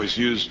the way it was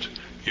used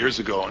years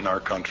ago in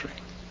our country.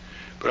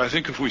 But I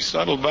think if we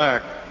settle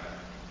back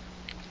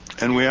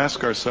and we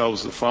ask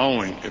ourselves the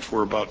following, if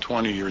we're about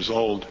 20 years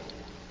old,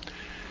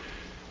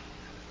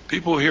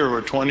 people here who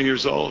are 20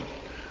 years old,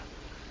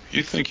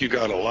 you think you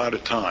got a lot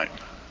of time.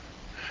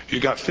 You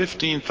got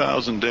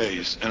 15,000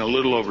 days and a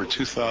little over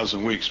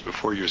 2,000 weeks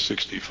before you're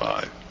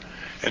 65.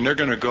 And they're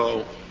going to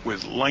go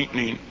with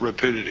lightning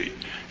rapidity.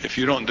 If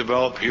you don't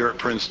develop here at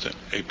Princeton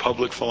a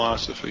public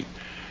philosophy,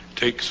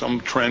 take some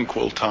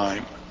tranquil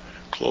time,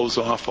 close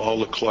off all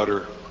the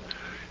clutter,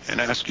 and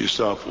ask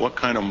yourself, what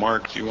kind of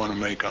mark do you want to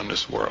make on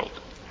this world?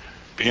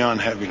 Beyond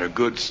having a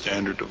good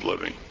standard of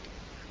living,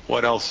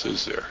 what else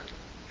is there?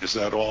 Is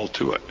that all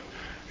to it?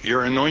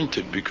 You're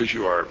anointed because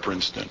you are at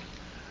Princeton.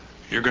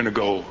 You're going to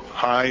go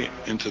high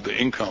into the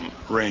income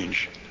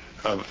range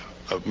of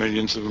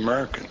millions of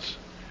Americans.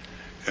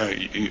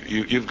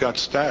 You've got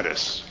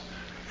status.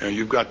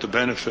 You've got the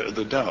benefit of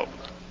the doubt.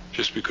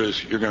 just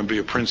because you're going to be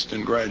a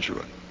Princeton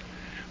graduate.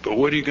 But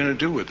what are you going to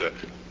do with it?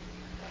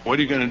 What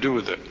are you going to do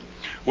with it?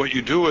 What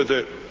you do with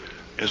it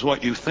is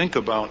what you think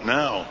about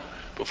now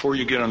before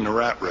you get on the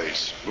rat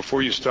race,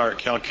 before you start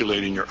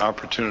calculating your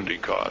opportunity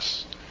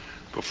costs,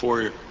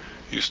 before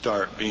you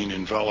start being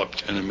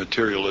enveloped in a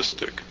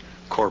materialistic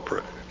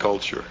corporate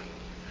culture.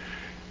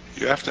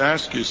 You have to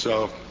ask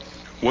yourself,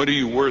 what are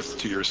you worth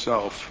to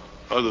yourself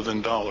other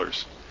than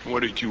dollars?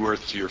 What are you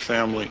worth to your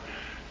family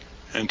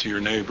and to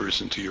your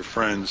neighbors and to your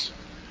friends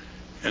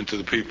and to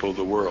the people of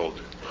the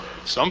world?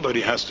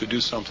 Somebody has to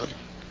do something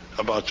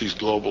about these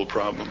global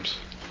problems.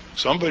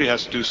 Somebody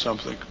has to do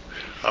something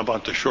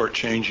about the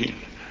shortchanging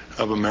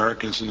of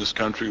Americans in this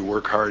country who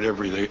work hard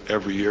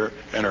every year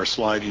and are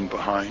sliding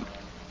behind.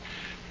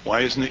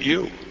 Why isn't it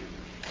you?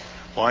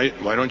 Why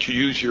don't you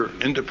use your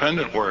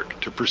independent work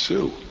to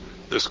pursue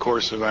this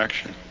course of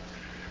action?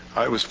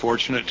 I was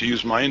fortunate to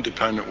use my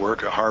independent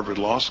work at Harvard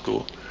Law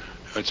School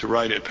to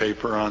write a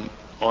paper on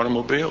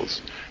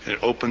automobiles.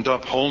 It opened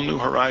up whole new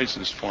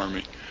horizons for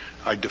me.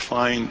 I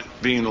defined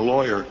being a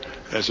lawyer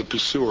as a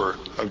pursuer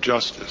of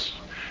justice.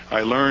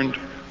 I learned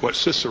what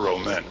Cicero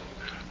meant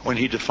when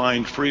he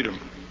defined freedom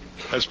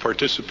as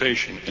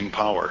participation in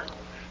power.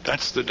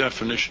 That's the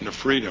definition of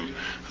freedom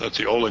that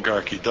the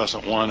oligarchy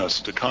doesn't want us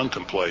to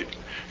contemplate.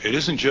 It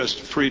isn't just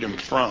freedom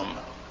from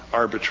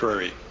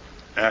arbitrary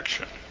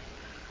action.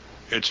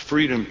 It's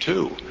freedom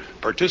to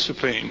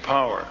participate in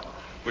power,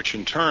 which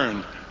in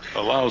turn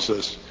allows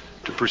us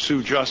to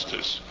pursue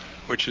justice,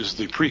 which is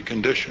the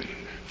precondition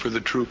for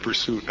the true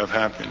pursuit of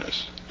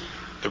happiness.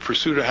 The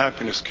pursuit of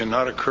happiness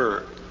cannot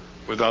occur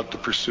without the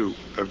pursuit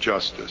of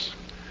justice.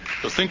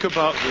 So think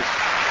about this.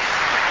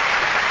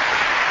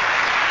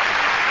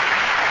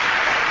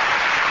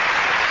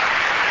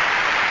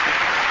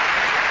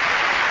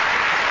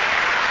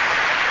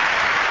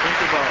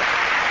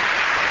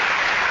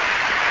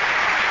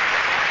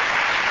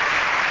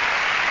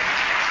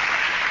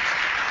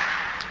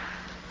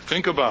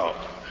 Think about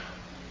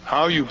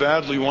how you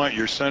badly want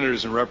your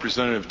senators and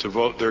representatives to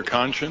vote their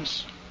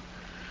conscience,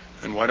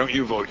 and why don't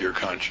you vote your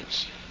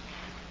conscience?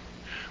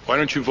 Why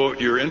don't you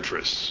vote your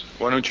interests?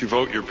 Why don't you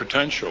vote your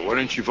potential? Why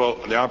don't you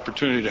vote the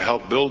opportunity to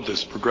help build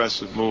this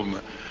progressive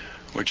movement,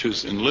 which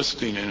is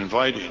enlisting and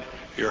inviting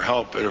your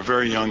help at a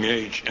very young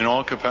age in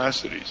all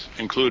capacities,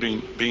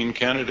 including being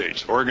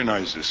candidates,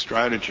 organizers,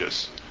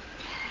 strategists,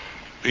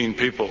 being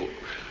people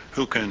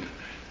who can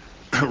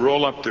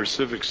roll up their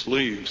civic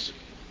sleeves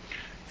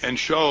and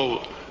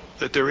show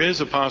that there is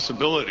a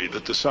possibility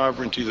that the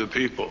sovereignty of the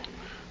people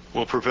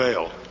will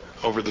prevail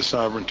over the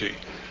sovereignty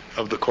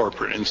of the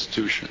corporate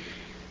institution.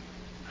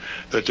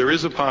 That there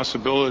is a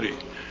possibility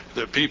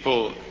that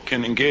people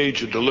can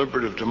engage a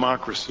deliberative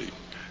democracy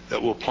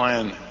that will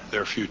plan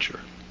their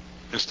future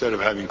instead of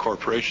having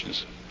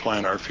corporations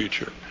plan our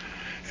future.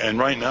 And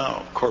right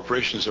now,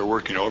 corporations are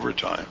working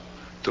overtime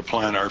to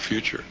plan our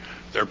future.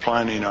 They're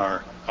planning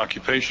our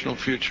occupational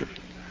future.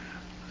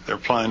 They're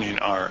planning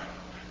our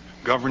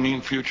governing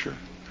future.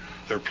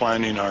 They're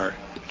planning our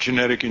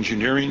genetic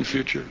engineering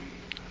future.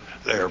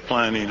 They are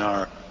planning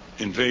our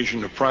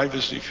invasion of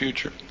privacy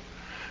future.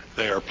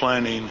 They are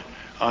planning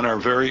on our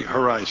very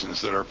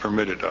horizons that are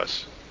permitted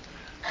us.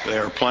 They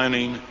are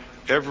planning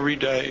every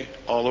day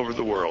all over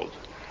the world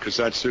because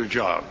that's their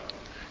job.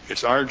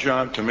 It's our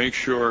job to make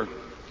sure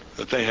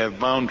that they have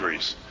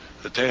boundaries,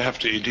 that they have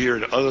to adhere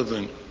to other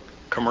than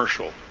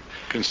commercial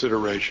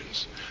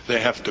considerations. They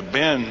have to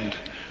bend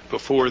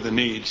before the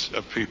needs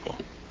of people.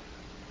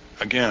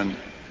 Again,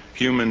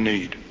 human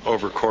need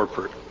over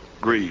corporate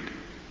greed.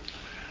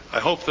 I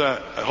hope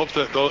that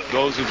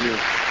those of you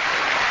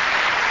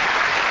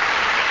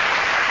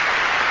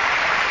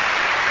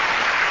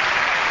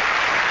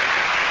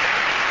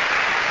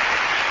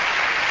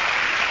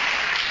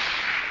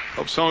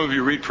hope some of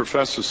you read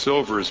Professor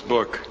Silver's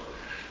book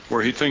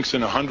where he thinks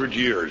in 100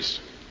 years,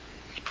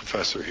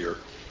 professor here,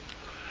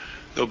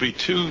 there'll be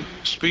two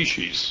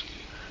species,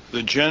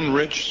 the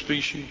gen-rich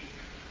species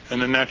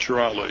and the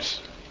naturalis.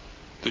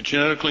 The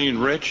genetically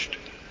enriched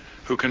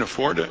who can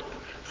afford it,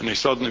 and they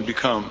suddenly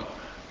become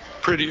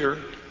prettier,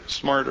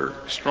 smarter,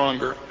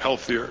 stronger,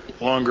 healthier,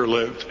 longer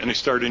lived, and they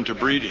start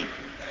interbreeding.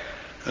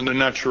 And the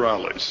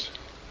naturalis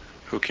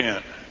who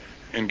can't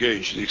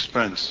engage the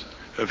expense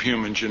of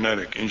human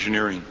genetic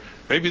engineering.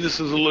 Maybe this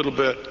is a little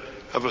bit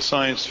of a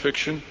science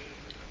fiction.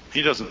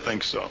 He doesn't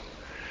think so.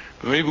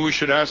 But maybe we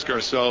should ask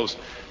ourselves,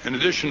 in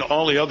addition to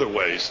all the other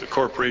ways that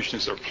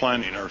corporations are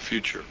planning our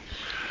future,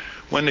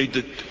 when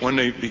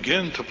they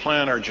begin to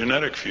plan our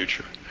genetic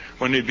future,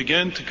 when they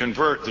begin to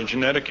convert the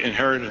genetic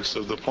inheritance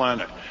of the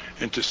planet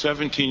into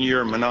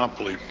 17-year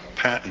monopoly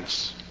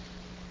patents,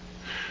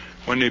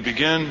 when they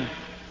begin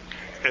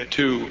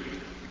to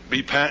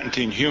be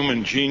patenting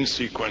human gene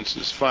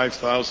sequences,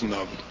 5,000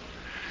 of them,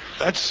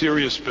 that's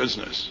serious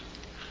business.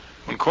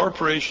 When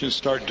corporations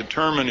start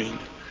determining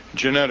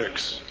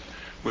genetics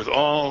with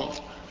all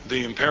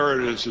the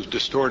imperatives of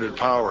distorted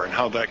power and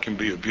how that can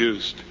be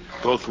abused,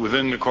 both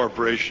within the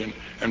corporation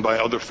and by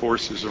other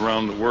forces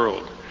around the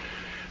world.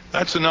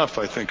 That's enough,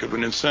 I think, of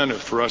an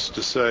incentive for us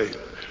to say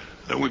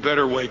that we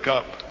better wake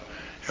up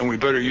and we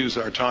better use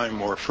our time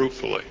more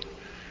fruitfully.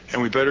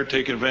 And we better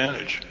take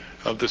advantage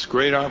of this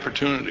great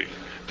opportunity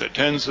that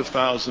tens of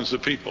thousands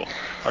of people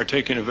are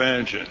taking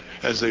advantage of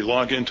as they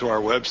log into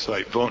our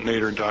website,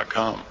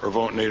 votenader.com or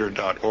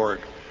votenader.org.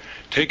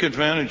 Take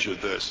advantage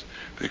of this,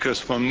 because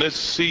from this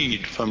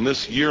seed, from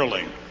this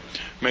yearling,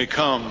 may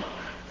come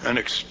an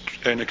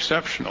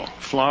exceptional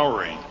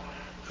flowering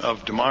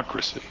of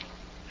democracy,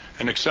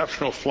 an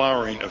exceptional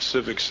flowering of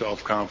civic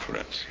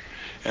self-confidence,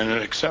 and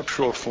an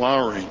exceptional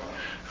flowering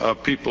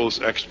of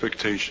people's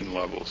expectation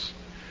levels.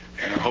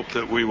 And I hope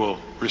that we will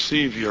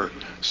receive your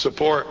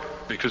support,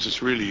 because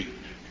it's really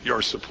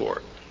your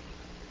support,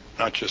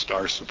 not just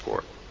our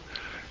support.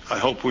 I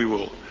hope we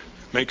will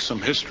make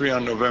some history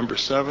on November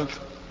 7th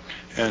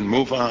and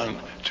move on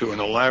to an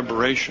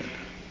elaboration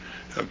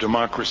of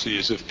democracy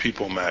as if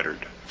people mattered,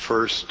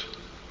 first,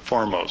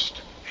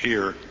 foremost,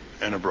 here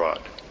and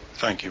abroad.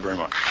 Thank you very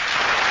much.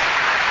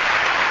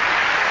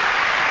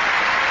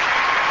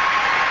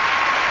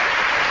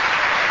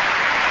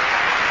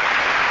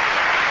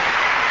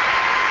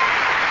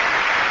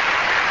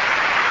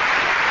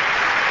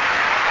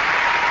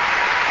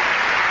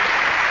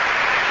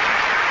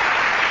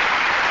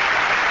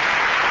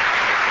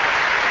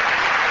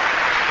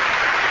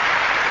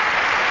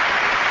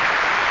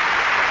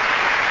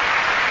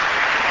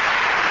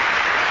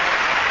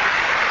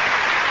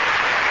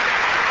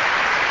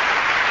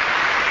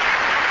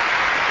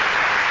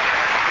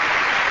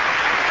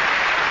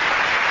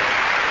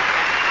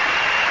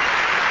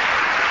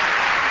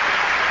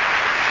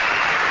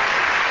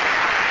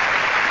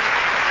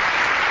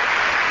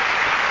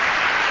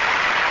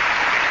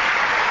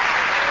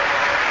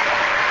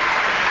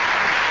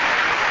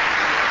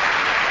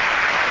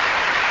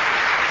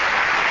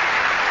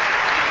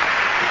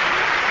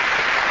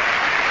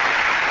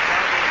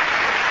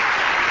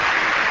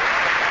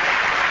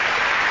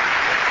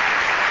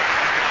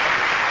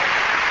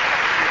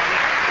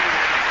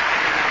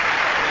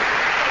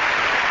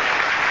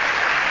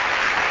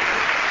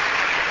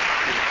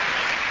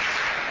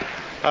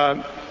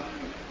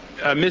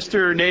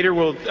 Mr. Nader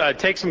will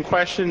take some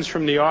questions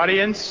from the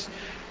audience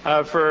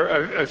for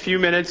a few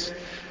minutes.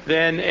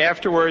 Then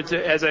afterwards,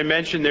 as I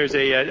mentioned, there's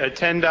a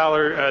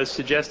 $10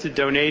 suggested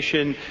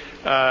donation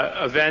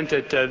event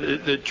at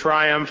the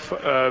Triumph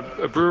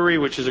Brewery,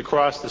 which is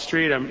across the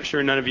street. I'm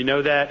sure none of you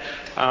know that.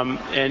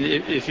 And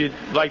if you'd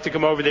like to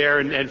come over there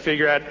and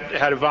figure out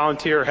how to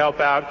volunteer or help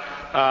out,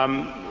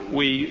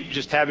 we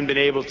just haven't been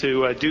able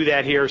to do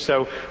that here,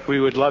 so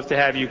we would love to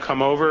have you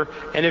come over.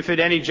 And if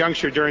at any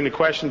juncture during the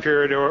question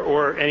period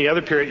or any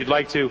other period you'd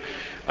like to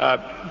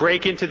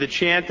break into the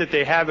chant that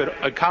they have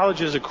at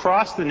colleges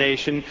across the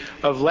nation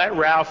of "Let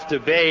Ralph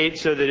debate,"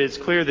 so that it's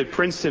clear that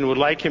Princeton would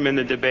like him in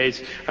the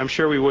debates, I'm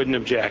sure we wouldn't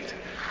object.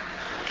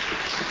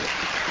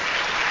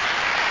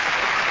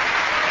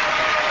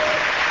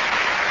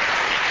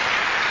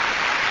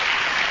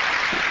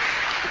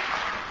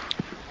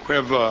 We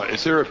have,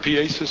 is there a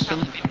PA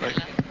system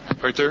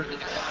right there?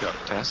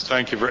 Yeah.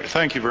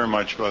 Thank you very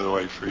much, by the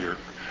way, for your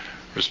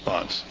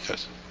response.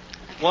 Yes.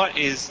 What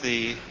is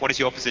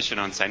your position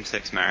on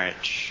same-sex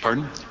marriage?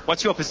 Pardon?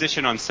 What's your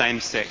position on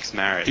same-sex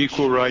marriage?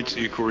 Equal rights,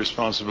 equal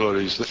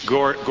responsibilities.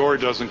 Gore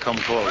doesn't come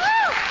close.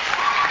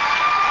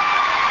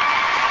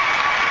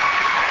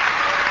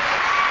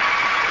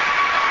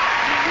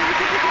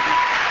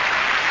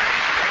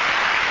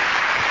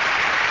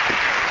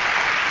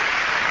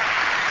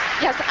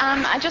 Yes,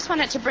 I just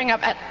wanted to bring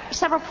up at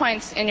several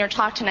points in your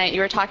talk tonight,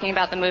 you were talking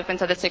about the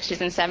movements of the 60s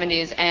and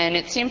 70s, and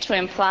it seemed to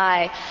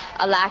imply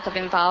a lack of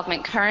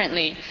involvement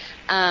currently.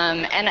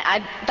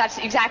 That's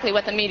exactly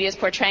what the media is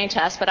portraying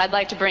to us, but I'd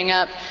like to bring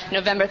up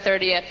November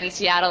 30th in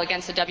Seattle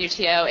against the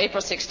WTO,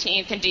 April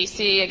 16th in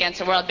D.C. against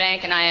the World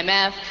Bank and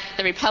IMF,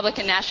 the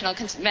Republican National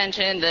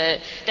Convention,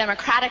 the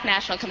Democratic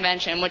National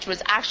Convention, which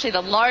was actually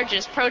the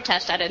largest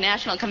protest at a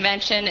national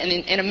convention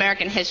in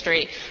American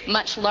history,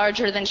 much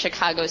larger than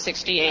Chicago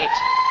 68.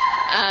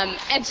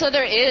 And so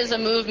there is a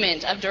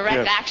movement of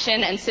direct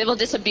action and civil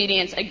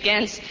disobedience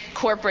against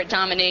corporate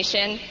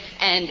domination,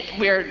 and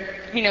we're,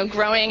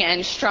 growing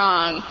and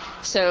strong.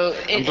 So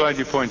I'm glad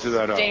you pointed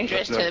that out. It's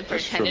dangerous to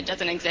pretend it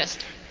doesn't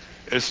exist.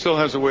 It still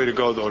has a way to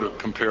go, though, to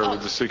compare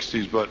with the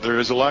 60s, but there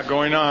is a lot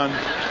going on.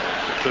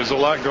 There's a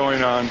lot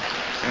going on,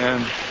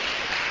 and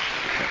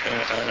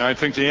I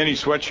think the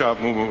anti-sweatshop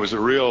movement was a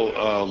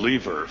real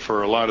lever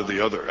for a lot of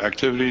the other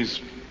activities.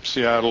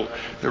 Seattle,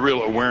 the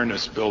real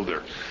awareness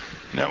builder.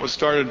 And that was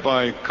started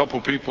by a couple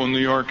people in New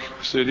York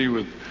City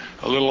with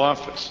a little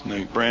office. And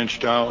they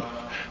branched out,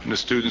 and the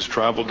students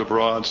traveled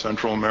abroad,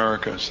 Central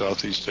America,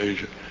 Southeast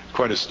Asia.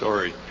 Quite a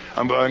story.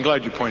 I'm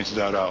glad you pointed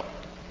that out.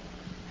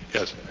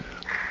 Yes.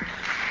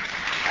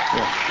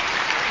 Yeah.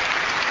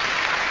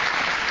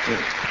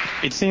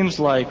 It seems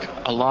like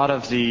a lot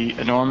of the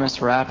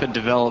enormous rapid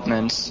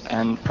developments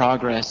and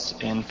progress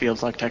in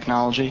fields like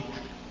technology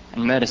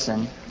and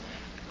medicine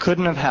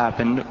couldn't have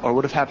happened, or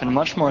would have happened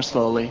much more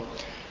slowly,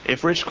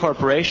 if rich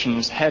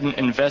corporations hadn't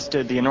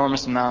invested the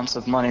enormous amounts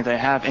of money they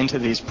have into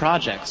these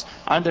projects,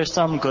 aren't there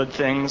some good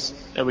things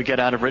that we get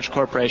out of rich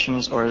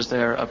corporations, or is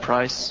there a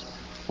price?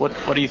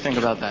 What do you think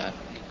about that?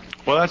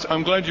 Well,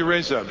 I'm glad you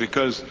raised that,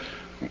 because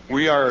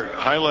we are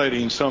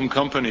highlighting some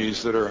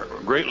companies that are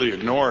greatly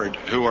ignored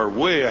who are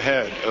way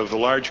ahead of the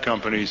large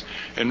companies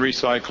in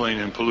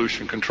recycling and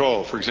pollution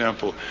control. For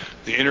example,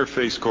 the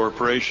Interface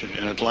Corporation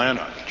in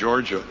Atlanta,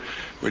 Georgia,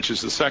 which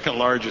is the second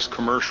largest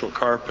commercial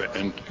carpet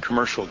and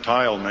commercial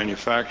tile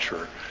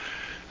manufacturer,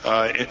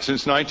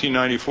 since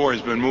 1994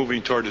 has been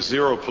moving toward a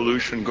zero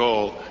pollution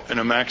goal and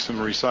a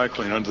maximum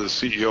recycling under the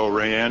CEO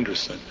Ray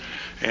Anderson.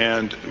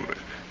 And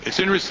it's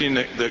interesting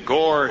that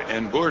Gore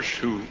and Bush,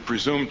 who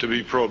presume to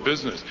be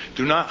pro-business,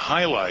 do not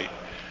highlight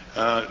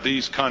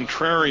these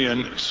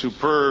contrarian,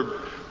 superb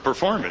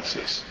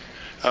performances,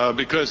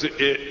 because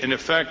in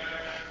effect,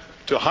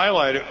 to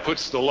highlight it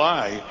puts the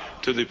lie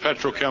to the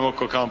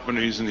petrochemical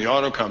companies and the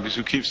auto companies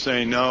who keep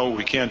saying, no,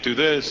 we can't do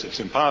this, it's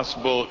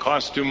impossible, it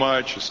costs too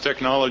much, it's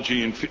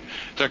technologically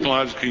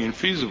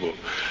infeasible.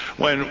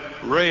 When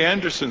Ray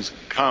Anderson's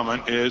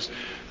comment is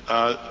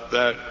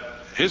that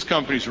his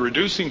company's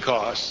reducing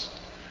costs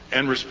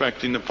and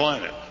respecting the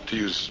planet,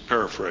 to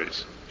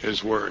paraphrase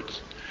his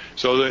words.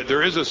 So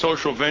there is a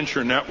social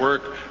venture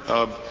network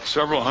of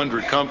several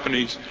hundred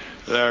companies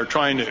that are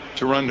trying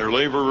to run their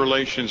labor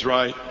relations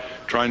right,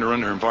 trying to run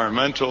their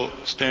environmental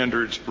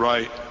standards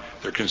right,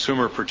 their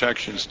consumer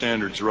protection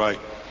standards right.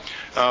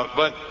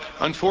 But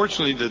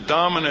unfortunately, the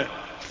dominant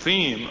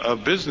theme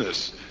of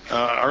business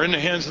are in the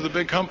hands of the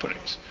big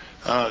companies.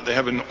 They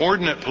have an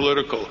inordinate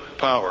political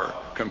power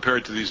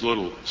compared to these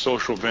little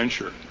social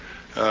venture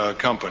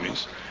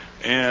companies.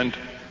 And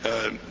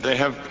they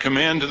have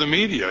command of the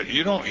media.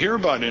 You don't hear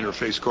about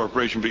Interface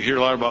Corporation, but you hear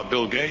a lot about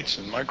Bill Gates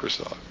and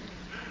Microsoft,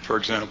 for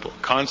example,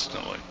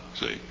 constantly,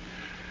 see.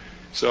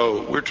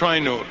 So we're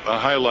trying to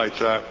highlight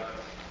that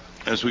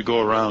as we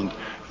go around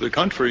the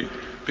country,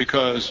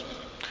 because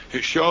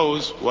it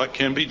shows what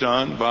can be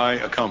done by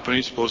a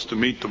company supposed to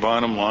meet the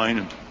bottom line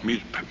and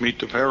meet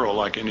the payroll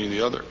like any of the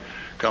other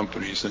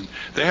companies. And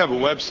they have a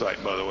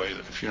website, by the way,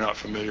 that if you're not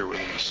familiar with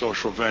it,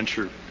 Social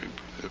Venture,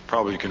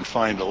 probably can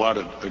find a lot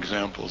of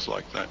examples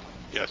like that.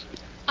 Yes?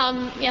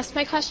 Yes,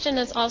 my question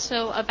is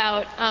also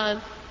about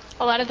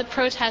a lot of the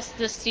protests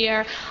this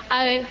year.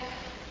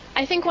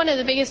 I think one of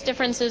the biggest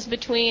differences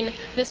between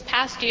this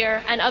past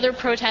year and other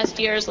protest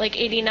years like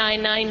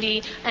 89,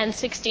 90, and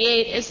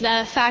 68 is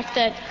the fact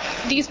that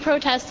these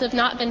protests have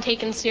not been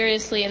taken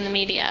seriously in the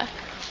media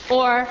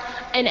or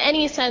in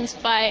any sense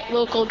by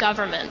local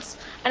governments.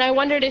 And I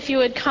wondered if you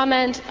would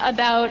comment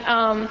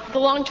about the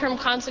long-term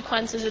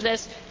consequences of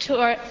this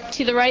to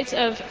the rights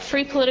of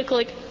free political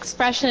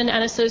expression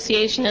and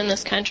association in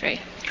this country.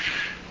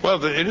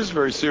 Well, it is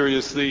very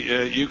serious.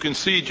 You can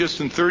see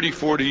just in 30,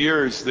 40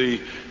 years the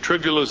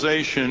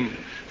trivialization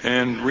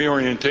and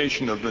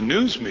reorientation of the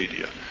news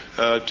media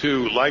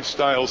to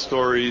lifestyle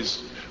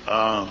stories,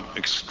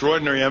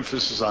 extraordinary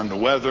emphasis on the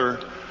weather,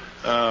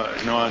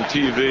 on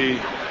TV.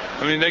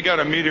 I mean, they got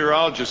a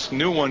meteorologist,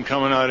 new one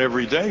coming out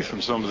every day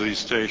from some of these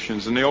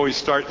stations, and they always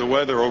start the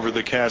weather over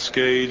the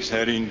Cascades,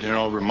 heading,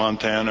 over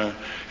Montana,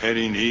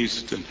 heading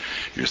east, and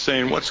you're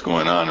saying, what's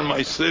going on in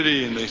my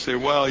city? And they say,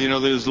 well,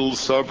 there's little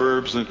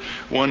suburbs, and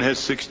one has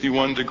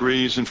 61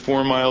 degrees, and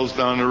 4 miles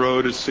down the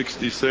road is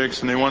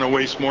 66, and they want to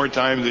waste more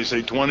time. They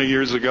say 20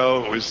 years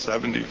ago it was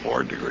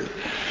 74 degrees.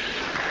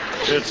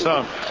 It's,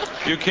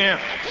 you can't,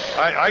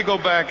 I go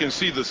back and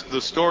see the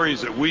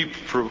stories that we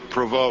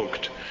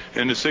provoked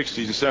in the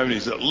 60s and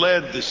 70s that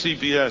led the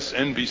CBS,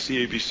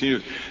 NBC, ABC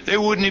News. They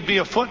wouldn't be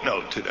a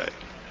footnote today.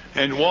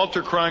 And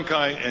Walter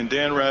Cronkite and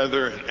Dan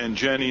Rather and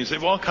Jennings,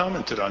 they've all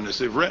commented on this.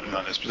 They've written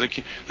on this, but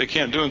they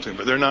can't do anything,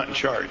 but they're not in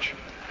charge.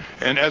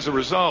 And as a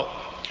result,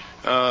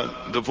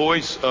 the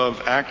voice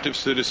of active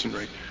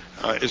citizenry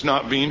is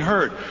not being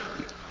heard.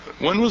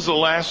 When was the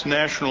last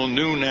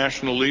new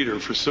national leader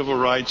for civil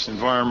rights,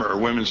 environment, or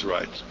women's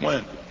rights?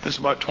 When? This is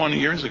about 20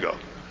 years ago.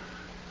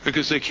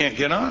 Because they can't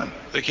get on.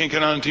 They can't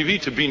get on TV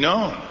to be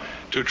known,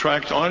 to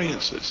attract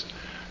audiences.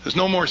 There's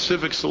no more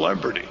civic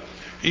celebrity,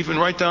 even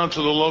right down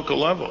to the local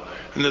level.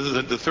 And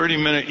the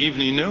 30-minute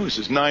evening news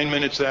is 9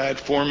 minutes ad,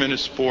 4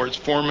 minutes sports,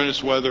 4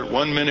 minutes weather,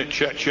 1 minute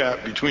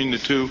chat between the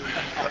two,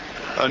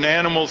 an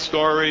animal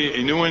story,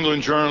 a New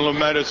England Journal of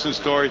Medicine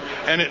story,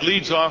 and it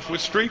leads off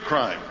with street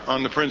crime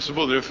on the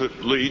principle that if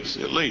it leads,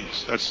 it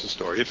leads. That's the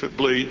story. If it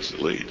bleeds,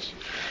 it leads.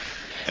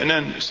 And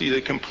then, see,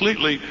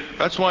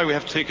 that's why we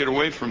have to take it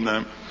away from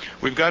them.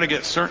 We've got to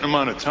get a certain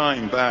amount of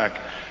time back,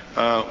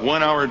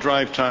 1 hour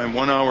drive time,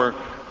 1 hour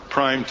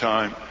prime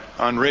time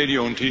on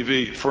radio and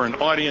TV for an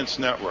audience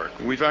network.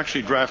 We've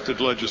actually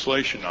drafted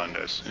legislation on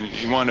this. And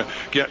if you want to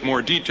get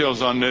more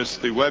details on this,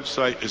 the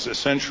website is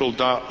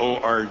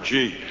essential.org.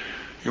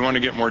 You want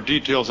to get more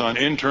details on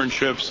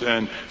internships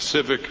and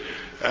civic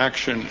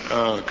action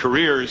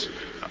careers,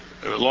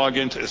 log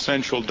into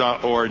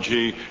essential.org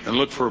and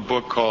look for a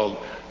book called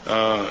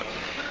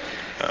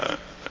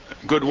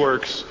Good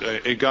Works,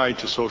 A Guide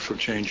to Social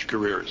Change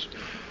Careers.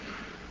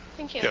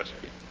 Thank you. Yes.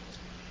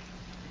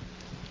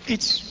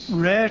 It's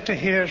rare to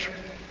hear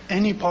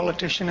any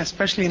politician,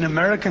 especially an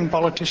American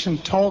politician,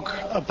 talk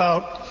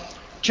about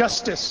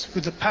justice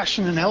with the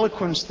passion and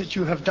eloquence that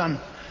you have done.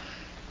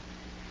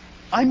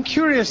 I'm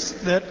curious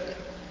that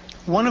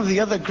one of the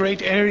other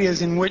great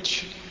areas in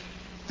which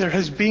there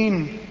has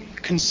been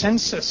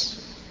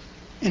consensus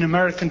in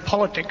American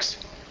politics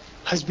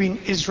has been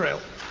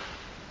Israel.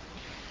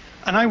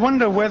 And I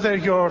wonder whether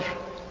your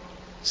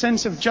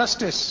sense of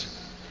justice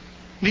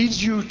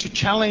leads you to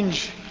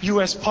challenge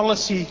US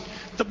policy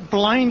that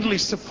blindly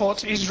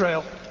supports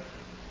Israel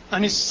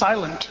and is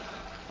silent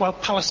while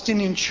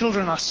Palestinian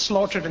children are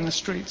slaughtered in the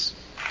streets.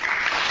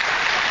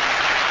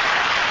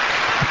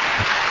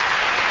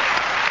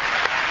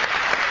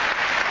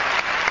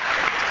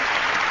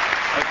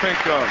 I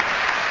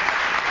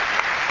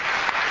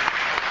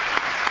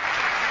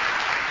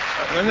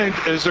think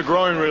there's a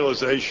growing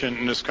realization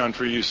in this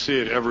country, you see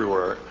it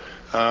everywhere,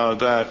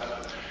 that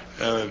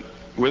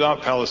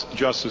without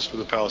justice for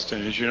the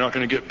Palestinians, you're not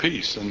going to get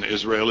peace. And the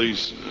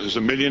Israelis, there's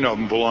 1 million of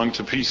them belong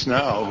to Peace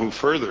Now who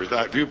further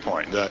that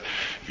viewpoint, that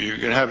you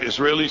can have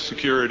Israeli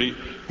security,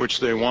 which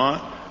they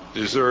want,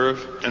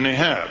 deserve, and they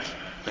have.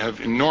 They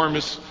have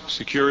enormous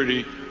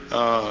security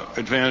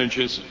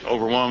advantages,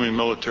 overwhelming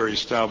military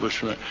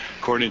establishment,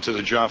 according to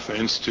the Jaffa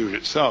Institute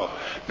itself.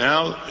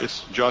 Now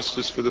it's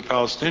justice for the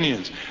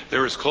Palestinians.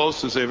 They're as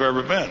close as they've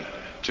ever been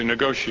to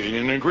negotiating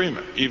an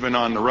agreement. Even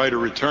on the right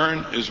of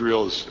return,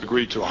 Israel has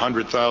agreed to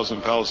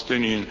 100,000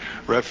 Palestinian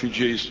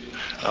refugees.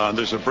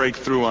 There's a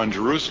breakthrough on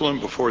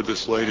Jerusalem before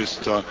this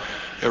latest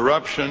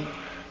eruption.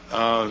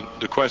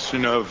 The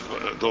question of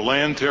the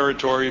land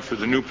territory for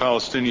the new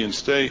Palestinian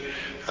state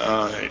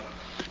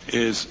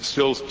is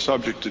still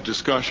subject to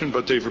discussion,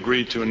 but they've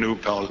agreed to an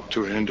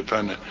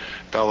independent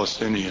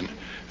Palestinian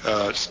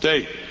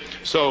state.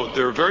 So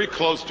they're very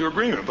close to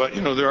agreement, but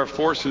there are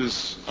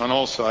forces on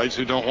all sides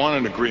who don't want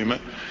an agreement,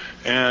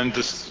 and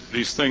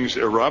these things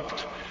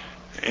erupt.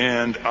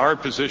 And our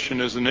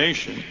position as a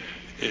nation,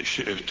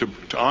 to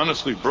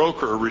honestly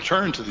broker a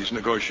return to these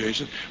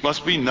negotiations,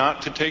 must be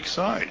not to take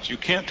sides. You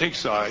can't take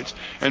sides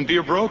and be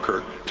a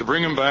broker to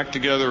bring them back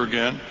together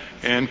again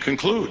and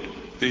conclude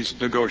these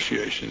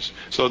negotiations,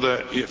 so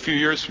that a few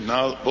years from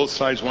now, both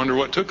sides wonder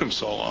what took them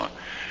so long.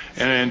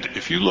 And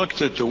if you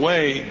looked at the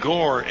way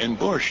Gore and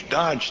Bush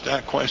dodged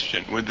that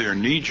question with their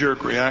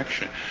knee-jerk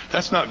reaction,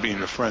 that's not being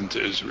a friend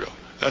to Israel.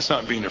 That's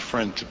not being a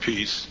friend to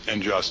peace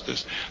and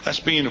justice. That's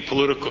being a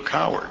political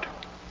coward.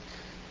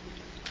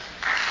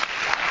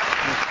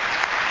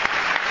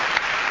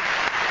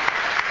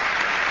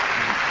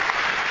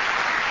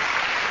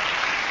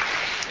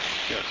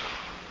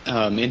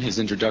 In his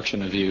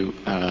introduction of you,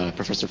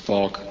 Professor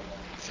Falk,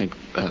 I think,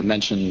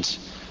 mentioned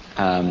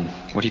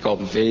what he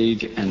called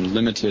vague and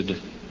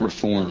limited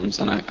reforms,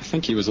 and I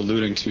think he was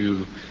alluding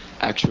to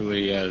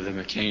actually the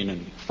McCain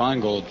and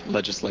Feingold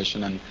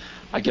legislation, and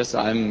I guess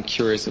I'm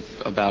curious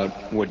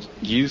about what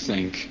you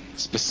think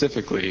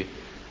specifically,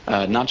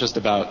 not just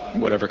about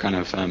whatever kind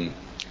of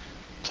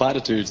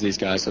platitudes these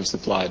guys have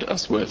supplied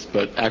us with,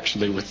 but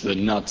actually with the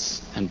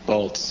nuts and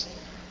bolts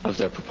of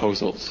their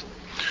proposals.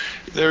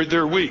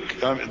 They're weak.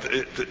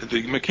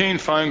 The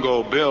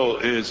McCain-Feingold bill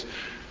is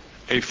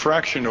a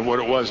fraction of what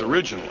it was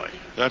originally.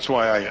 That's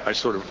why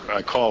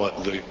I call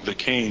it the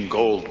Cain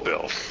Gold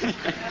bill.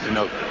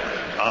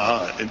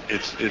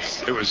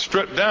 It was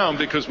stripped down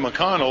because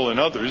McConnell and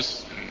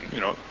others,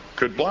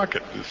 could block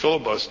it, the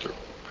filibuster.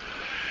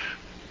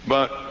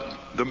 But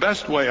the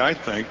best way, I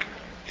think,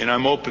 and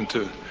I'm open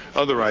to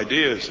other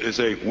ideas,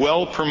 is a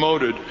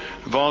well-promoted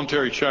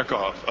voluntary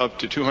checkoff up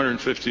to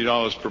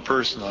 $250 per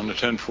person on the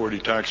 1040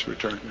 tax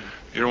return.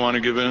 You don't want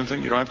to give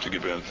anything? You don't have to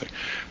give anything.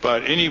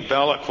 But any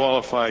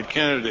ballot-qualified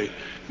candidate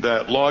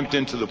that logged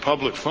into the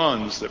public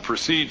funds that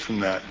proceed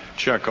from that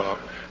checkoff,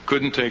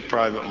 couldn't take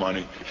private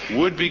money,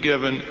 would be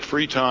given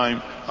free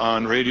time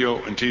on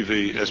radio and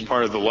TV as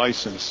part of the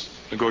license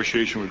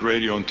negotiation with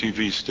radio and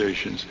TV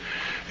stations.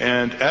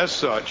 And as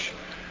such,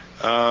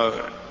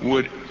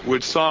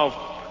 would solve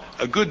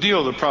a good deal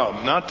of the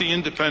problem, not the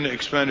independent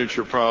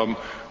expenditure problem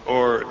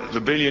or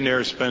the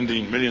billionaire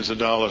spending millions of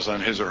dollars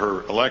on his or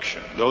her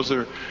election.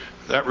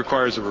 That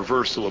requires a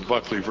reversal of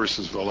Buckley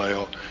versus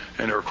Vallejo,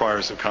 and it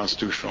requires a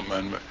constitutional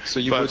amendment.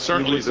 But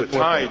certainly the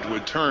tide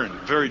would turn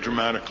very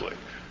dramatically.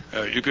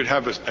 You could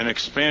have an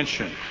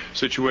expansion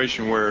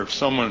situation where if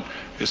someone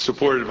is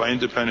supported by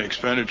independent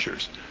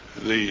expenditures,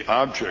 the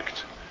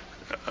object,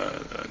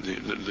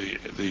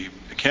 the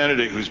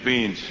candidate who's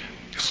being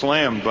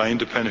slammed by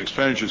independent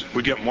expenditures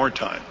would get more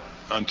time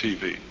on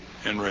TV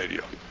and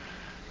radio.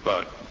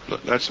 But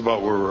that's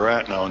about where we're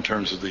at now in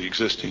terms of the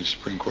existing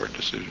Supreme Court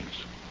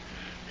decisions.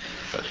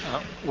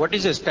 What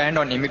is your stand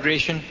on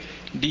immigration?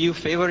 Do you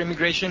favor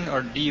immigration,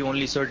 or do you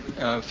only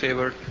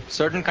favor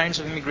certain kinds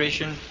of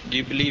immigration? Do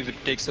you believe it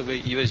takes away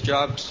U.S.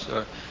 jobs?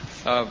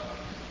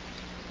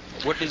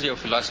 What is your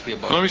philosophy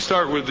about it? Let me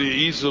start with the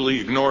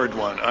easily ignored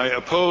one. I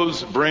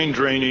oppose brain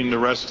draining the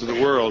rest of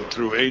the world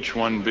through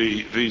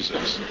H-1B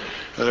visas.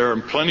 There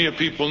are plenty of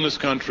people in this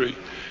country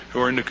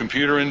who are in the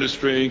computer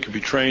industry, can be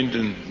trained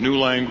in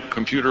new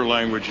computer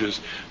languages.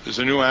 There's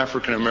a new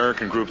African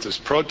American group that's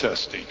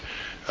protesting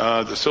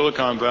the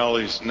Silicon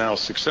Valley's now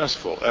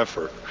successful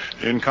effort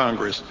in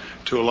Congress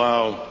to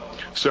allow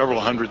several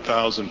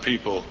 100,000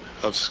 people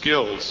of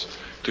skills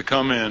to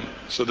come in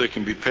so they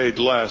can be paid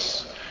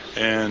less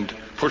and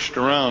pushed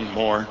around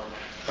more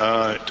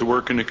to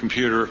work in the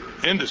computer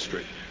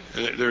industry.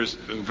 There's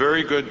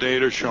very good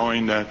data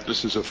showing that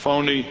this is a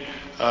phony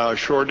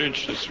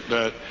shortage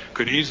that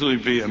could easily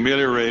be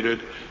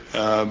ameliorated,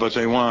 but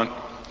they want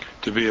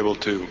to be able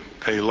to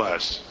pay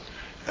less.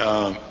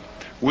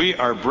 We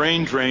are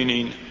brain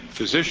draining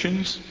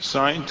physicians,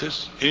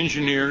 scientists,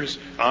 engineers,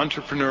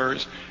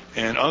 entrepreneurs,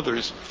 and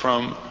others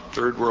from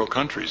third world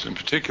countries in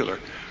particular,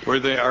 where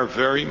they are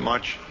very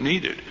much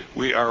needed.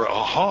 We are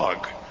a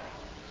hog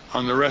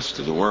on the rest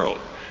of the world,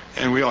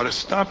 and we ought to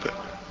stop it.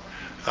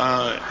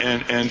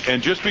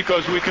 And just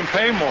because we can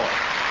pay more,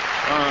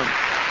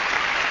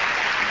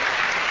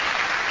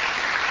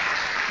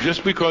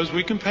 just because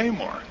we can pay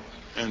more,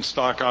 and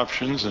stock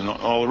options and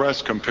all the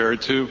rest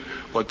compared to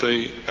what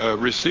they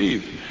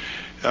receive.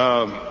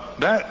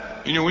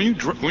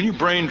 When you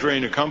brain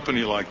drain a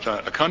company like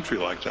that, a country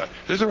like that,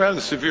 there's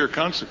rather severe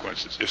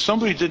consequences. If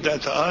somebody did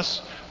that to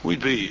us,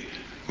 we'd be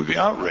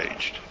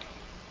outraged.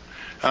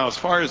 Now, as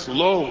far as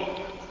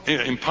low,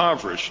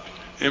 impoverished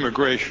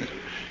immigration,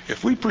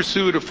 if we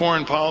pursued a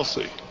foreign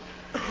policy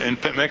in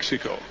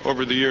Mexico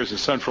over the years in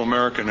Central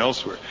America and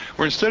elsewhere,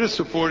 where instead of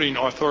supporting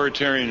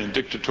authoritarian and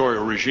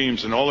dictatorial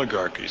regimes and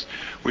oligarchies,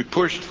 we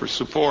pushed for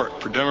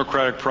support for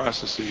democratic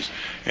processes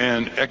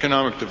and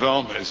economic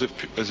development as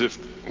if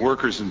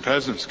workers and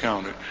peasants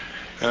counted,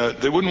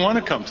 they wouldn't want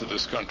to come to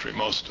this country,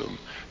 most of them.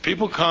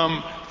 People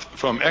come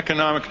from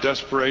economic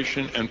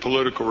desperation and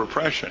political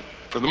repression,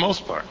 for the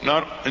most part,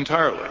 not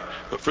entirely,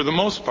 but for the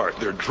most part,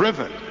 they're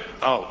driven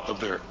out of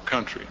their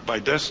country by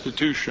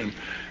destitution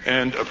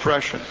and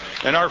oppression.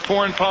 And our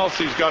foreign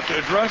policy's got to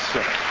address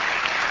that.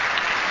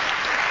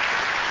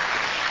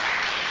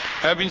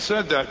 Having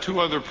said that, two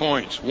other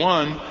points.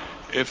 One,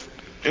 if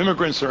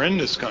immigrants are in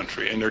this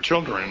country and their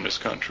children are in this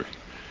country,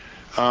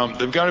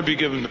 they've got to be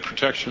given the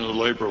protection of the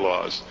labor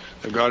laws.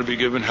 They've got to be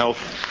given same health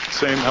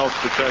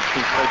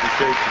protections,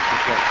 education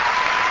protection,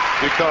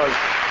 because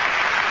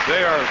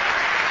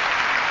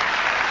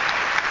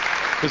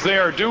they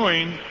are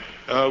doing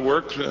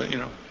work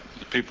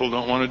people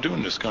don't want to do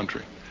in this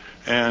country.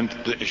 And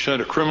instead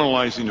of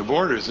criminalizing the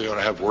borders, they ought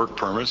to have work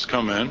permits,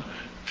 come in a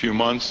few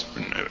months,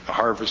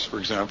 harvest, for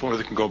example, or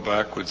they can go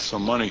back with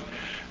some money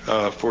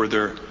for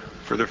their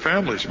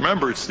families.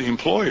 Remember, it's the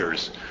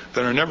employers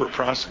that are never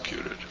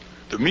prosecuted.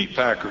 The meat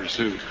packers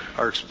who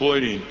are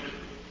exploiting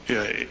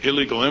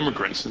illegal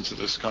immigrants into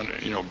this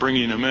country,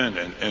 bringing them in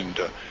and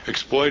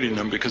exploiting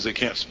them because they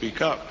can't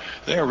speak up,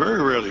 they are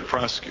very rarely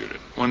prosecuted.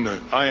 When the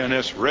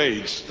INS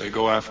raids, they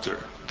go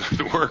after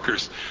the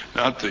workers,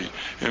 not the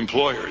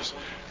employers,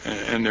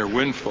 and their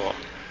windfall.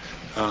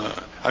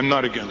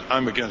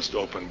 I'm against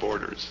open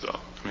borders, though.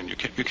 I mean, you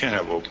can't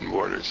have open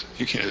borders.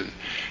 You can't.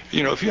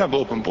 If you have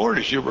open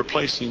borders, you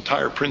replace the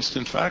entire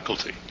Princeton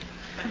faculty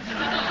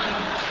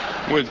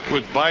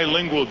with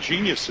bilingual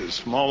geniuses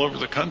from all over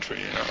the country,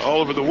 all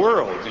over the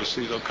world. You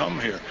see, they'll come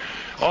here.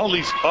 All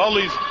these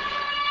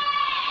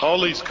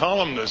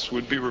columnists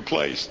would be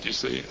replaced. You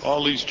see,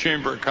 all these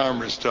Chamber of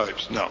Commerce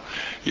types. No,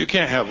 you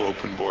can't have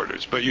open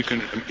borders, but you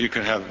can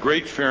have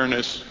great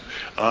fairness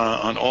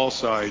on all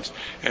sides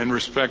and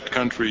respect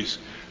countries'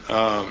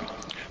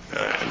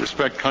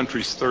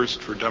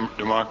 thirst for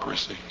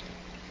democracy.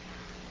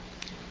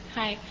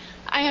 Hi.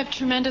 I have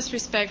tremendous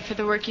respect for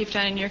the work you've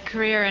done in your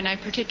career, and I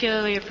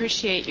particularly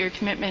appreciate your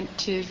commitment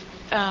to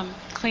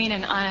clean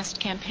and honest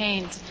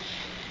campaigns.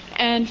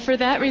 And for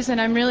that reason,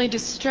 I'm really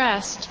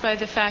distressed by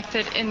the fact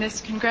that in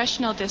this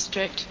congressional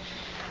district,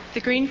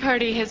 the Green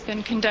Party has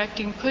been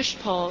conducting push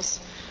polls,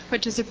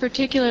 which is a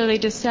particularly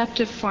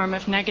deceptive form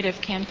of negative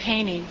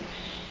campaigning.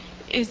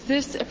 Is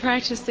this a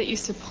practice that you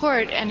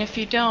support? And if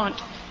you don't,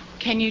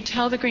 can you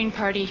tell the Green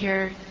Party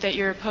here that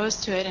you're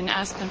opposed to it and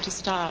ask them to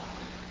stop?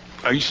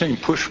 Are you saying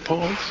push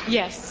polls?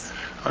 Yes.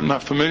 I'm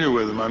not familiar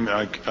with them.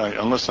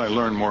 Unless I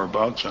learn more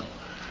about them.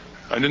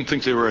 I didn't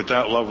think they were at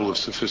that level of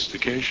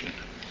sophistication.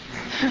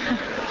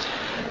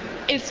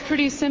 It's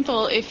pretty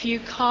simple. If you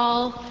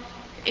call,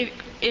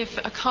 if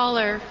a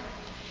caller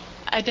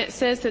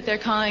says that they're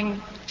calling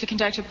to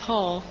conduct a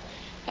poll,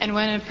 and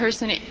when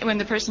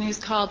the person who's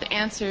called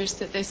answers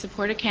that they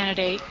support a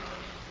candidate,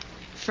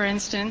 for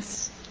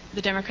instance,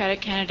 the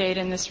Democratic candidate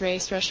in this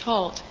race, Rush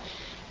Holt,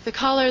 the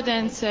caller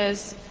then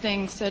says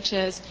things such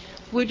as,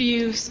 would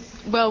you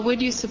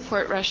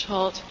support Rush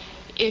Holt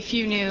if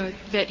you knew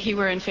that he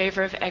were in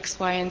favor of X,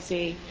 Y, and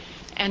Z?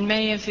 And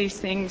many of these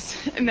things,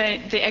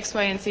 the X,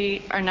 Y, and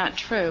Z are not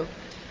true.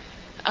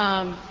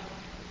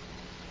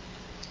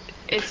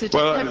 It's a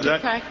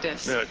deceptive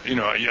practice.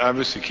 You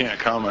obviously can't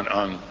comment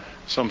on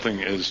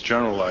something as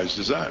generalized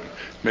as that.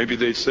 Maybe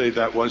they'd say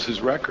that was his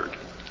record.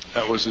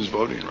 That was his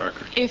voting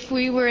record. If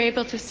we were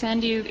able to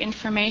send you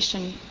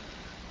information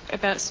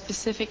about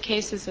specific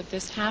cases of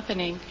this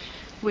happening,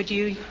 would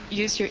you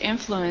use your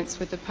influence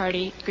with the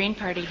party, Green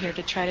Party here,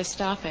 to try to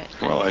stop it?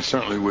 Well, I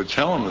certainly would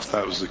tell him if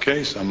that was the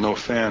case. I'm no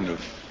fan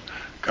of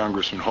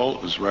Congressman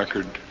Holt, whose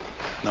record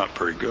not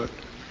very good.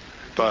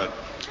 But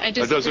that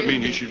doesn't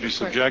mean he should be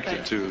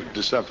subjected to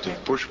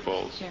deceptive push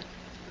polls. Yeah.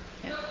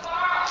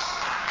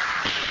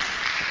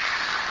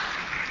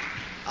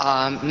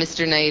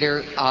 Mr.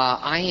 Nader,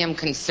 I am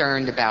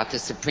concerned about the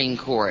Supreme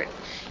Court.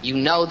 You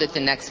know that the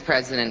next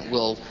president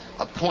will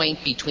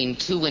appoint between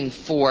 2 and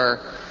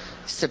 4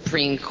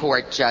 Supreme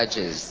Court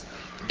judges.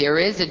 There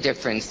is a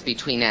difference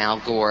between Al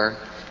Gore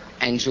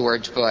and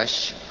George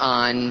Bush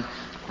on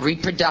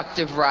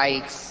reproductive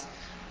rights,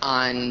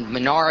 on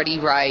minority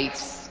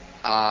rights,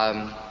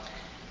 on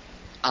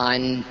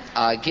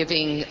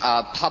giving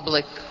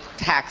public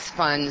tax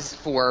funds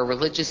for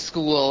religious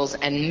schools,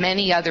 and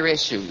many other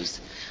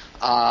issues.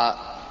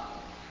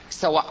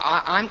 So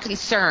I'm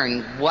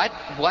concerned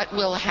what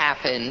will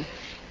happen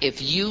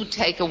if you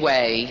take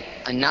away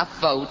enough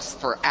votes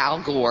for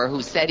Al Gore,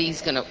 who said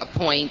he's going to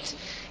appoint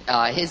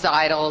his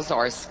idols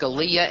are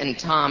Scalia and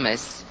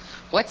Thomas.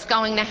 What's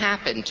going to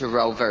happen to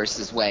Roe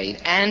versus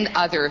Wade and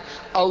other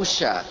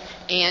OSHA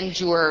and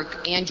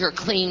your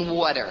clean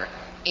water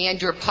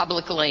and your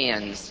public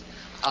lands?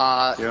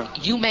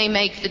 You may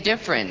make the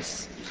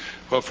difference.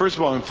 Well, first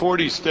of all, in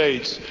 40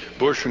 states,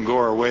 Bush and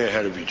Gore are way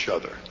ahead of each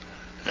other.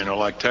 You know,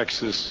 like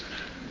Texas,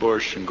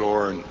 Bush and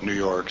Gore and New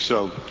York.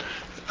 So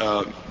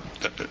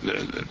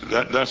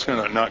that's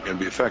not going to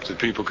be effective.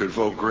 People could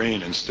vote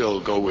Green and still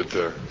go with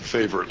their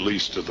favorite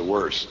least of the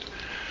worst.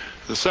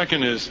 The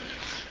second is,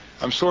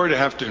 I'm sorry to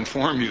have to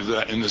inform you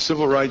that in the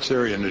civil rights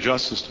area in the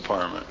Justice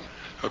Department,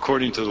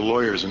 according to the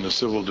lawyers in the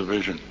civil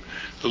division,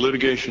 the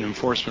litigation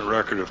enforcement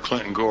record of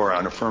Clinton Gore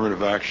on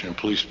affirmative action and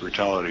police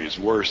brutality is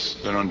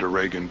worse than under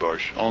Reagan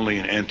Bush. Only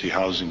in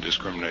anti-housing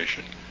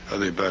discrimination are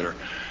they better.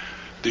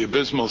 The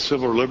abysmal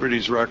civil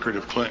liberties record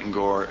of Clinton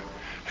Gore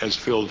has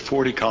filled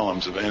 40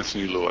 columns of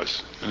Anthony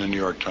Lewis in the New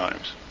York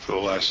Times for the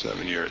last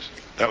 7 years.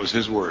 That was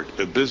his word,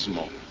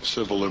 abysmal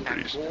civil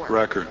liberties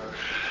record.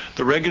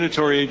 The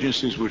regulatory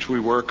agencies which we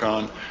work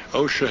on,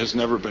 OSHA has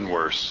never been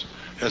worse,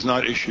 has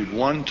not issued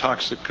one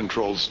toxic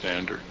control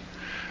standard.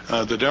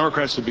 The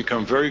Democrats have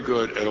become very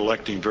good at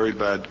electing very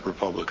bad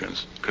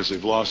Republicans because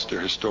they've lost their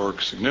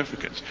historic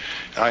significance.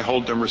 I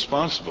hold them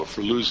responsible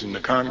for losing the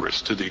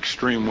Congress to the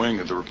extreme wing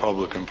of the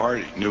Republican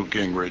Party, Newt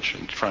Gingrich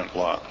and Trent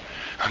Lott.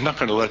 I'm not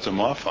going to let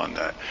them off on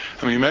that.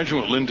 I mean, imagine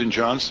what Lyndon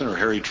Johnson or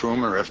Harry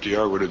Truman or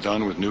FDR would have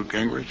done with Newt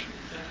Gingrich.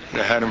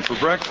 They had him for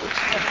breakfast.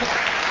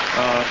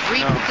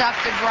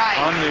 Reproductive rights.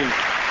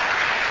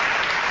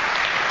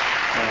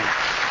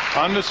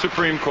 On the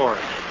Supreme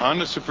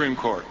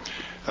Court,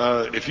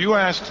 if you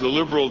ask the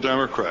liberal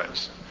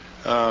Democrats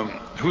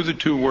who the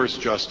 2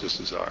 worst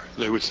justices are,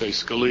 they would say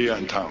Scalia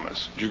and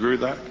Thomas. Do you agree with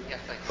that? Yes,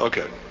 I do.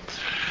 Okay.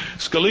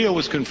 Scalia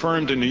was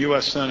confirmed in the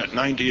U.S. Senate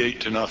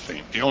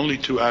 98-0. The only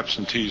 2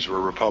 absentees were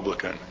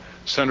Republican.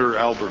 Senator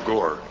Albert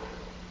Gore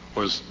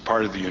was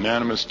part of the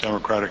unanimous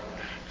Democratic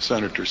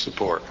senator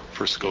support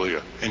for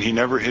Scalia, and he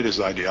never hid his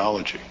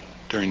ideology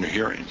during the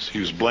hearings. He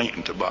was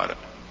blatant about it.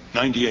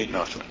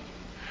 98-0.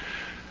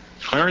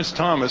 Clarence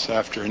Thomas,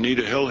 after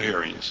Anita Hill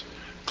hearings,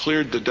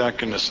 cleared the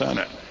deck in the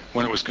Senate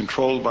when it was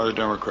controlled by the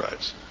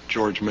Democrats.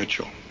 George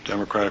Mitchell,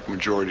 Democratic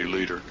Majority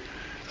Leader.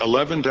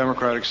 11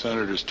 Democratic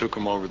senators took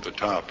him over the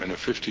top in a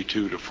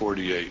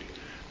 52-48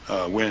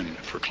 win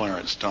for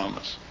Clarence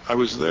Thomas. I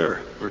was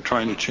there. We were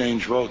trying to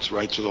change votes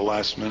right to the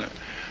last minute.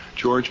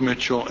 George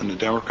Mitchell and the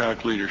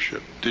Democratic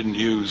leadership didn't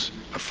use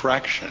a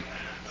fraction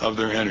of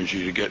their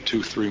energy to get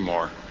 2-3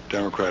 more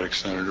Democratic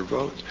senator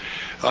votes.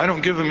 I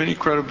don't give them any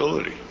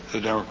credibility, the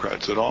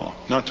Democrats, at all.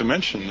 Not to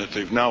mention that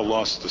they've now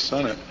lost the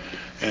Senate,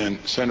 and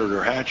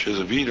Senator Hatch has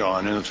a veto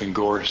on anything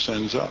Gore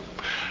sends up.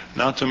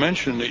 Not to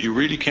mention that you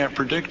really can't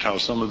predict how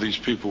some of these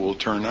people will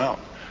turn out.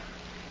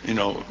 You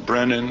know,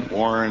 Brennan,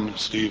 Warren,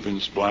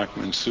 Stevens,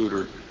 Blackmun,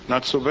 Souter,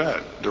 not so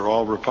bad. They're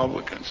all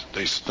Republicans.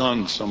 They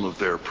stunned some of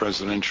their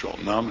presidential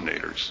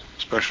nominators,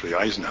 especially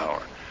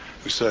Eisenhower,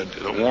 who said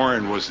that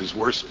Warren was his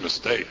worst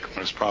mistake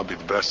when it's probably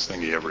the best thing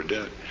he ever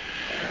did.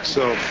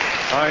 So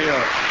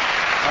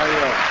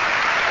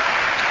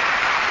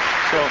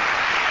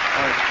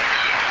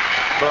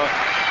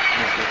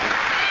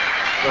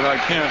but I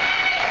can't.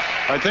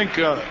 I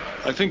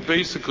think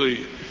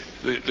basically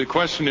the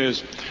question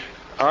is,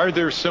 are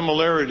there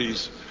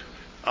similarities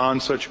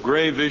on such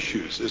grave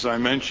issues as I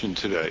mentioned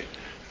today,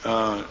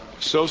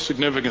 so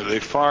significant they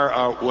far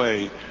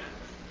outweigh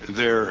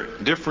their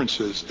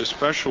differences,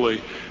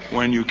 especially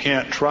when you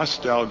can't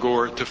trust Al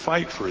Gore to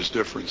fight for his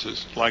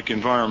differences, like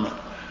environment.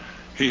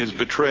 He has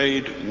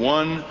betrayed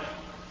one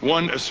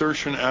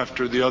assertion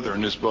after the other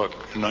in his book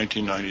in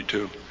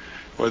 1992,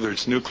 whether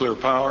it's nuclear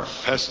power,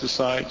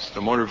 pesticides,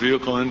 the motor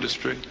vehicle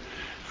industry,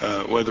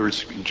 whether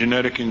it's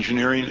genetic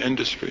engineering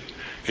industry.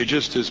 It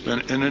just has been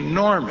an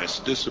enormous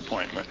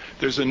disappointment.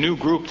 There's a new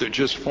group that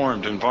just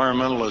formed,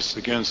 Environmentalists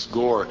Against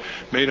Gore,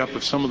 made up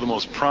of some of the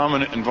most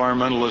prominent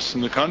environmentalists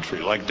in the country,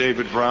 like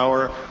David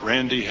Brower,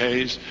 Randy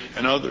Hayes,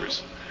 and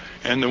others.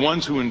 And the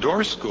ones who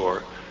endorse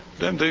Gore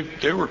then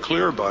they were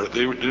clear about it.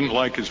 They didn't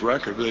like his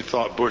record, but they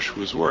thought Bush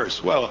was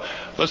worse. Well,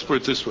 let's put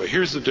it this way.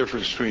 Here's the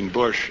difference between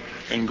Bush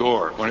and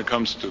Gore when it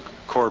comes to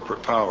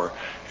corporate power.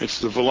 It's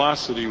the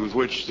velocity with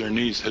which their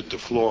knees hit the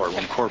floor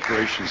when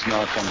corporations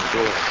knock on the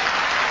door.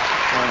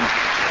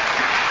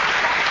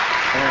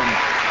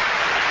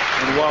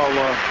 And while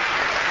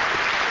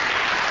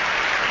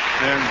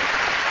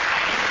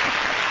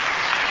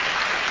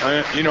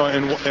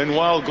and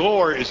while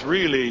Gore is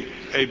really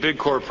a big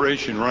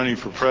corporation running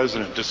for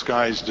president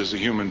disguised as a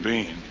human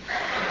being,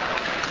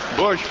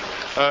 Bush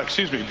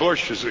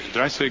is did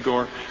I say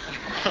Gore?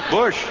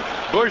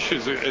 Bush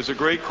is a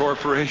great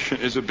corporation,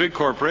 is a big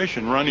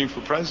corporation running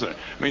for president.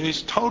 I mean,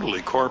 he's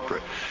totally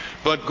corporate.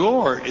 But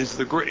Gore is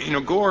the great,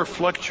 Gore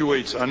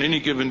fluctuates on any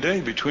given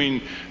day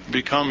between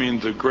becoming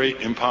the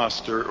great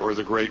imposter or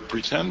the great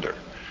pretender.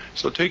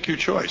 So take your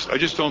choice. I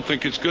just don't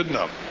think it's good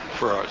enough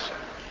for us.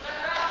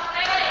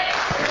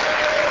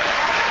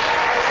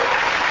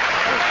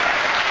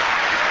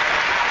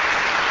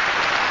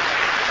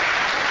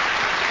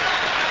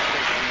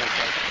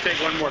 Take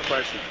one more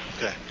question.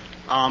 Okay.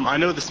 I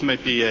know this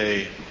might be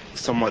a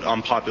somewhat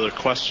unpopular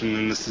question,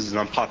 and this is an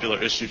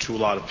unpopular issue to a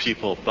lot of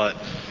people, but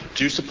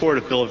do you support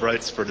a Bill of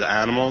Rights for the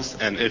animals?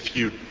 And if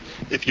you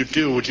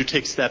do, would you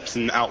take steps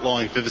in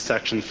outlawing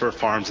vivisection for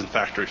farms and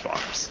factory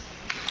farms?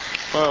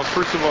 Well,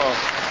 first of all,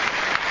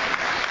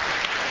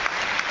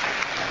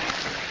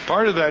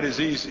 part of that is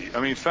easy.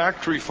 I mean,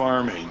 factory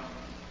farming,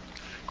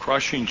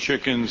 crushing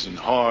chickens and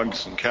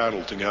hogs and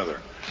cattle together,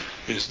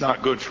 is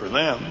not good for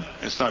them.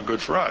 It's not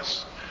good for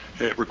us.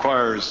 It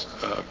requires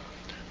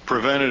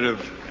preventative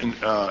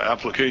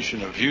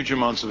application of huge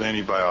amounts of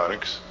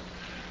antibiotics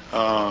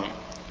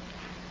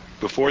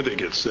before they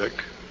get sick,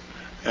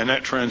 and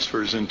that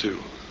transfers into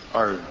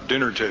our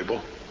dinner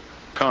table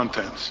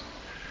contents.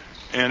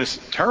 And it's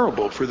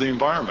terrible for the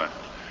environment.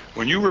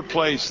 When you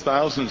replace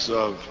thousands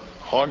of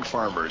hog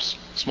farmers,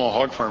 small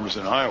hog farmers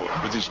in Iowa,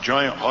 with these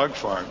giant hog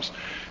farms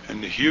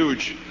and the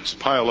huge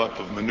pile up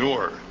of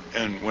manure,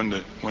 and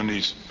when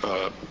these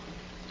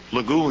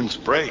lagoons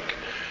break,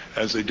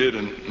 as they did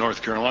in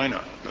North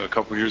Carolina a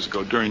couple of years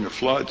ago during the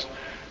floods,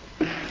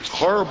 it's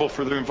horrible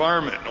for the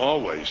environment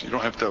always. You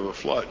don't have to have a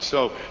flood.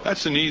 So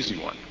that's an easy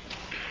one.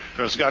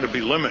 There's got to be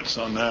limits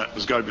on that.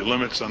 There's got to be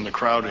limits on the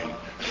crowding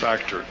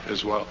factor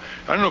as well.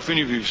 I don't know if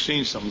any of you have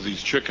seen some of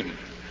these chicken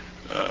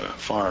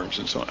farms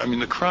and so on. I mean,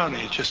 the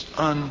crowding is just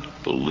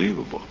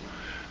unbelievable.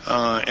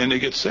 And they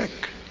get sick.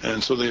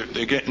 And so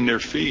they get in their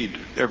feed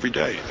every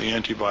day, the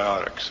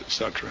antibiotics,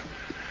 etc.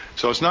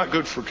 So it's not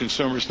good for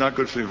consumers, not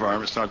good for the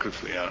environment, it's not good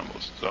for the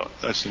animals. So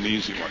that's an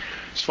easy one.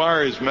 As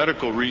far as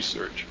medical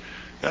research,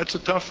 that's a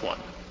tough one.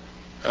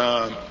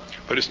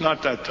 But it's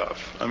not that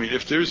tough. I mean,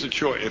 if there's a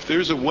choice, if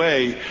there's a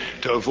way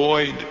to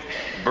avoid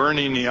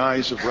burning the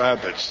eyes of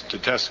rabbits to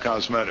test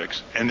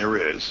cosmetics, and there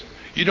is,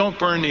 you don't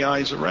burn the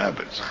eyes of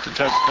rabbits to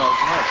test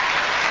cosmetics.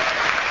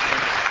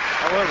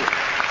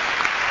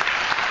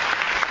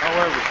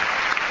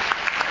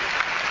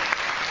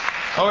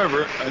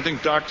 However, I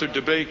think Dr.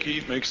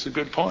 DeBakey makes a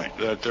good point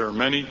that there are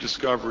many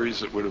discoveries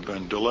that would have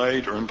been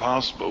delayed or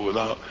impossible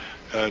without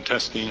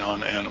testing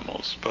on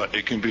animals. But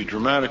it can be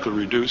dramatically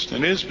reduced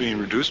and is being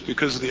reduced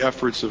because of the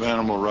efforts of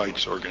animal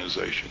rights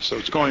organizations. So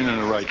it's going in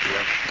the right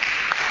direction.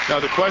 Now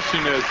the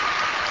question is,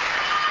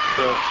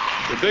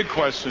 the big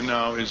question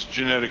now is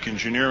genetic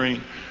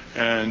engineering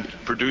and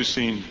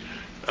producing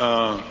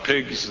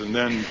pigs and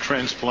then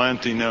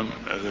transplanting them,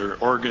 their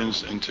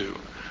organs into,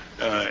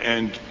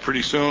 and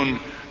pretty soon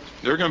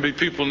there are going to be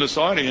people in this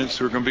audience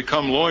who are going to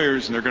become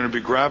lawyers, and they're going to be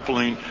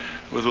grappling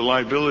with the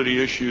liability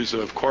issues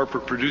of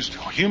corporate-produced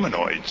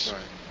humanoids.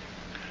 Right.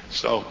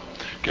 So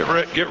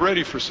get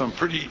ready for some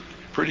pretty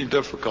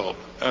difficult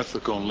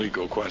ethical and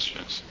legal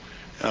questions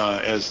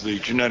as the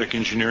genetic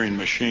engineering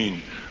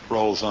machine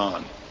rolls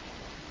on.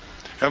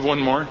 Have one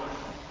more?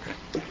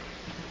 Okay.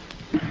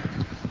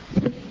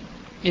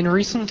 In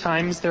recent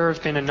times, there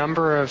have been a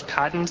number of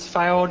patents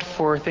filed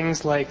for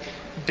things like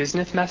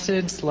business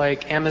methods,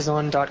 like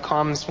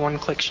Amazon.com's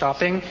one-click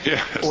shopping,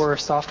 yes, or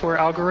software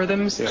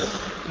algorithms. Yes.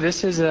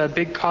 This is a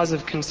big cause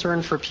of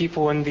concern for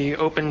people in the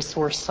open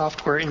source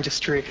software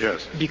industry,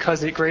 yes,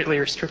 because it greatly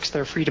restricts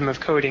their freedom of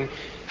coding.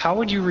 How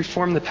would you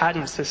reform the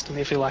patent system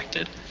if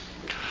elected?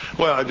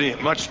 Well, I think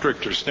much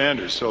stricter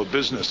standards. So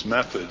business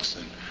methods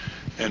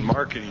and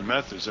marketing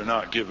methods are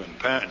not given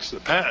patents. The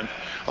patent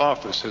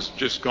office has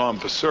just gone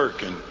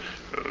berserk in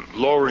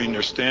lowering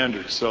their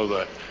standards so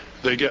that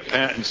they get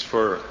patents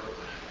for,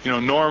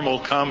 normal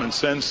common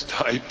sense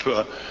type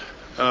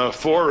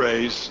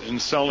forays in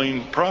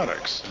selling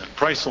products.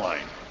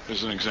 Priceline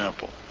is an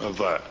example of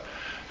that.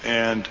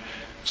 And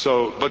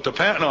so, but the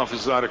patent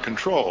office is out of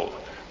control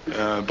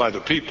by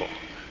the people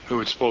who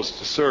it's supposed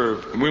to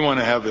serve. And we want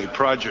to have a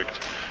project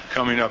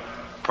coming up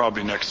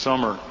probably next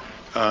summer,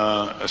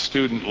 a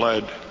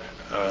student-led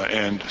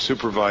and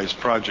supervised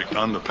project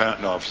on the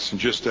patent office in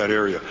just that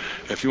area.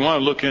 If you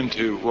want to look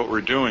into what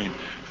we're doing,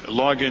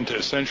 log into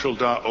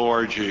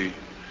essential.org.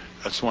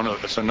 That's a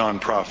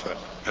nonprofit.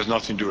 Has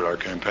nothing to do with our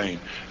campaign.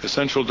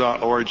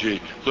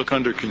 Essential.org, look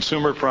under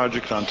Consumer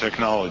Project on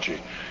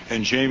Technology.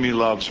 And Jamie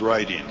Love's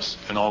writings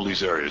in all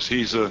these areas.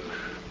 He's a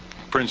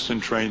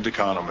Princeton-trained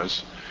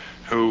economist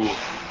who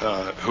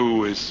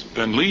has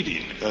been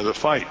leading the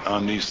fight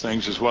on these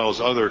things, as well as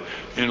other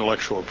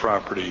intellectual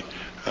property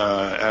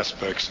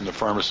aspects in the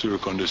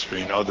pharmaceutical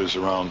industry and others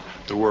around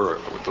the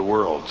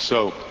world.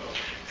 So,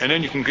 and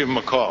then you can give him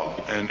a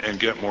call and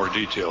get more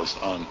details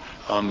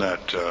on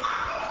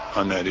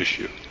that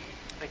issue.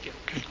 Thank you.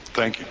 Okay.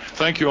 Thank you.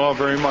 Thank you all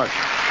very much.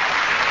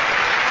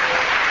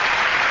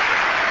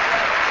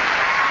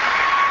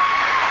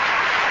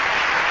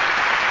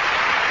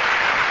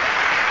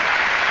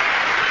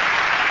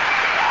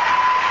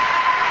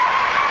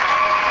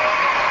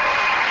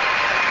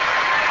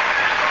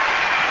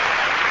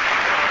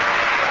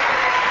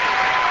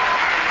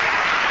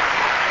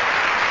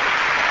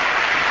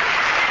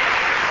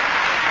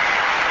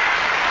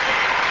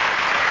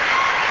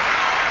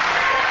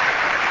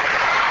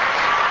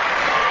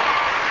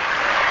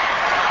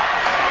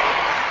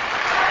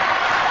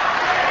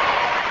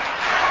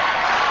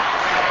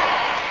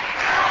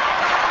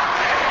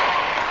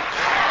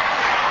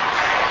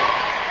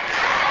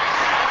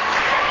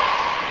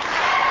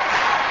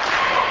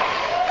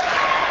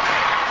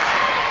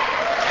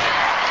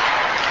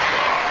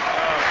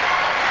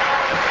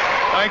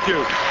 Thank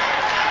you.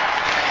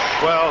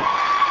 Well,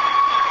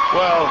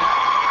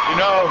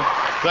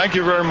 thank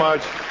you very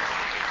much.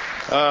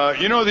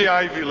 The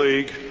Ivy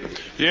League,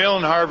 Yale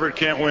and Harvard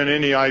can't win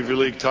any Ivy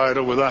League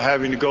title without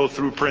having to go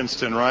through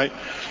Princeton, right?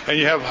 And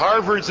you have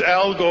Harvard's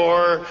Al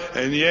Gore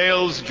and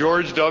Yale's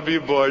George W.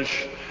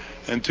 Bush,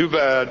 and too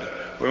bad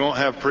we won't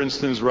have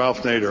Princeton's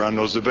Ralph Nader on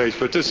those debates.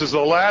 But this is the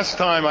last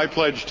time I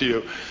pledge to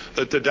you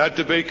that that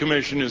debate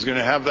commission is going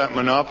to have that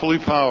monopoly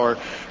power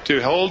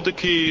to hold the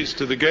keys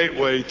to the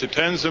gateway to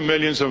tens of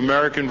millions of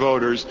American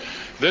voters.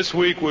 This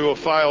week we will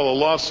file a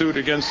lawsuit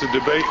against the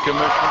debate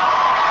commission.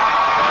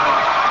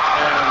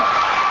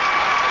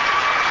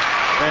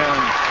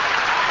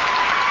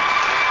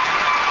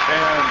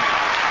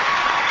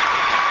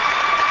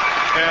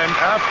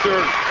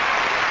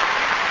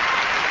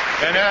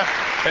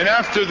 And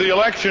after the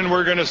election,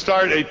 we're going to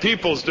start a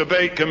People's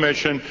Debate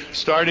Commission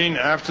starting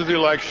after the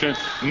election.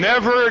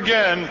 Never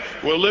again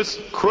will this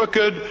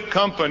crooked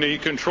company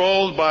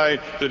controlled by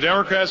the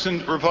Democrats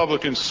and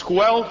Republicans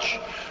squelch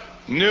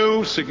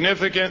new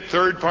significant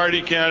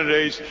third-party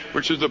candidates,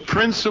 which is the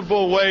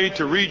principal way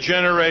to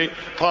regenerate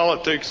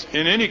politics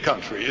in any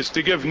country, is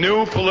to give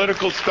new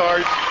political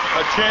stars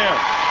a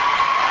chance.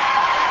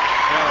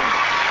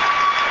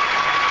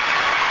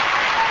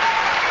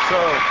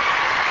 So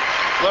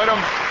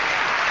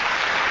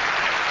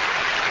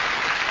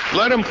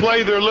let them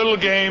play their little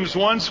games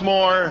once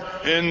more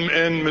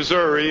in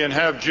Missouri and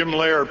have Jim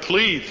Lehrer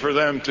plead for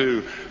them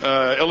to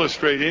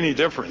illustrate any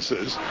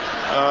differences,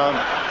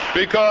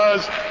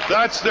 because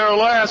that's their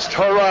last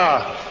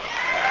hurrah.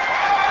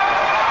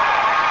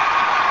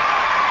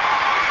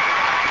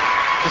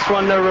 Just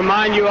wanted to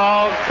remind you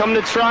all, come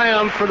to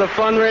Triumph for the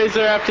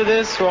fundraiser after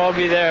this. We'll all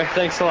be there.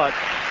 Thanks a lot.